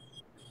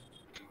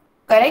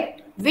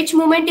 Correct. Which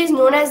movement is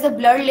known as the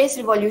bloodless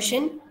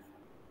revolution?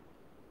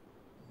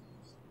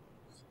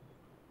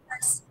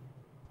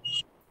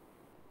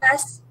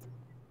 Pass.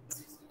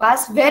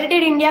 Pass. Where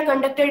did India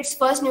conduct its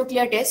first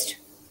nuclear test?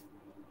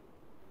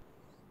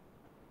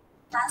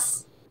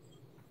 Pass.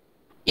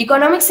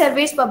 Economic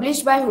surveys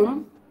published by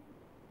whom?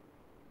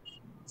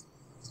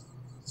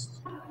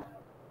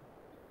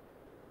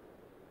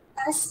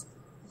 Pass.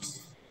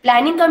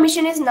 Planning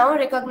Commission is now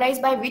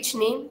recognized by which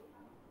name?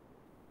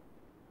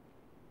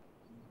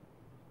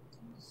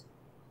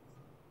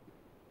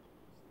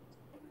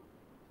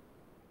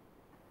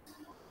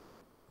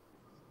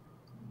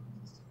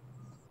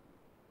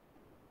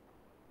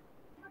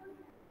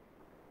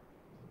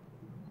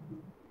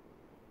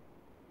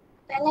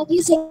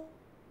 Carnegie second.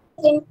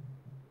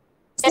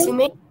 Yes, you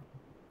may.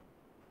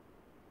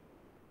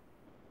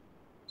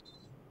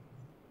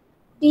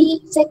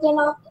 B second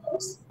of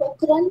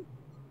Pokhran.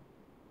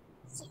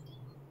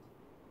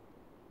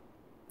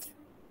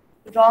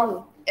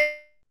 Wrong.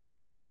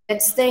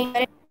 It's the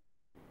incorrect.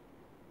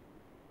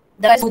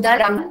 The Sudan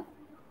Raman.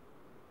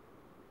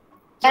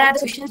 Here are the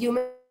solutions. You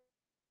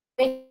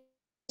may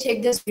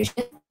check the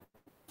solution.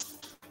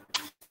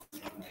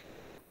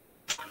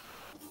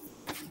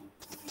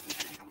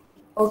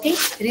 Okay.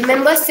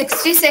 Remember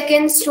 60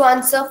 seconds to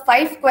answer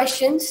 5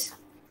 questions.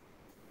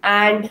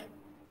 And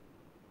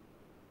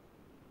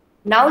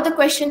now the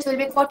questions will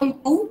be for team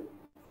 2.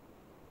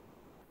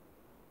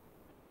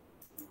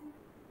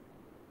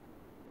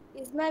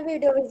 Is my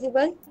video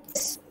visible?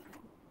 Yes.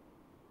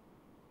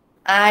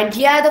 And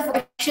here are the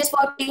questions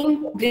for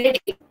team grade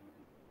 8.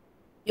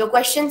 Your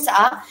questions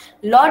are,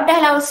 Lord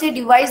Dalhousie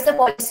devised the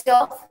policy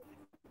of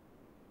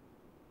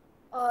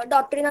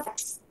Doctrine of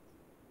Facts.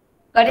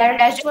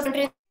 Correct.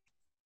 Country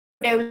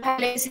develop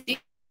electricity.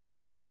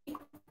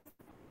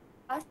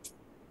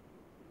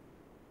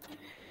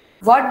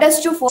 What does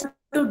to force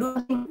to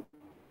do?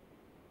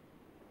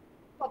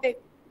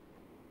 Puppet.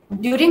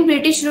 During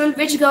British rule,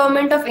 which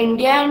government of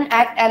India and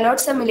Act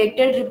allowed some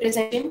elected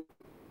representation?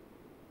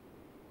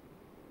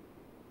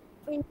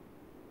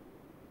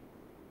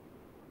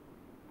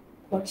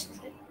 What's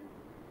that?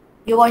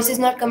 Your voice is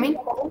not coming.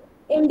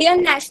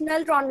 Indian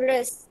National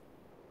Congress.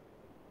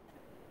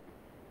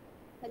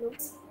 Hello.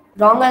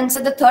 Wrong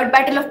answer. The third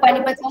battle of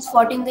Panipat was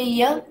fought in the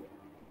year.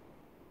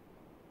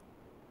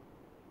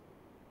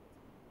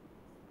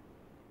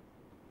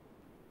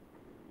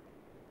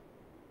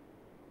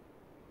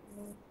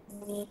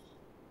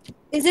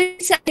 Is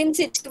it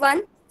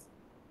 1761?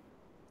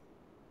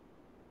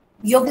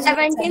 Your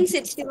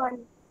 1761.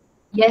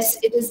 Yes,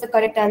 it is the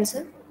correct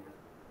answer.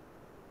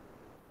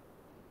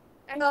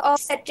 And of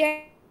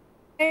second.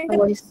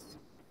 Voice.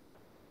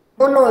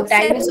 No,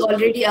 time is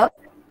already up.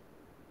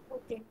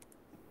 Okay.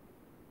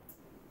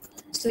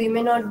 So you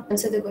may not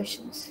answer the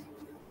questions.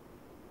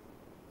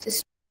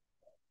 Just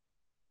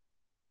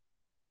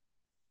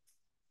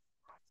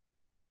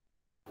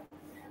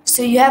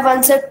so you have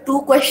answered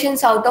 2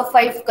 questions out of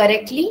 5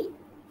 correctly.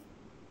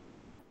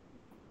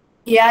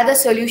 Here are the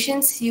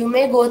solutions. You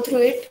may go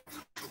through it.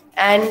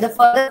 And the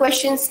further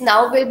questions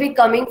now will be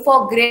coming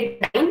for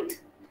grade 9th.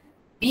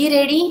 Be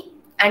ready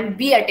and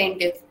be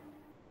attentive.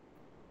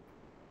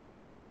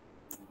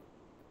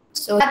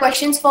 So the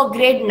questions for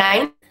grade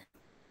 9.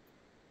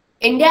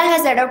 India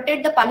has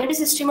adopted the parliamentary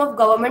system of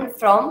government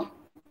from?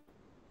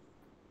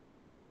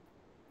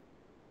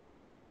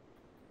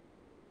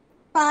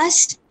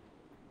 Past.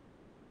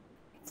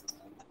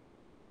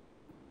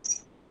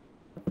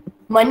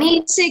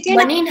 Money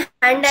in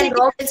hand and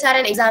raw bills are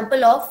an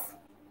example of?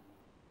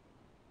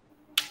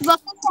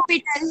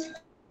 Working capital.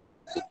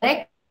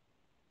 Correct.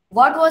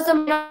 What was the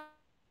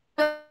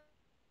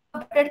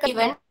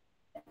event?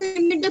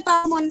 Limit the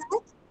power.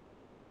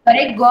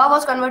 Correct. Goa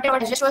was converted on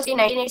August 1st in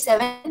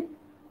 1987.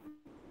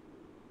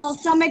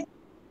 From it.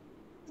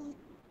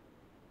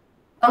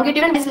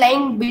 Longitudinal is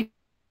lying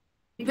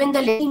between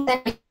the lakes and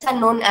lakes are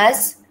known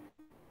as?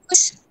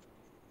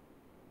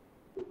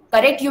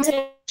 Correct. You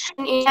said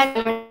in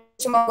India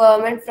system of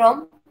government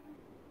from?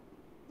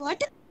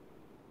 What?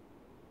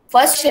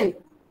 First question.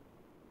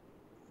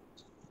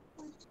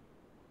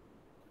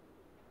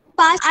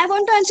 Pass. I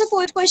want to answer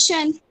 4th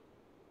question.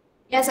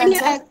 Yes,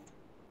 answer.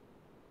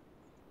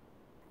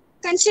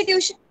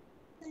 Constitution.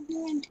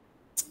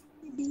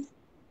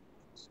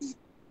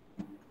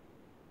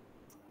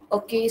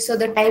 Okay, so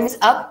the time is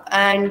up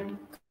and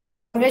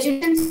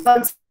congratulations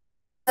on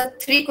answer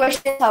 3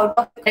 questions out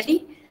of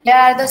 30. Here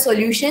are the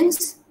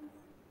solutions.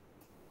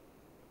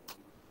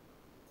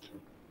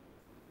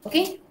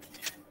 Okay.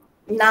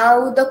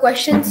 Now the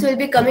questions will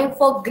be coming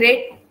for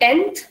grade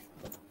 10th.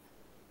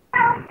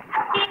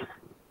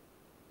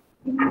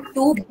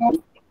 2.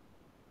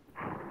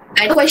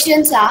 And the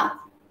questions are: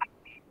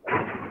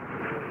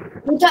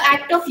 with the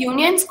Act of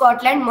Union,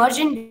 Scotland merged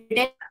in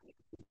Britain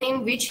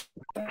in which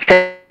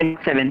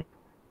 7.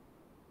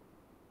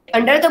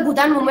 under the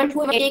Bhutan movement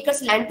who made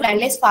acres land to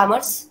landless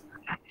farmers?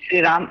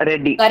 Sri Ram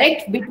Reddy.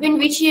 Correct. Between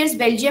which years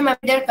Belgium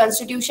amended their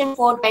constitution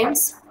 4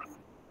 times?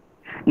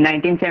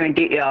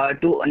 1970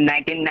 to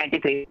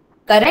 1993.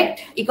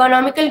 Correct.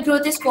 Economical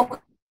growth is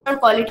focused on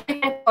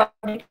qualitative and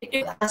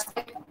quantitative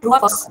aspect. True or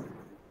false?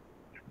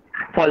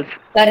 False.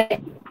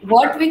 Correct.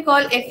 What we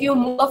call, if you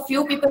move a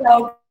few people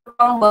out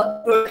from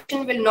work,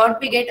 production will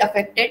not be get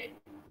affected.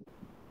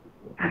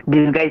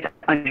 These guys.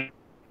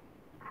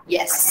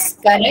 Yes,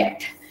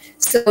 correct.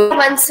 So you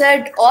have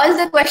answered all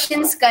the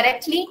questions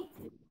correctly.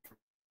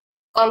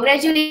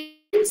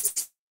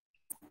 Congratulations.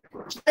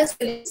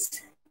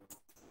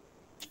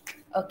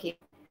 Okay.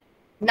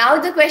 Now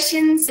the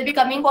questions will be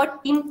coming for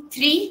team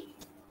 3.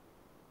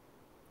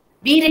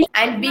 Be ready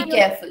and be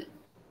careful.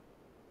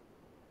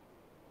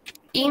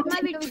 Team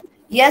 3.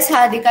 Yes,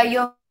 Hardika,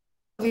 your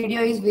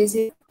video is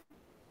busy.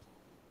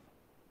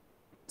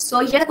 So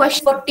here the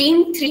question for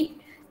team 3,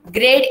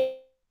 grade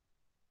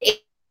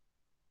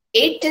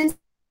 8 and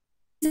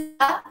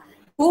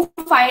who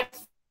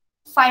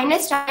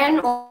finest iron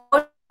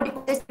ore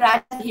deposits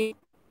here?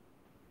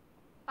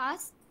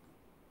 Pass.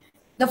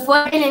 The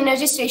first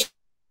energy station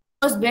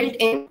was built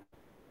in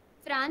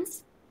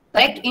France.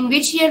 Correct. In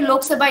which year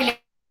Lok Sabha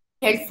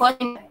held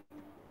first?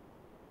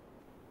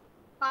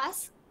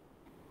 Pass.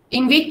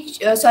 In which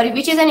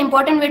which is an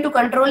important way to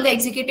control the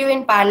executive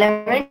in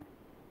parliament?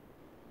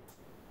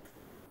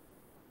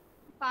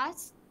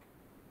 Pass.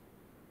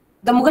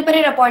 The Mughal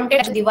period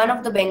appointed as Diwan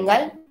of the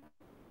Bengal.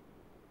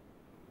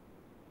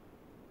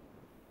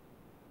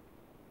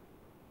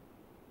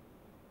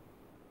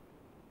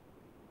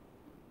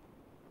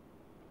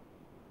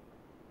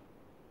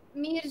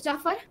 Mir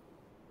Jafar.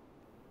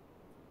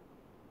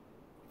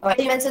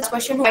 Answer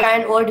question: who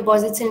iron ore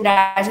deposits in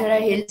Rajhara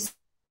Hills?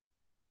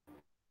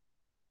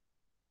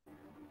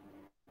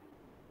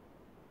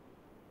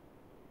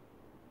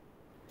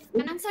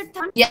 Can I answer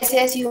third?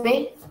 Yes, you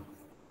may.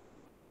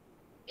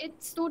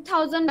 It's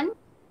 2001.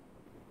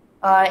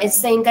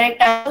 It's the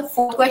incorrect answer.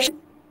 4th question.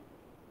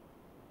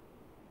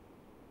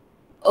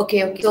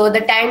 Okay. So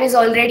the time is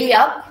already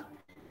up,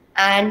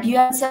 and you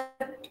answered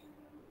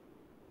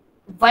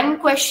 1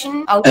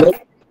 question out of.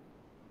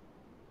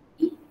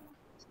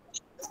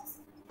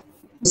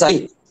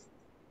 Sorry.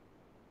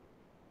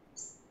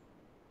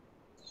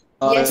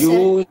 Yes,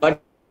 you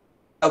what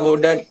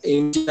about that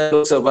Indian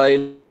Lok Sabha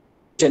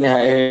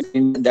election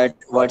in that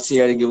what's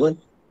here given?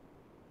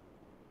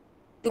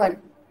 1.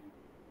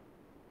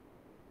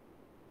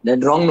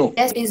 That wrong, no?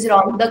 Yes, it is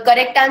wrong. The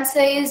correct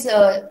answer is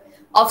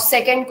of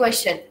 2nd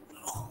question.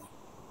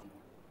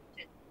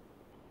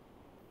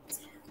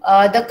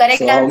 The correct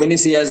So answer how many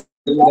CRs?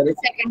 is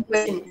 2nd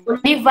question.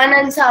 Only 1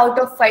 answer out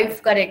of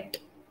 5 correct.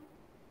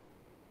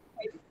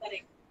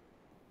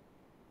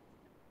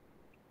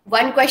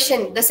 1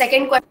 question. The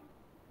 2nd question.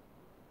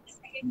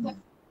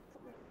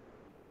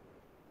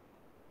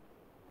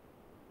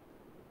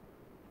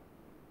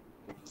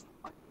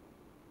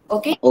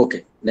 Okay.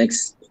 Okay.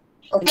 Next.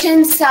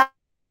 Questions are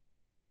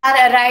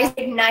arise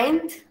at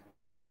 9th.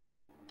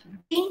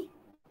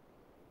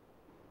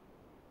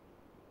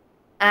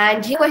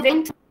 And here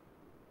question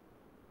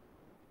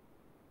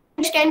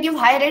can give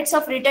high rates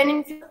of return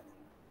in future.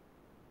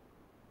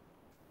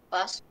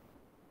 Pass.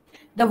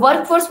 The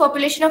workforce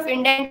population of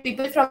India and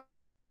people from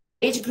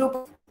age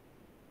group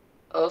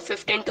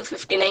 15 to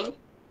 59.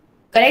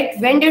 Correct.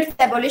 When did it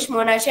abolish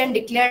monarchy and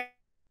declare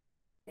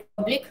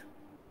republic?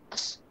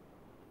 Pass.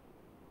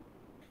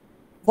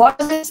 What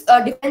was this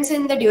difference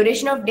in the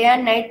duration of day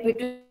and night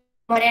between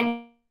Jammu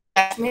and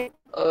Kashmir?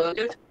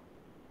 Good.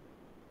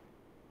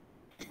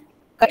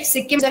 Correct.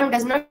 Sikkim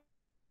does not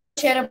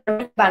share a border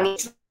with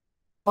Bangladesh.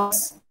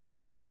 False.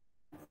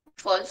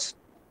 False.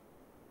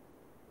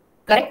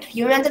 Correct.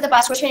 You answer the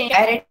past question.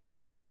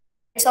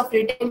 Rates of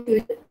return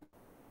to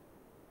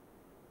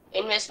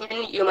Investment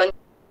in human.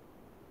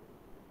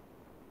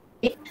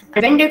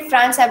 when did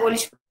France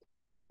abolish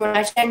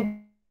monarchy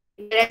and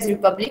declare as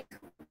republic?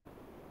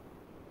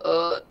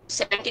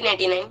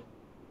 1799.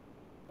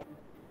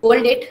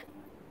 Hold it.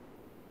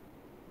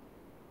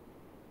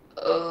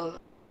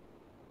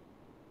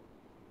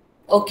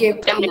 Okay.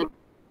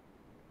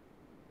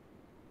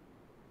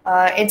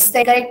 It's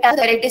the correct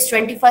answer. It is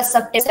 21st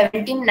September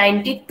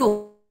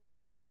 1792.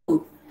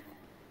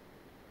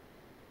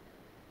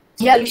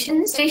 Yeah,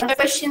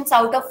 questions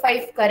out of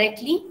 5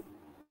 correctly.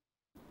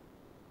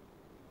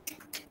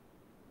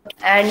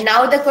 And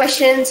now the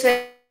questions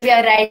we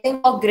are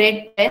writing for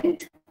grade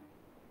 10th.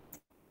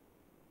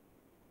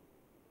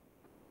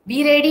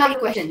 Be ready for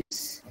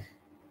questions.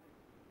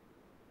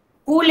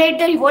 Who led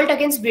the revolt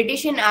against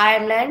British in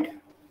Ireland?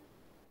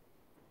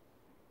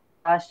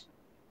 Pass.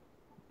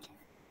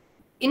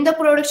 In the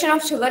production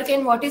of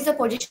sugarcane, what is the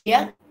position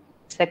here?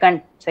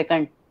 Second.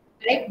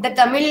 Right. The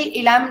Tamil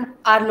Ilam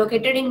are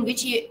located in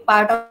which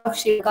part of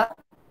Sri Lanka?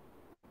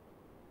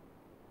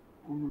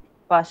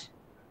 Pass.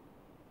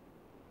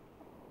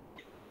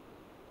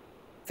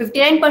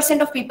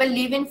 59% of people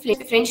live in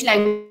French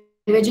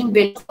language in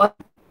Belfast.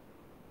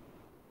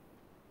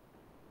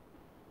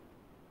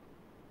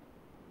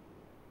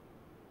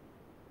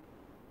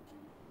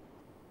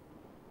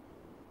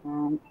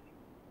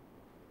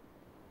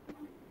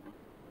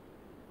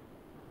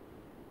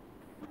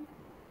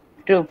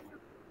 True.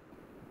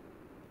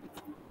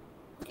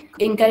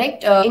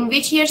 Incorrect. In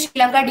which year Sri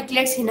Lanka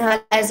declared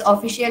Sinhala as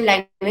official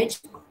language?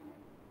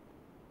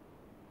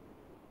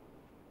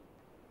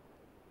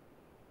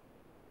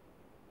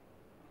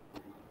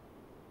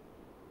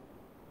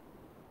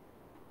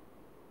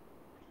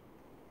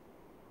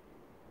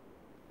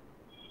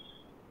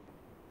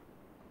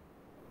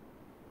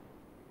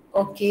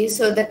 Okay,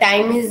 so the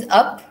time is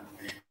up.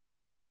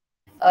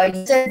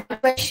 You said the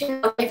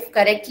question if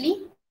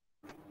correctly.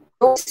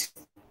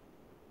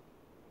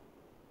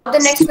 The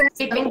next one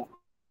is coming.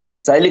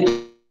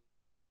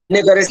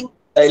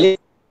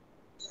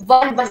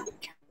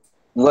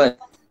 One.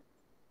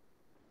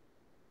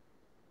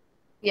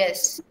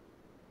 Yes.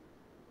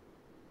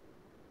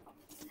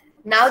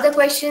 Now the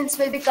questions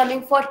will be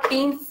coming for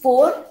team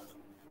 4.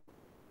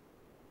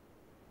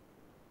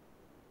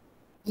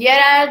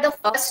 Here are the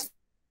first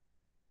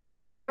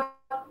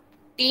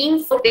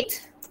team 4.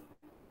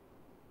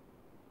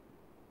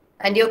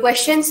 And your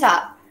questions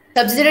are: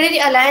 subsidiary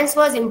alliance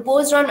was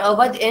imposed on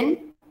Awadh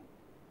in?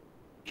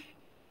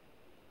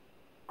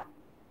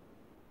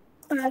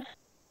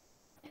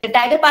 The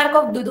Tiger Park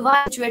of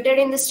Dudhwa is situated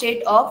in the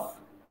state of?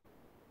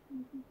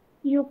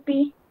 UP.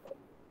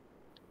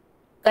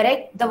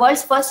 Correct. The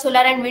world's first solar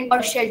and wind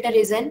power shelter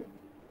is in?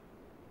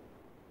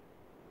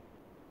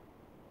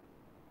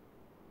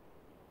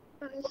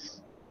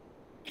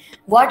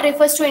 What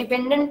refers to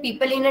independent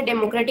people in a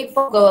democratic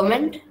form of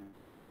government?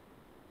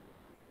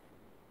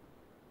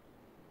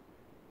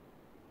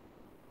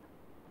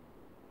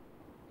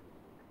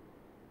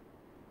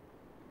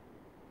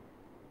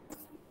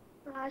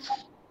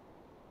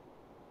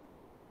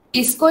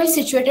 ISCO is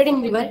situated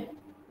in river.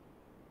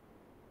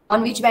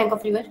 On which bank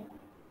of river?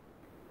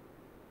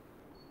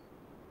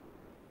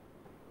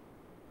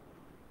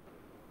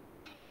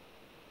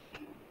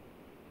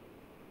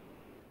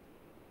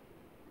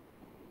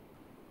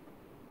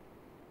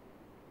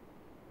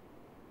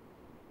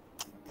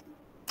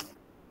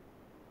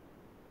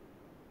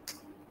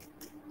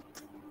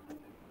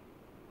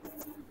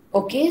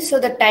 Okay, so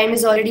the time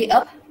is already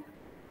up.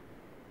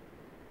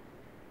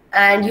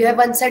 And you have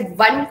answered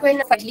one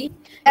question correctly.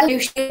 You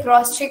should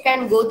cross-check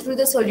and go through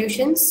the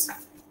solutions.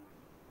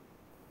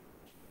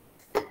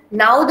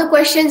 Now the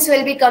questions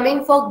will be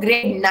coming for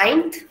grade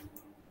 9th.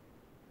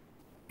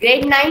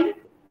 Grade 9.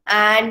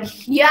 And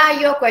here are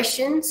your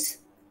questions.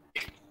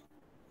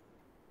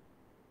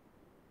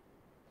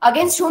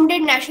 Against whom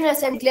did National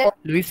Assembly declare?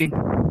 Louis.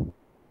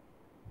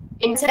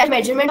 In such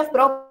measurement of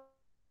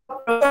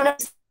proton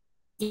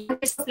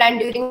of land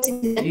during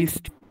season.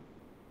 East.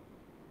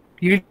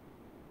 Yield.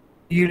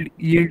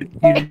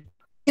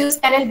 Suez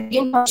Canal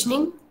began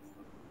functioning?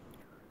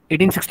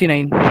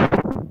 1869.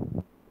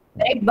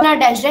 Correct. Burn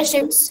dash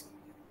ships.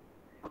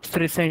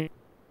 Present.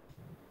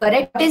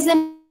 Correct. What is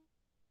the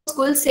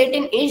school set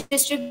in each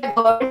district by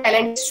government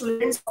talented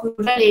students of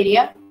rural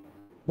area?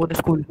 What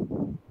school?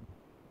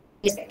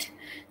 Yes.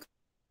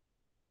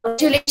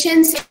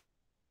 Congratulations,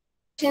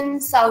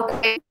 South.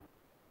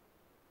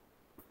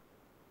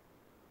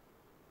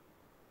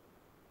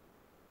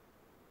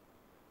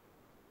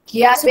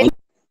 Yeah.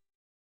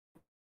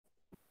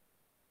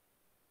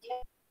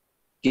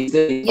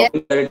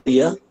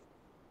 Yeah.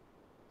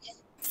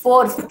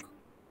 4th.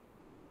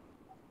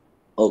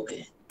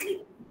 Okay.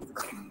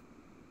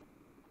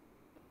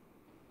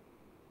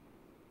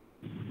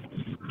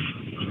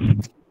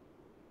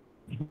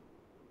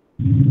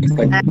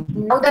 And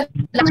now the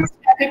last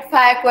rapid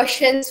fire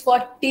questions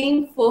for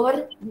team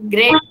 4,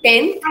 grade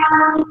 10.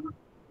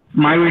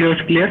 My video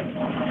is clear.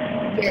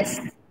 Yes.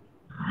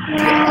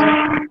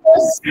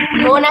 Was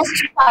known as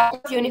part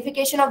of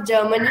unification of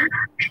Germany.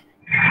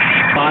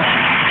 Pass.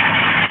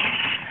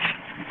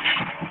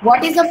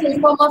 What is the full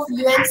form of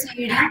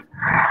UNCED?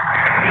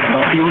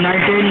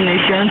 United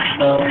Nations.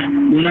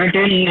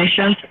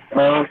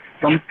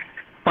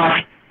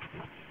 Pass.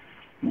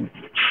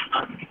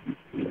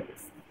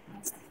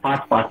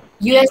 Pass.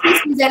 USA,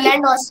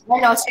 Switzerland,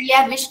 and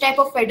Australia. Which type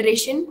of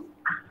federation?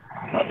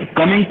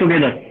 Coming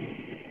together.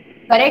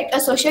 Correct. A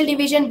social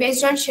division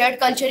based on shared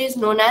culture is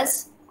known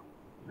as?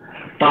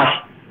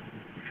 Pass.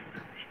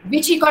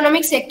 Which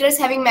economic sectors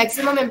having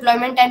maximum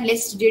employment and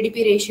less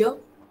GDP ratio?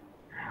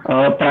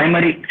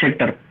 Primary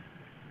sector.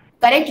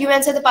 Correct. You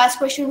answer the past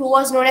question. Who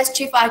was known as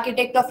chief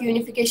architect of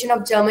unification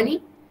of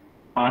Germany?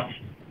 Pass.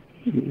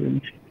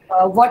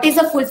 What is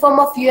the full form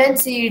of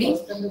UNCED?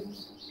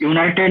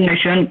 United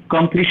Nations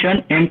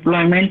Completion,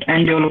 Employment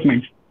and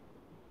Development.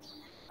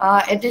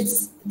 It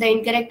is the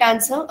incorrect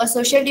answer. A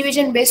social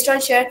division based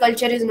on shared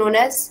culture is known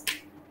as.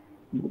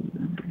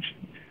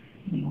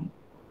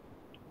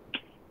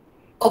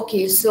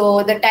 Okay,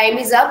 so the time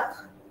is up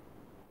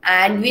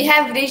and we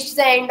have reached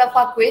the end of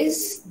our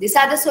quiz. These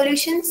are the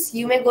solutions.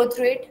 You may go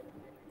through it.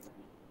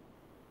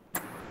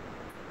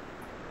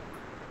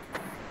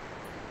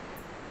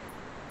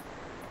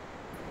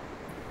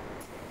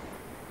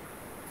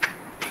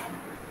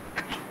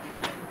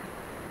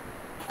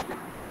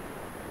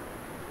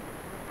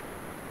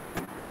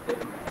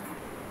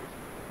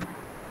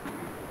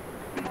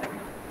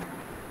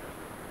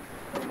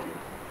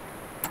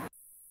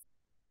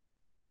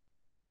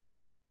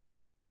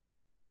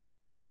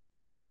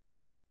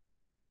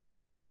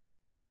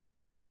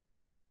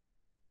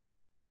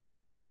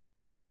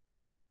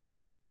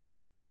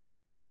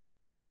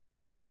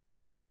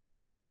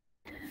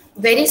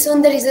 Very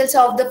soon the results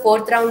of the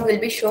fourth round will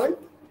be shown.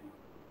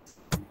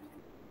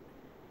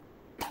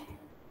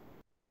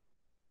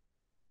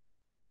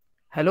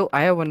 Hello,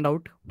 I have one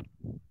doubt.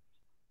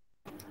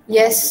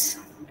 Yes.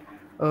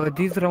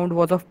 This round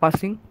was of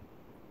passing.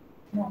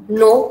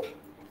 No.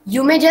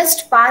 You may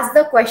just pass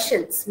the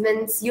questions.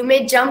 Means you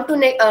may jump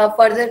to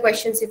further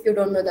questions if you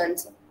don't know the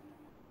answer.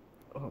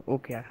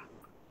 Okay.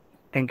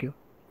 Thank you.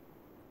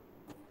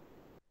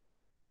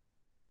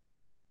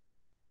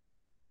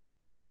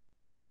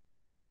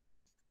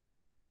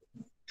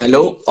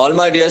 Hello, all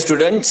my dear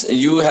students.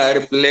 You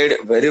had played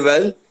very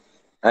well,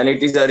 and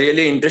it is a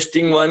really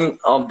interesting one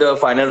of the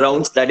final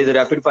rounds. That is the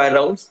rapid fire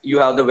rounds. You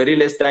have the very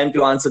less time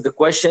to answer the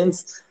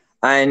questions,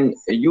 and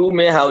you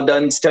may have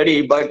done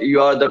study, but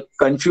you are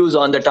confused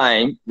on the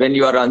time when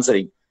you are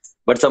answering.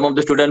 But some of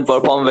the students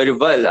perform very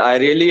well. I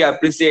really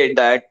appreciate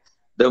that.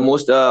 The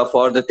most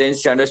for the 10th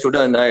standard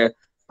student,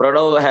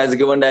 Pranav has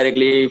given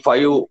directly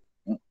 5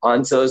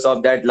 answers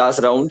of that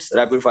last rounds,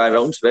 rapid fire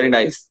rounds. Very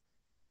nice.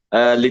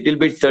 A little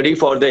bit study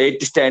for the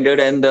 8th standard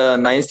and the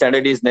 9th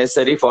standard is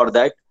necessary for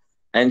that.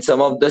 And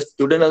some of the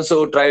students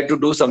also try to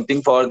do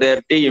something for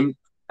their team,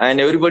 and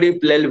everybody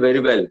played very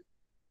well.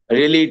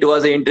 Really, it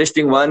was an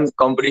interesting one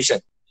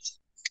competition.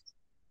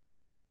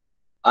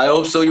 I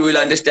hope so you will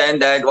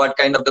understand that what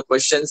kind of the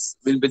questions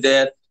will be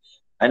there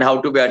and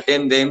how to be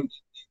attend them.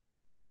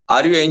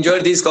 Are you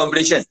enjoyed this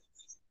competition?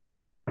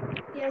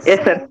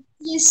 Yes, sir.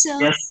 Yes, sir.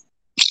 Yes.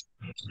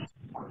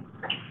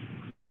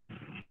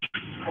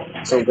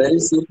 So very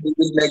soon we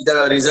will make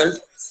the result.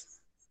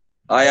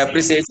 I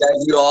appreciate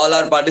that you all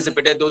are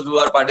participated. Those who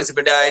are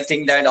participated, I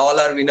think that all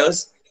are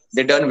winners.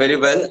 They done very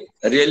well.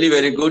 Really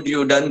very good.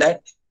 You done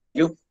that. Thank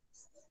you.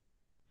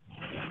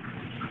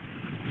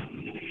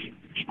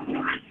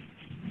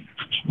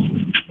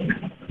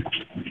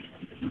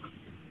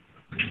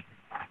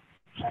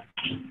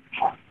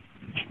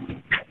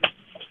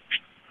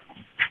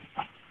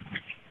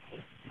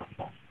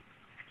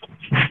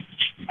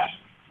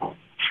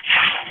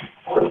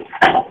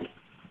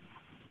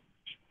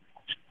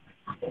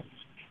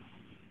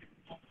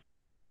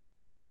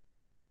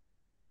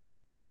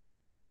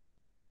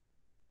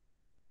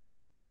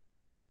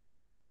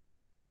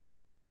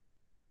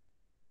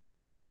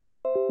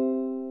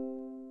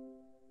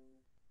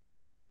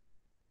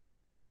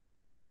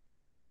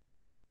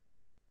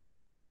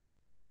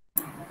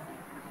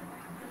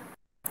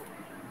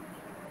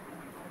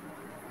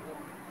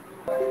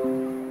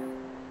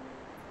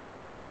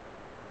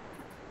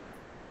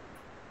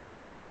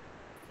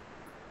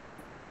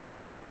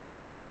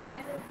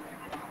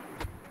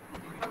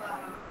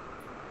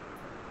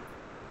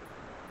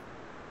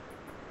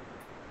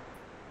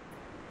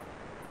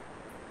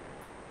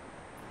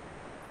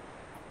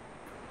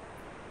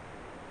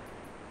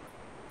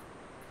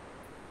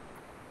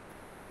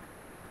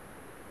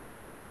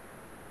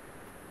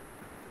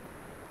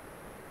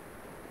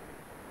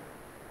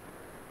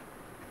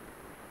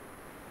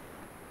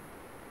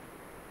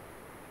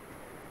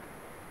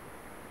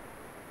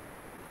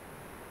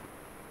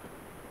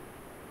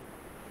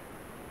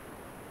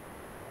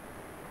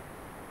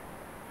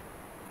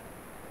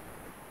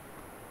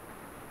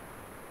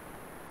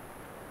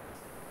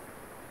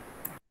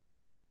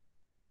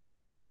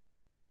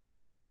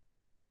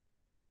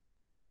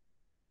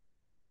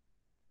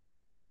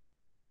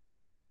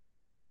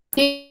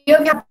 Here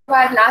we have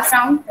our last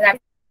round, rapid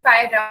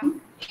fire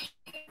round.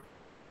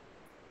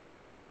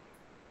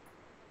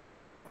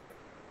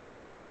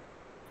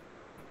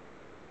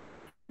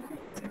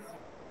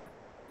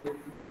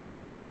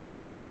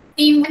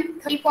 Team 1,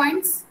 30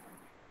 points.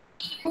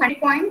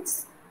 100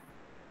 points.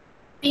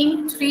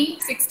 Team 3,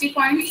 60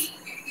 points.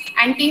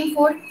 And Team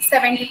 4,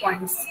 70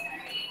 points.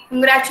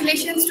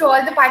 Congratulations to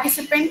all the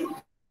participants.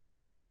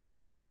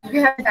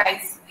 You have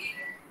guys.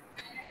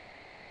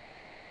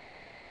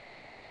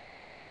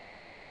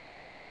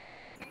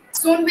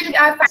 Soon we'll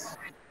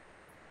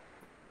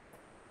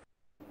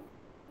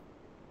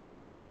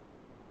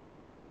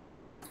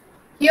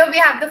here we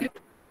have the.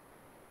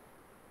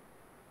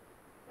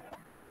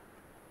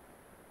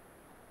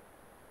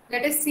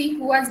 Let us see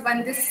who has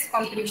won this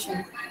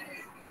competition.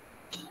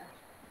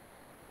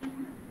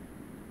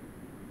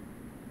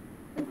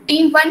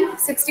 Team 1,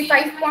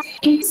 65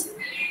 points.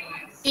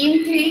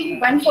 Team 3,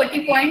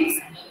 140 points.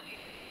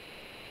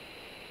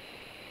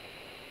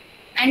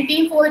 And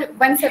Team 4,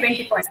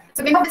 170 points.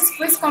 So winner of this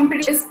quiz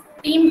competition is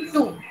Team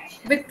 2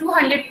 with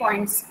 200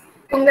 points.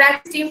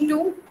 Congrats, Team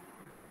 2.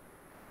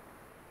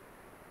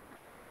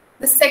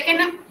 The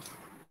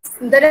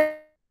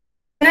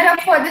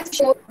runner-up for this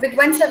show with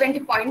 170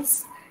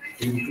 points.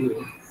 Team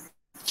 2.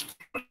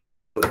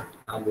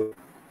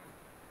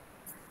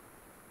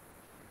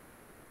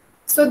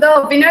 So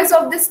the winners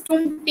of this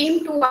Team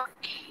 2 are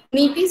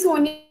Neeti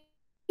Soni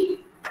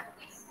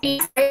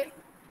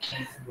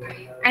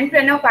and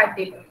Pranav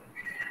Patil.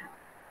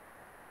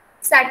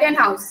 Saturn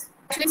House.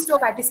 List of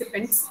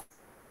participants.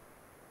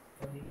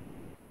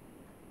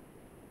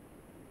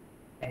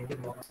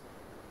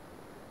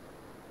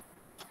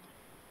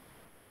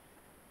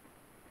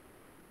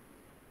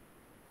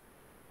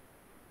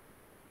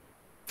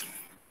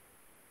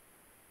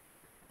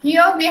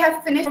 Here we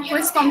have finished the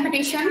quiz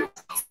competition.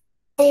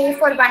 So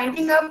for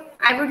winding up,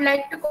 I would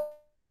like to call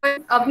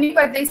Avni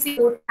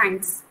Pardesi.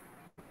 Thanks.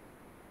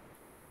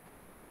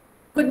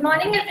 Good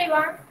morning,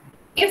 everyone.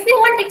 If we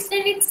want to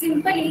explain it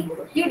simply,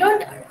 you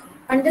don't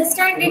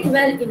understand it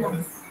well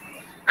enough.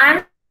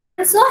 I'm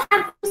so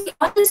happy to see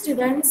all the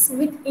students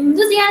with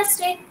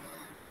enthusiastic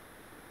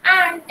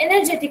and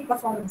energetic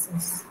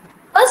performances.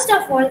 First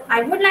of all,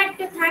 I would like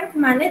to thank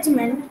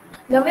management,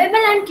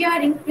 lovable and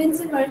caring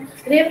principal,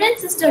 Reverend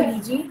Sister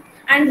Viji,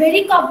 and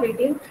very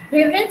cooperative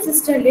Reverend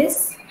Sister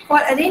Liz for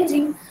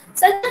arranging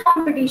such a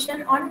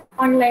competition on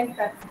online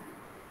platform.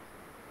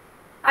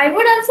 I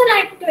would also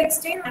like to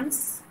extend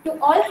thanks to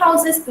all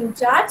houses in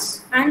charge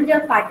and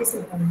their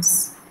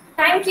participants.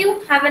 Thank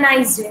you. Have a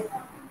nice day.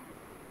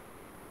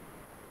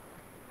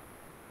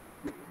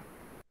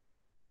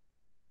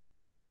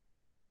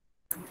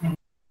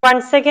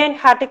 Once again,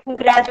 hearty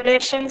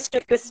congratulations to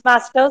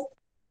Quizmasters,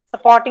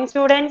 supporting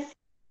students,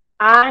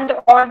 and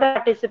all the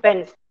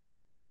participants.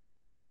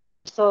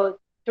 So,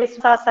 quiz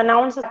has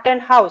announced a certain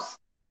house,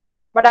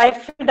 but I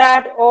feel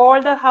that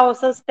all the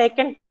houses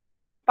taken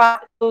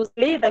part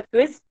closely the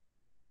quiz,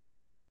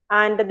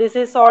 and this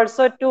is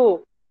also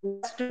to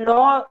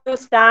know to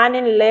stand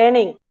in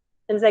learning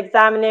since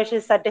examination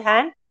is at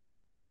hand.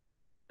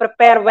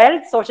 Prepare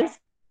well, socials,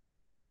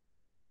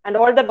 and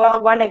all the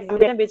one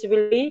examination which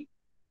will be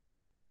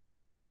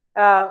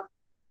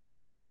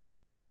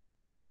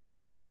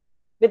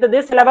with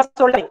this syllabus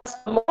holding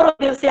more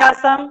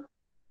enthusiasm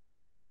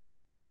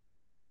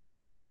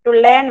to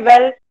learn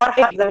well for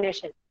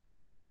examination.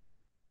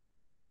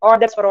 All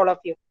that's for all of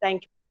you.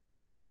 Thank you.